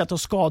på ett sätt har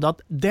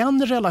skadat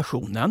den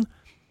relationen.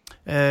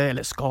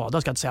 Eller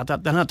skada ska jag inte säga.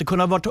 Att den har inte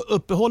kunnat vara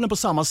uppehållen på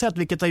samma sätt,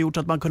 vilket har gjort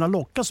att man kunnat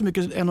locka så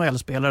mycket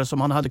NHL-spelare som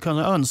man hade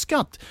kunnat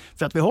önskat.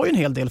 För att vi har ju en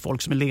hel del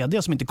folk som är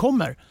lediga som inte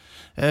kommer.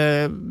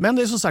 Men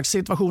det är som sagt,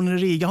 situationen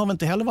i Riga har väl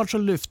inte heller varit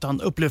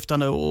så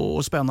upplyftande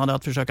och spännande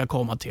att försöka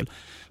komma till.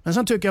 Men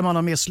sen tycker jag man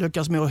har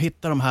misslyckats med att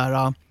hitta de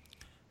här,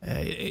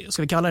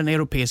 ska vi kalla den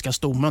europeiska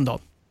stommen då.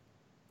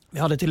 Vi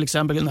hade till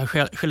exempel den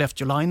här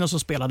Skellefteå-linen som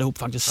spelade ihop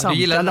faktiskt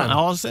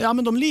samtliga. Ja,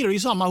 men de lirar ju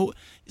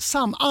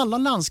alla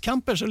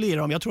landskamper så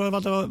lirar de. Jag tror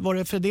att det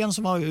var Fredén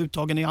som var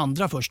uttagen i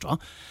andra först, va?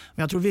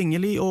 Men jag tror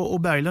Wingeli och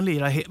Berglund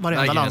lirade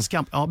varenda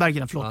landskamp. Ja,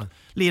 Berggren, förlåt. Ja.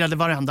 Lirade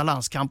varenda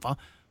landskamp, va?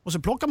 Och så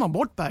plockar man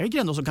bort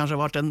Berggren då, som kanske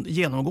har varit den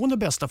genomgående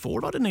bästa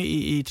forwarden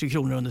i Tre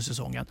Kronor under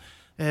säsongen.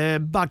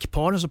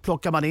 Backparen så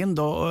plockar man in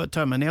då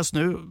Tömmernes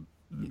nu,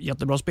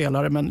 jättebra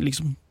spelare, men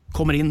liksom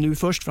kommer in nu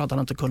först för att han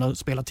inte kunnat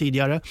spela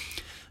tidigare.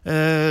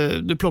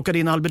 Du plockade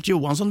in Albert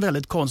Johansson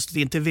väldigt konstigt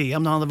in till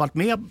VM när han hade varit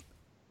med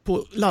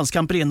på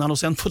landskamper innan och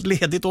sen fått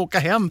ledigt och åka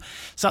hem.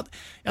 Så att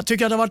jag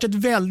tycker att det har varit ett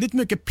väldigt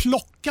mycket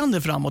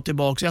plockande fram och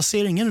tillbaka. Jag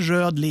ser ingen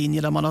röd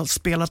linje där man har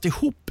spelat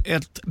ihop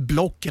ett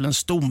block eller en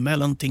stomme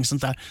eller någonting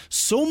sånt där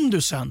som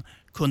du sen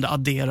kunde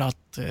addera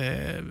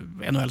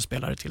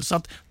NHL-spelare till. Så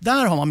att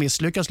där har man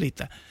misslyckats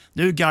lite.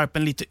 Nu är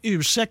Garpen lite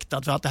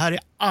ursäktad för att det här är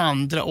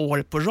andra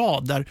året på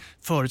rad där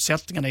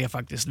förutsättningarna är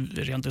faktiskt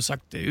rent ut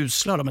sagt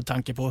usla med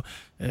tanke på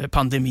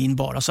pandemin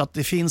bara. Så att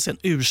det finns en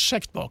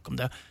ursäkt bakom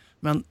det.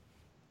 Men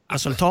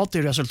resultat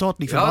är resultat.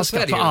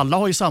 För alla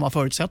har ju samma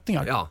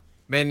förutsättningar. Ja.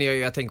 Men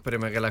jag tänker på det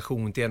med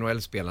relation till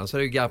NHL-spelarna, så är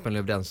det ju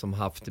Garpenlöv den som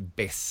haft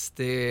bäst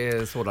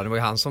sådan. Det var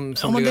ju han som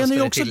löste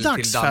det till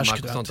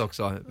Danmark och sånt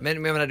också. Men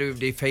jag menar,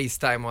 det är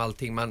FaceTime och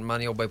allting,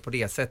 man jobbar ju på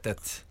det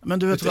sättet. Men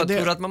du tror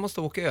du att man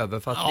måste åka över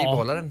för att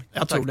bibehålla den kontakten?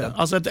 Jag tror det.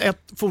 Alltså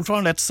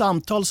fortfarande ett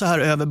samtal så här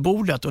över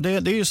bordet, och det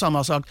är ju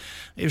samma sak.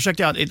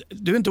 Ursäkta,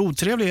 du är inte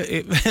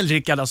otrevlig,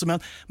 Rickard, alltså,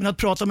 men att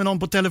prata med någon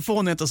på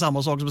telefon är inte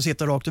samma sak som att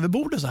sitta rakt över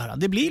bordet så här.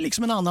 Det blir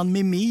liksom en annan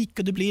mimik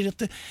och det blir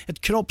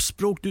ett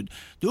kroppsspråk.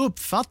 Du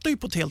uppfattar ju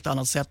på ett helt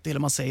annat sätt det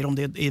man säger, om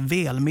det är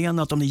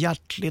välmenat, om det är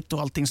hjärtligt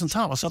och allting sånt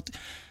här. Så att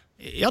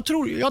jag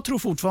tror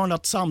fortfarande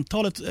att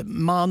samtalet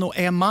mano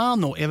a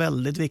mano är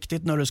väldigt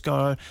viktigt när du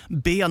ska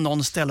be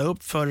någon ställa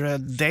upp för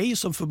dig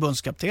som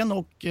förbundskapten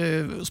och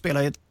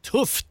spela ett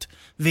tufft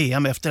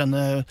VM efter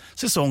en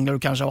säsong där du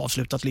kanske har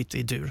avslutat lite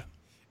i dur.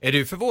 Är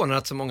du förvånad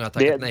att så många har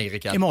tackat nej,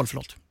 Rickard? I mål,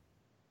 förlåt.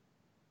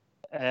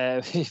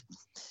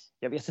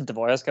 Jag vet inte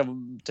vad jag ska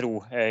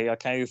tro. Jag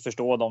kan ju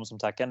förstå de som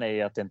tackar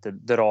nej att det inte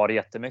drar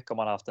jättemycket om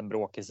man har haft en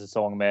bråkig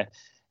säsong med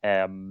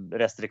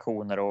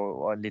restriktioner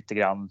och lite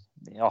grann.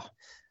 Ja,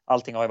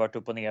 allting har ju varit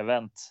upp- och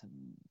nedvänt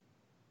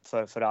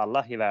för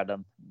alla i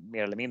världen,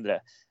 mer eller mindre.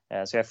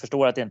 Så jag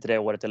förstår att inte det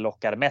året det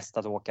lockar mest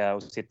att åka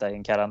och sitta i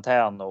en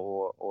karantän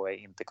och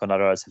inte kunna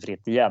röra sig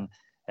fritt igen.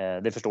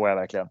 Det förstår jag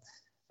verkligen.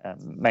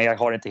 Men jag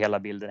har inte hela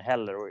bilden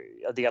heller, och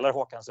jag delar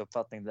Håkans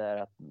uppfattning där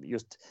att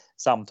just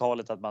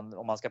samtalet, att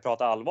om man ska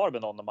prata allvar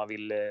med någon, om man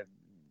vill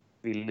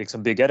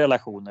liksom bygga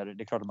relationer,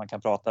 det är klart att man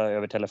kan prata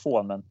över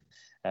telefon, men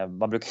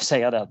man brukar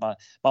säga det att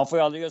man får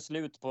ju aldrig göra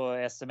slut på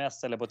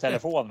sms eller på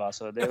telefon, va?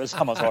 Så det är väl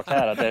samma sak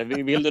här, att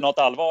vill du något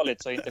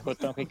allvarligt så inte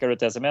 17 skickar du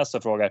ett sms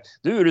och frågar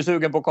är du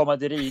sugen på att komma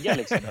till Riga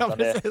liksom. Ja,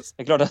 det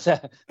är klart att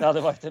det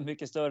hade varit en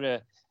mycket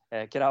större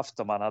kraft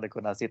om man hade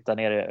kunnat sitta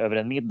ner över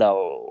en middag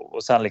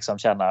och sen liksom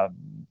känna,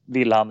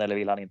 vill han eller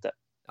vill han inte.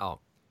 Ja.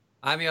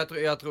 Nej, men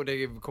jag tror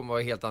det kommer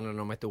vara helt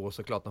annorlunda om ett år,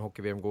 såklart, när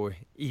hockey-VM går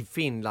i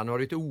Finland. Nu har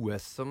du ett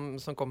OS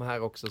som kommer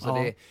här också, så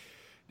ja.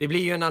 Det blir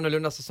ju en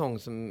annorlunda säsong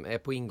som är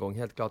på ingång,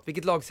 helt klart.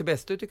 Vilket lag ser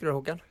bäst ut, tycker du,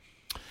 Håkan?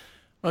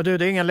 Ja, det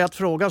är ingen lätt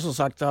fråga, som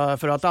sagt,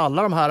 för att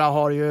alla de här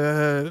har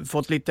ju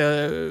fått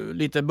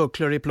lite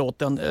bucklor i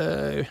plåten.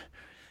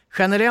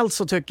 Generellt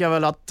så tycker jag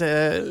väl att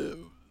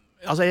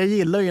alltså jag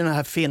gillar ju den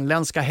här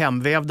finländska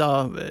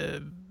hemvävda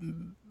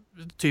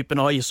typen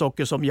av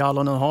ishockey som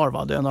Jalonen har.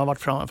 Va? Den har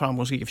varit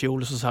framgångsrik i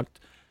fjol, så sagt.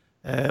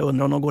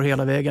 Undrar om de går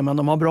hela vägen, men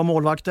de har bra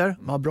målvakter,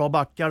 de har bra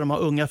backar, de har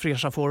unga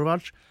fräscha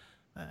forwards.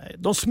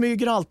 De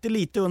smyger alltid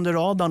lite under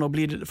radarn och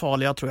blir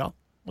farliga, tror jag.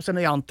 Och sen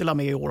är Antila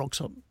med i år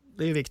också.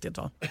 Det är viktigt,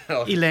 va?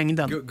 Ja, i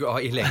längden.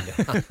 Ja, i längden.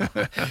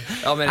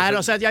 Ja, men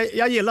nej, så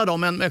jag gillar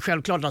dem, men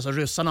självklart, alltså,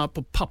 ryssarna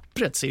på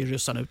pappret ser ju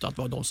ryssarna ut att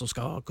vara de som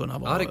ska kunna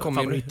vara favoriter. Ja, det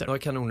kommer ju några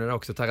kanoner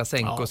också.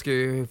 Tarasenko ska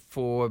ju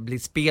få bli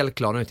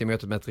spelklar nu till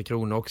mötet med Tre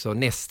Kronor också.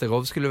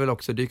 Nesterov skulle väl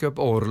också dyka upp.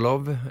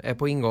 Orlov är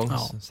på ingång.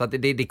 Ja. Så att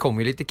det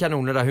kommer ju lite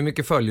kanoner där. Hur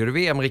mycket följer du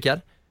VM, Rickard?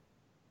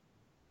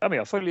 Ja, men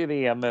jag följer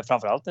VM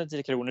framförallt när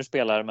Tre Kronor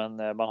spelar, men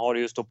man har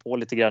ju stått på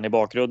lite grann i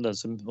bakgrunden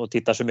och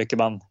tittar så mycket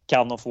man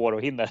kan och får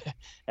och hinner.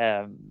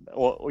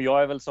 Och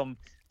jag är väl som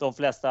de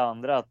flesta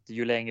andra att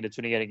ju längre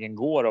turneringen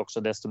går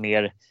också, desto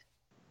mer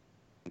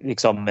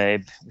liksom,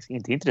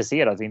 inte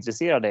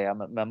intresserad är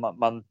jag, men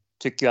man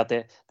tycker jag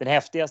att den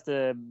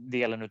häftigaste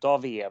delen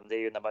av VM, det är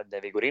ju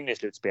när vi går in i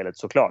slutspelet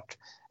såklart.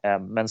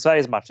 Men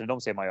Sveriges matcher,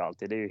 de ser man ju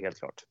alltid, det är ju helt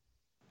klart.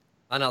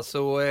 Annars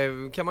så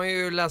kan man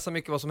ju läsa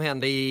mycket vad som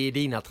händer i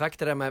dina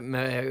trakter där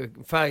med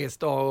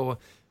Färjestad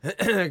och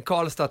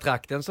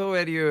Karlstad-trakten, så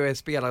är det ju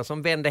spelare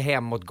som vänder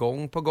hemåt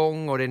gång på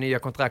gång och det är nya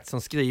kontrakt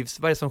som skrivs.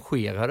 Vad är det som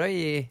sker här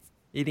i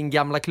din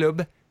gamla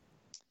klubb?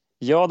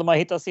 Ja, de har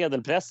hittat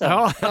sedelpressen.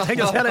 Ja, jag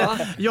tänkte säga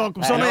det.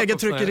 Jakobsson har eget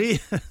tryckeri.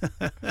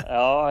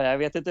 Ja, jag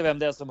vet inte vem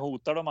det är som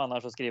hotar dem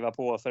annars att skriva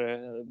på.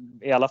 För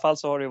i alla fall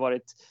så har det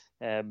varit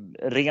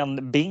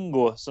ren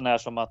bingo, så när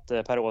som att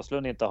Per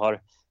Åslund inte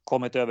har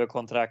kommit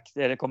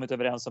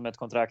överens om ett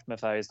kontrakt med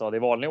Färjestad i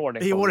vanlig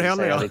ordning. I år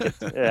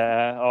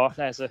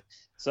heller,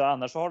 Så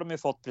annars har de ju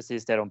fått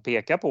precis det de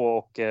pekar på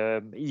och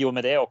i och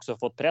med det också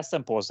fått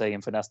pressen på sig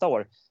inför nästa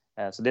år.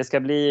 Så det ska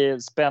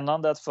bli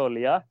spännande att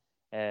följa.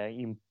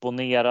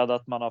 Imponerad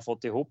att man har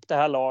fått ihop det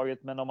här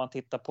laget, men om man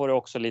tittar på det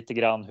också lite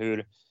grann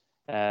hur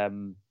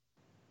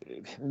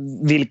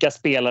vilka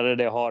spelare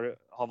det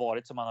har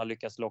varit som man har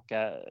lyckats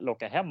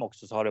locka hem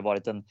också, så har det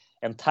varit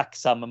en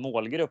tacksam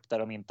målgrupp där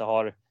de inte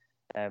har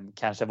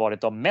kanske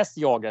varit de mest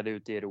jagade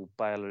ute i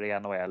Europa eller i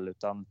NHL,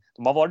 utan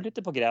de har varit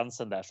lite på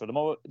gränsen där, så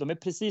de är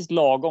precis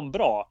lagom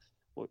bra.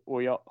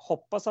 Och jag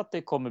hoppas att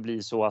det kommer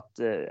bli så att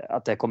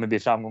det kommer bli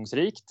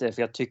framgångsrikt, för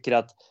jag tycker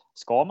att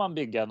ska man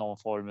bygga någon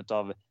form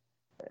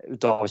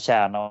utav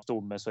kärna och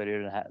stomme, så är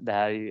det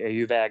här är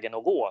ju vägen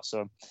att gå.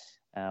 Så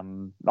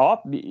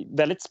ja,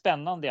 väldigt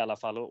spännande i alla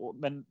fall.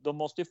 Men de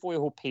måste ju få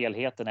ihop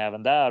helheten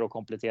även där och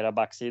komplettera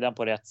backsidan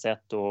på rätt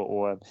sätt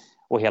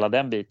och hela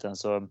den biten.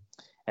 Så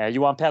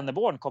Johan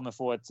Penneborn kommer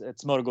få ett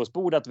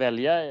smörgåsbord att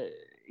välja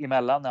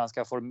emellan när han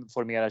ska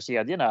formera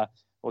kedjorna.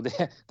 Och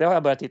det har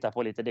jag börjat titta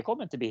på lite. Det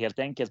kommer inte bli helt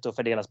enkelt att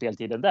fördela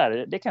speltiden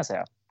där, det kan jag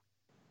säga.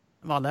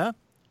 Valle?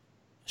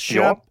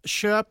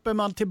 Köper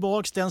man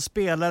tillbaks den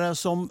spelare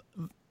som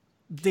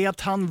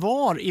det han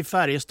var i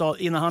Färjestad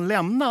innan han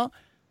lämnade,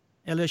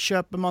 eller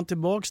köper man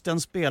tillbaks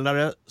den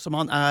spelare som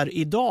han är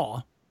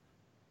idag?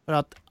 För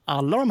att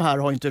alla de här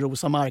har inte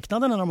rosa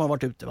marknaden när de har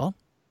varit ute, va?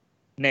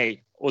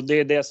 Nej, och det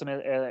är det som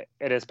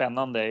är det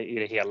spännande i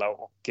det hela.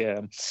 Och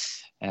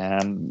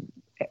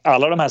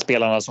alla de här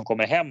spelarna som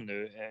kommer hem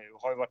nu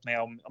har ju varit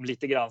med om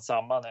lite grann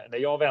samma. När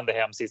jag vände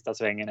hem sista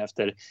svängen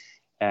efter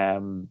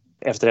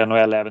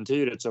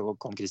NHL-äventyret, så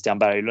kom Christian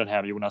Berglund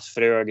hem, Jonas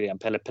Frögren,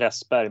 Pelle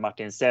Pressberg,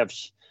 Martin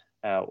Sevch.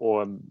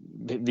 Och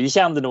vi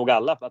kände nog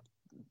alla att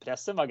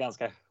pressen var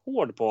ganska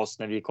hård på oss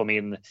när vi kom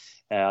in,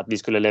 att vi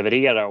skulle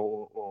leverera.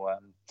 Och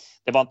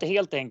det var inte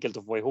helt enkelt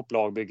att få ihop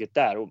lagbygget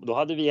där. Och då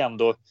hade vi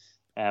ändå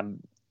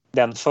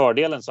den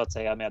fördelen så att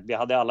säga med att vi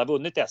hade alla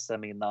vunnit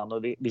SM innan.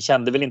 Och vi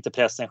kände väl inte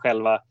pressen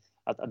själva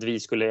att vi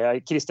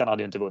skulle... Christian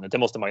hade ju inte vunnit, det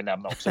måste man ju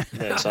nämna också.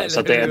 Så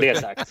att det är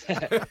sagt.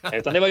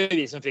 Utan det var ju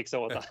vi som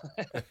fixade åt det.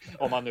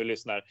 Om man nu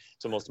lyssnar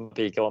så måste man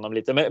pika honom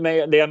lite. Men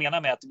det jag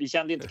menar med att vi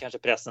kände inte kanske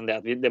pressen det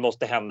att det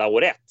måste hända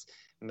år 1.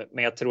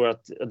 Men jag tror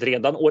att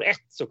redan år 1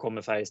 så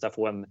kommer Färjestad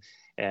få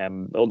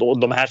och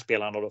de här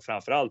spelarna då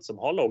framförallt som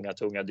har långa,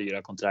 tunga,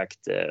 dyra kontrakt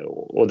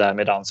och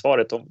därmed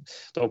ansvaret,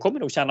 de kommer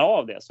nog känna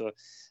av det. Så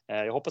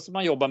jag hoppas att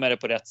man jobbar med det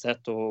på rätt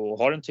sätt och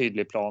har en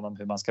tydlig plan om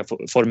hur man ska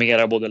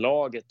formera både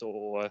laget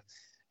och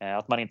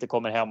att man inte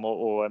kommer hem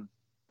och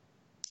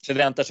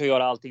förväntar sig att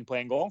göra allting på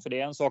en gång, för det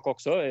är en sak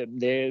också.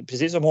 Det är,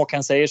 precis som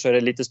Håkan säger, så är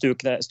det lite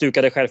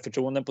stukade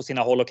självförtroenden på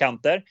sina håll och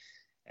kanter.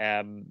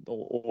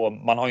 Och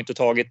man har ju inte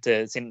tagit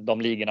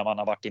de ligorna man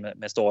har varit i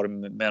med storm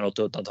med något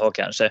undantag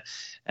kanske.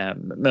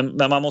 Men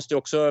man måste ju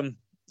också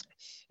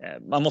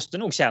man måste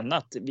nog känna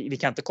att vi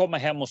kan inte komma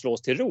hem och slå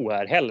oss till ro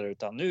här heller,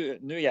 utan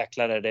nu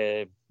jäklar är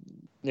det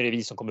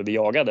vi som kommer bli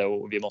jagade,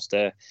 och vi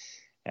måste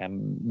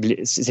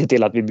se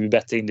till att vi blir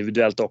bättre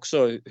individuellt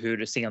också,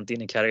 hur sent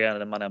in i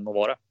karriären man än må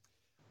vara.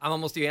 Ja, man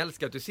måste ju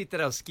älska att du sitter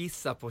där och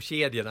skissar på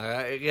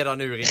kedjorna redan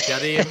nu,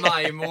 Rickard. Det är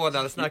maj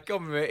månad, snacka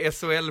om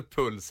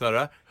SHL-puls,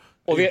 hörru.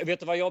 Och vet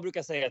du vad jag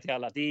brukar säga till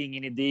alla? Att det är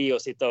ingen idé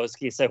att sitta och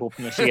skissa ihop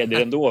med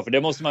kedjor ändå. För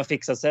det måste man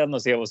fixa sen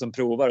och se vad som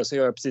provar. Och så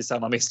gör jag precis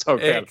samma misstag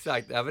själv.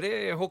 Exakt, ja, men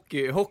det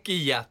är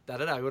hockeyhjärta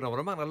det där. Och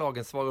de andra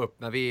lagen svarar upp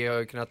när vi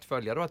har kunnat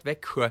följa då att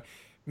Växjö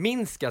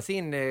minskar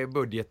sin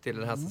budget till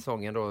den här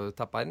säsongen. Då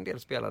tappar en del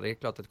spelare. Det är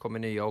klart att det kommer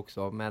nya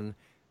också. Men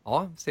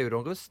ja, ser hur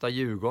de rustar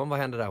Djurgården. Vad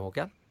händer där,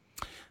 Håkan?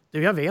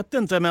 Du, jag vet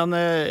inte, men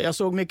jag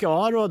såg Micke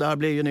Aro där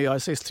blir ju nya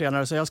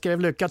assisttränare, så jag skrev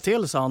lycka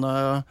till, sa han.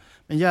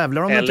 Men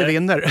jävlar om du inte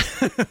vinner.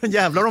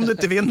 Jävlar om du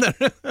inte vinner.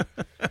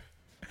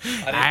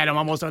 Nej,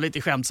 man måste vara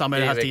lite skämtsam i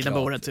den här tiden på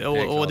året.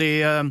 Och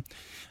det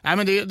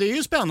är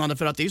ju spännande,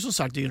 för att det är som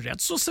sagt det är en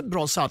rätt så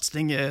bra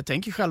satsning. Jag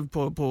tänker själv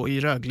på i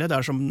Rögle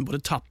där, som både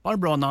tappar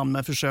bra namn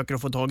men försöker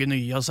att få tag i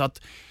nya, så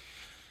att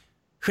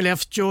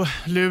Skellefteå,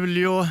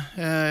 Luleå,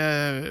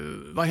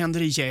 vad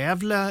händer i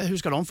Gävle? Hur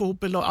ska de få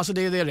ihop ett lag? Alltså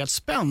det är rätt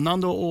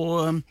spännande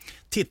att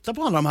titta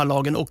på alla de här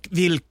lagen och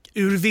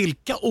ur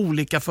vilka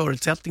olika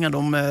förutsättningar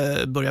de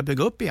börjar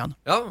bygga upp igen.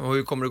 Ja, och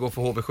hur kommer det gå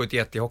för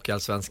HV71 i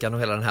Hockeyallsvenskan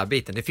och hela den här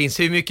biten? Det finns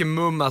hur mycket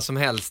mumma som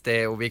helst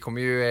och vi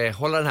kommer ju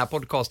hålla den här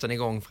podcasten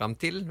igång fram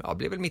till,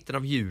 blir väl mitten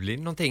av juli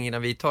någonting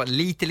innan vi tar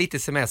lite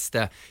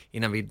semester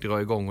innan vi drar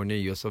igång och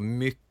nyår. Så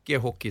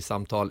mycket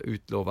hockeysamtal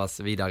utlovas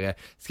vidare.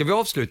 Ska vi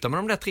avsluta med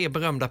de där 3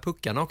 berömda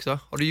puckarna också?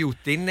 Har du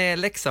gjort din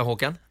läxa,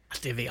 Håkan?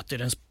 Det vet du,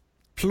 den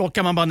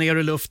plockar man bara ner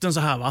i luften så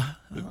här, va?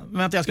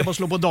 Vänta, jag ska bara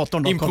slå på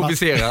datorn då.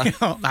 Improvisera.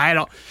 Nej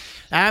då.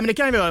 Nej, men det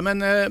kan vi göra.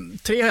 Men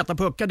 3 heta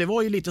puckar, det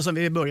var ju lite som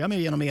vi började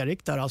med genom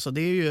Erik där. Alltså,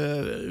 det är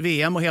ju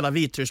VM och hela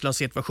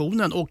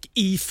Vitryssland-situationen. Och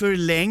i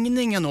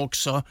förlängningen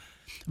också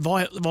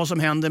vad som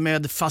händer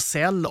med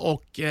Fasell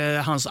och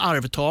hans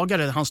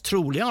arvtagare, hans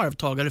troliga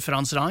arvtagare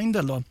Frans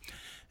Reindl då.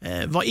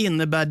 Vad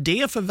innebär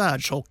det för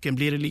världshockeyn?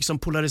 Blir det liksom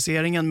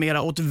polariseringen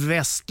mera åt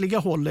västliga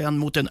håll än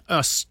mot den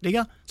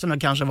östliga som det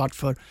kanske varit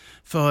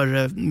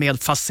för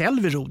med Fasell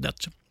vid rodet?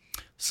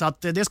 Så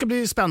att det ska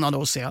bli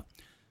spännande att se.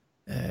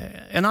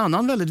 En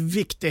annan väldigt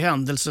viktig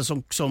händelse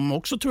som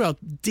också tror jag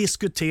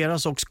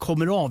diskuteras och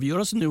kommer att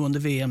avgöras nu under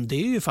VM, det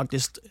är ju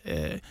faktiskt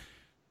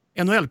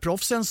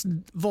NHL-proffsens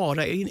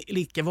vara eller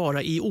icke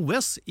vara i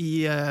OS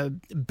i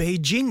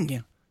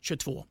Beijing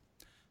 22.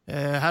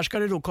 Här ska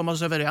det då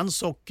kommas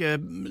överens och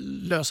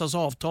lösas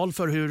avtal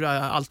för hur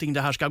allting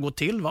det här ska gå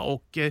till. Va?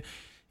 Och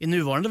i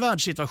nuvarande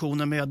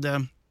världssituationen med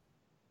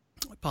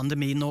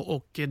pandemin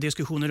och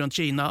diskussioner runt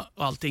Kina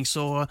och allting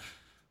så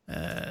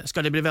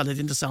ska det bli väldigt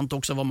intressant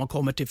också vad man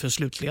kommer till för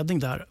slutledning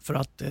där. För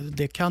att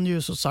det kan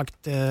ju så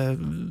sagt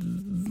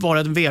vara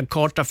en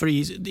vägkarta för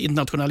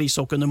internationell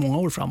ishockey under många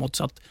år framåt.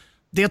 Så att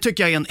det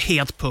tycker jag är en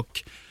het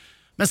puck.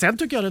 Men sen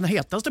tycker jag den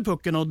hetaste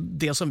pucken och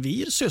det som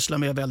vi sysslar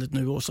med väldigt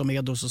nu och som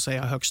är då så att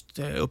säga högst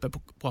uppe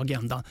på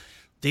agendan,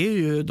 det är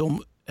ju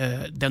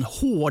den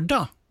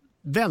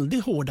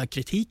väldigt hårda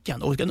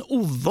kritiken och den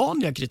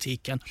ovanliga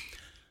kritiken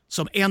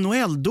som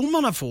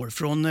NHL-domarna får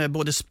från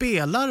både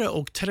spelare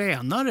och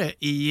tränare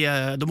i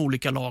de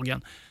olika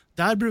lagen.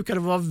 Där brukar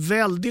det vara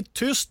väldigt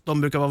tyst,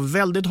 de brukar vara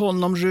väldigt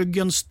hållna om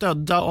ryggen,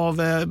 stödda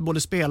av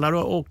både spelare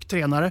och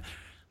tränare.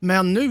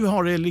 Men nu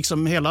har det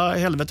liksom hela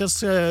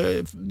helvetes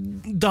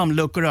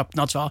dammluckor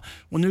öppnats, va?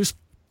 Och nu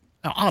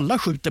alla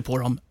skjuter på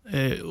dem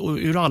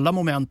ur alla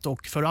moment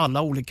och för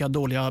alla olika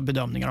dåliga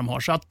bedömningar de har.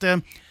 Så att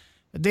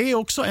det är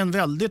också en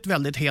väldigt,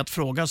 väldigt het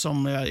fråga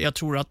som jag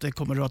tror att det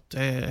kommer att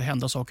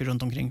hända saker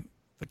runt omkring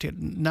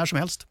när som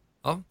helst.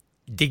 Ja.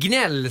 Det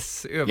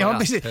gnälls överallt. Ja,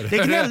 precis. Det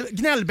är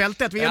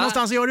gnällbältet. Vi är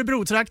någonstans i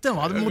Örebro-trakten,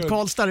 va? Mot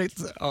Karlstad.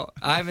 Ja.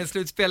 Nej, men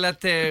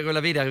slutspelet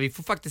rullar vidare. Vi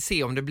får faktiskt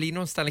se om det blir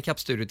någon Stanley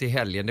Cup-studio till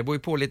helgen. Det beror ju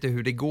på lite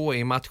hur det går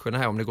i matcherna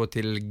här. Om det går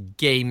till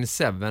Game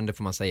 7, det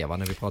får man säga, va,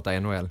 när vi pratar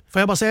NHL. Får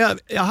jag bara säga,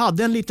 jag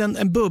hade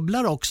en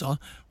bubblare också.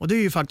 Och det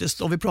är ju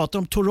faktiskt, om vi pratar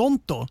om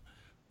Toronto,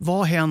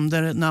 vad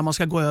händer när man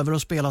ska gå över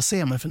och spela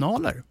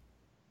semifinaler?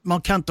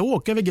 Man kan inte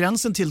åka över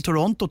gränsen till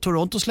Toronto.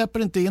 Toronto släpper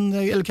inte in,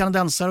 eller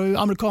kanadensare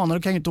och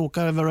amerikaner kan ju inte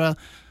åka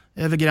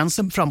över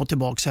gränsen fram och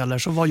tillbaka heller.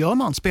 Så vad gör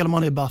man? Spelar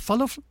man i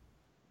Buffalo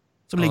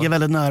som ligger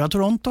väldigt nära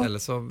Toronto? Eller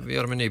så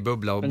gör de en ny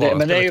bubbla och men bara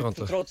men det är ju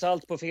Toronto. Trots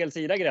allt på fel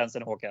sida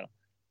gränsen, Håkan.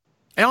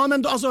 Ja,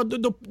 men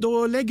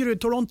då lägger du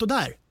Toronto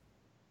där.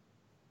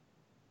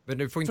 Men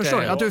du får inte...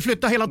 Förstår du? Att du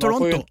flyttar hela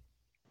Toronto.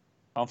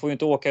 Man får ju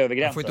inte åka över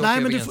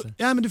gränsen.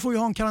 Men du får ju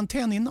ha en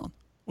karantän innan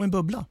och en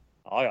bubbla.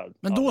 Ja.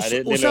 Men då,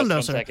 och sen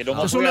löser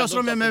det. Så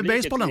löser de med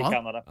basebollen,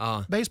 va?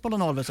 Ja.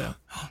 Basebollen har väl säga.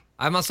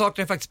 Nej, man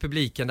saknar faktiskt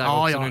publiken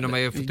där också nu när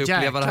man har fått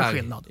uppleva det här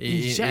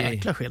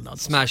jäkla skillnad.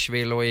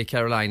 Smashville och i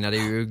Carolina. Det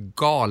är ju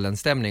galen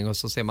stämning och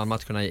så ser man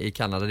matcherna i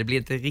Kanada. Det blir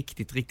inte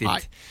riktigt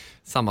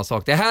samma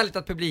sak. Det är härligt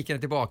att publiken är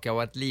tillbaka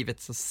och att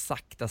livet så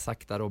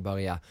sakta då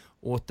börjar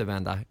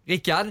återvända.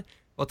 Rickard,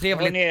 vad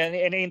trevligt.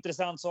 En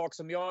intressant sak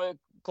som jag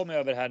kom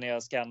över här när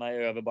jag skannar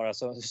över bara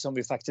som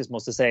vi faktiskt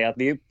måste säga att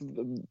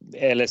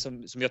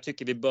som jag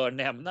tycker vi bör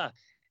nämna,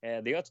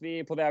 det är att vi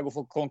är på väg att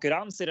få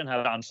konkurrens i den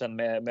här branschen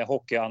med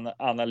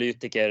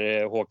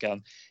hockeyanalytiker,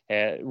 Håkan.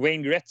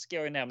 Wayne Gretzky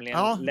har ju nämligen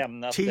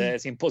lämnat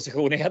sin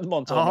position i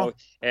Edmonton och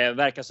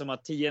verkar som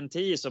att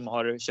TNT som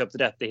har köpt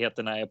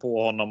rättigheterna är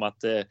på honom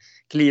att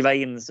kliva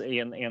in i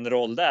en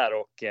roll där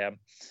och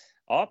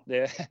ja,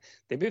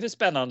 det blir väl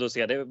spännande att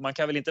se. Man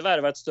kan väl inte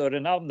värva ett större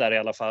namn där i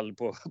alla fall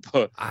på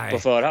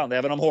förhand.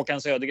 Även om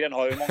Håkan Södergren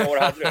har, hur många år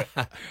hade du?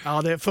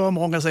 Ja, det är för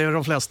många, säger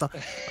de flesta.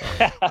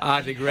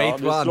 The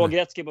great one. Du slår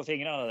Gretzky på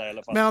fingrarna där i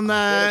alla fall. Men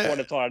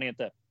det tar han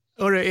inte.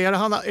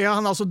 Är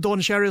han alltså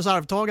Don Cherrys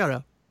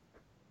arvtagare?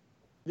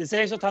 Det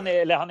sägs att han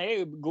är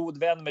ju god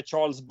vän med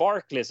Charles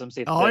Barkley som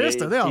sitter i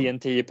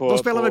TNT på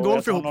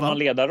golf ihop, någon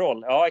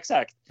ledarroll. Ja,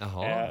 exakt.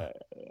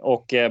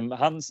 Och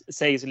han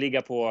sägs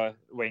ligga på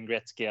Wayne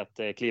Gretzky att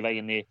kliva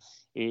in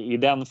i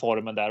den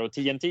formen där. Och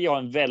TNT har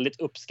en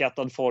väldigt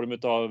uppskattad form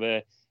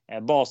av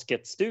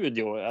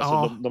basketstudio.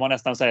 Alltså de har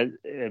nästan så här,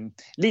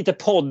 lite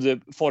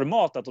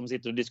poddformat att de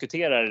sitter och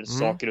diskuterar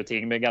saker och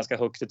ting med ganska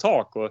högt i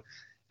tak. Och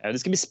det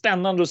ska bli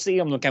spännande att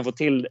se om de kan få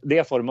till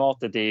det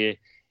formatet i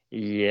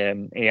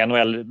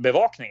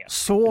NHL-bevakningen.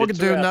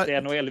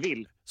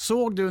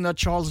 Såg du när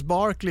Charles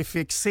Barkley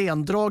fick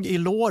sendrag i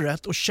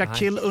låret och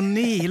Shaquille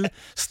O'Neal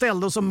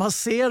ställde oss och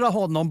masserade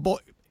honom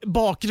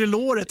bakre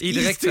låret i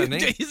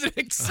direktsändning.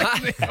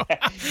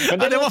 Men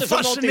det var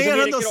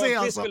fascinerande att se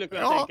alltså.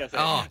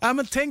 Ja,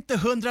 men tänk dig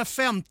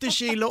 150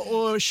 kilo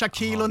och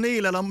Shaquille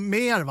O'Neal eller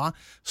mer va,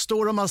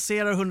 står och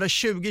masserar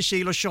 120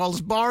 kilo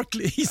Charles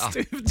Barkley i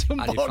studion.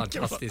 Det är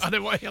fantastiskt. Det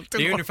var helt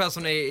det är ungefär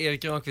som när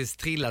Erik Granqvist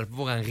trillade på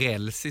våran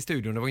räls i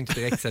studion. Det var inte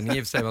direktsändning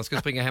i och för sig. Man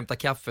skulle springa och hämta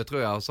kaffe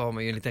tror jag, och så har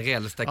man ju en liten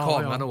räls där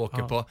kameran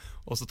åker på,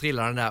 och så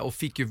trillar den där och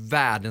fick ju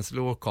världens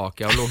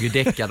lårkaka och låg ju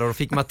däckad, och då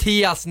fick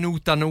Mattias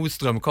Nota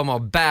Nordström komma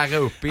och bära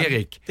upp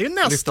Erik. Det är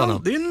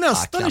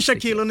nästan i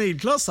Shaquille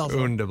O'Neal-klass alltså.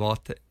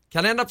 Underbart.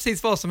 Kan hända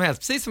precis vad som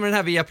helst. Precis som den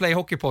här Viaplay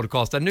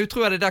Hockey-podcasten. Nu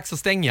tror jag det är dags att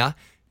stänga.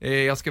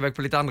 Jag ska iväg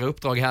på lite andra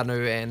uppdrag här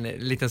nu en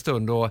liten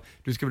stund, och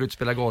du ska väl ut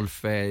spela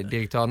golf,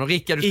 direktören. Och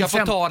Rickard, du ska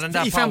få ta den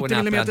där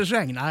powernappen. I 50 mm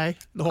regn? Nej,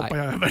 då hoppar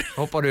jag över.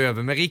 Hoppar du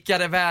över. Men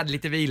Rickard är värd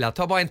lite vila.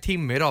 Ta bara en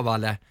timme idag,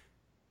 Valle.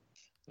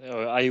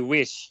 I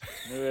wish.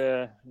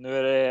 Nu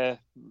är det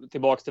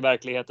tillbaka till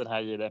verkligheten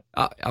här, Gide.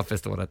 Ja, jag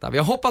förstår detta.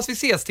 Jag hoppas vi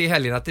ses till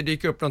helgen, att det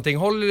dyker upp någonting.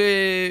 Håll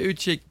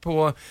utkik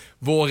på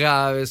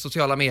våra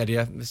sociala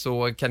medier,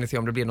 så kan ni se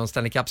om det blir någon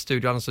Stanley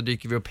Cup-studio, så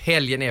dyker vi upp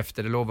helgen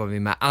efter. Det lovar vi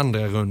med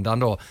andra rundan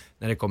då,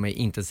 när det kommer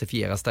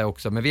intensifieras där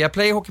också. Men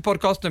Viaplay Hockey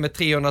Podcast nummer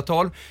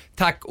 312.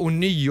 Tack och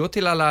nio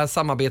till alla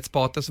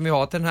samarbetspartner som vi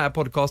har till den här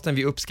podcasten.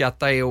 Vi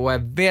uppskattar er och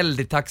är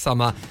väldigt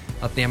tacksamma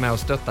att ni är med och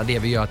stöttar det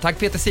vi gör. Tack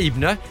Peter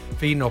Sibner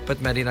för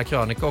inhoppet med dina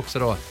krönikor också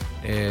då.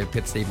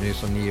 Peter Sibner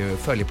som ni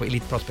följer på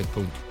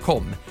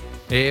elitprospect.com.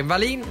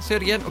 Wallin,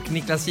 Södergren och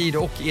Niklas Gide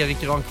och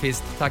Erik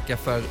Granqvist tackar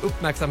för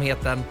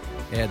uppmärksamheten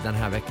den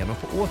här veckan,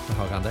 och på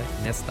återhörande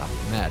nästa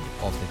med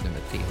avsnitt nummer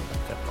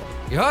 313.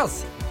 Vi hörs!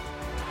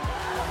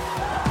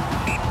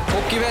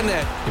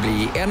 Hockeyvänner, det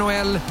blir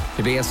NHL,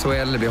 det blir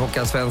SHL, det blir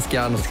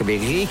Hockeyallsvenskan. Det ska bli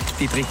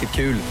riktigt, riktigt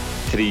kul.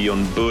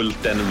 Trion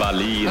Bulten,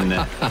 Wallin,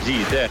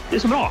 Gide. Det är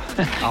så bra.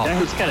 Jag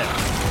älskar det.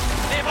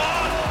 Det är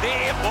mål!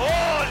 Det är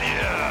mål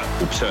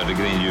ju! Och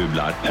Södergren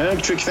jublar.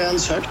 Hög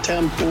frekvens, högt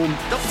tempo.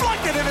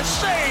 Deflected and a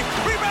save!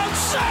 Rebound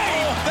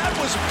save! Oh, that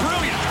was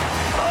brilliant!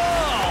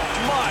 Oh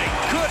my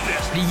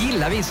goodness! Det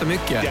gillar vi så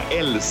mycket. Jag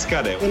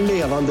älskar det. En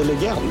levande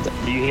legend.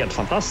 Det är ju helt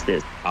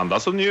fantastiskt.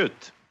 Andas och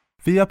njut.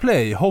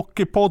 Viaplay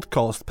Hockey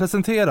Podcast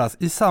presenteras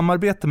i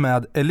samarbete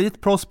med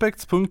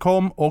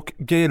elitprospects.com och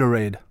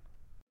Gatorade.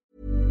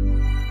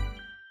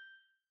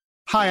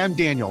 Hi, I'm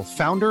Daniel,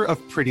 founder of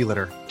Pretty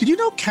Litter. Did you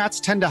know cats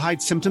tend to hide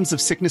symptoms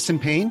of sickness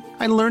and pain?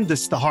 I learned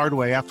this the hard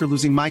way after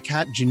losing my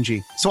cat,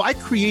 Gingy. So I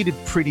created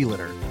Pretty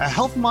Litter, a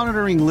health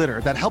monitoring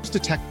litter that helps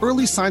detect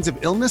early signs of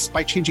illness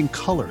by changing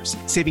colors,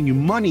 saving you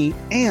money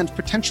and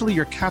potentially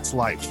your cat's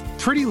life.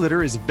 Pretty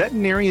Litter is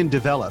veterinarian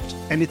developed,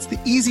 and it's the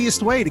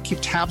easiest way to keep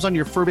tabs on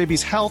your fur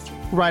baby's health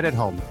right at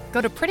home.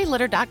 Go to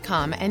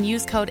prettylitter.com and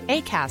use code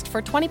ACAST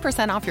for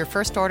 20% off your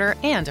first order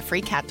and a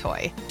free cat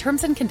toy.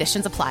 Terms and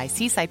conditions apply.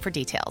 See site for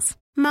details.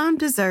 Mom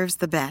deserves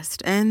the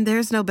best, and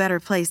there's no better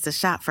place to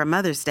shop for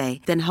Mother's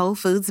Day than Whole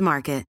Foods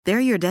Market.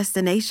 They're your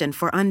destination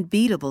for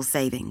unbeatable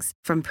savings,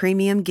 from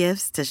premium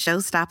gifts to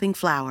show-stopping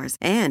flowers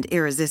and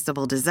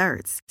irresistible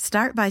desserts.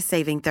 Start by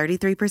saving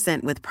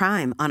 33% with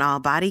Prime on all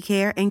body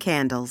care and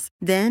candles.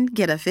 Then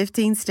get a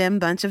 15-stem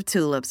bunch of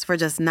tulips for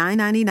just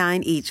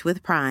 $9.99 each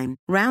with Prime.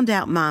 Round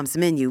out Mom's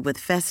menu with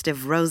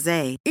festive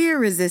rosé,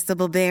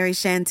 irresistible berry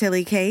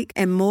chantilly cake,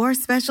 and more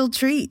special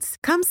treats.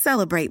 Come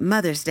celebrate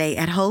Mother's Day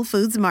at Whole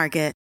Foods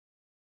Market.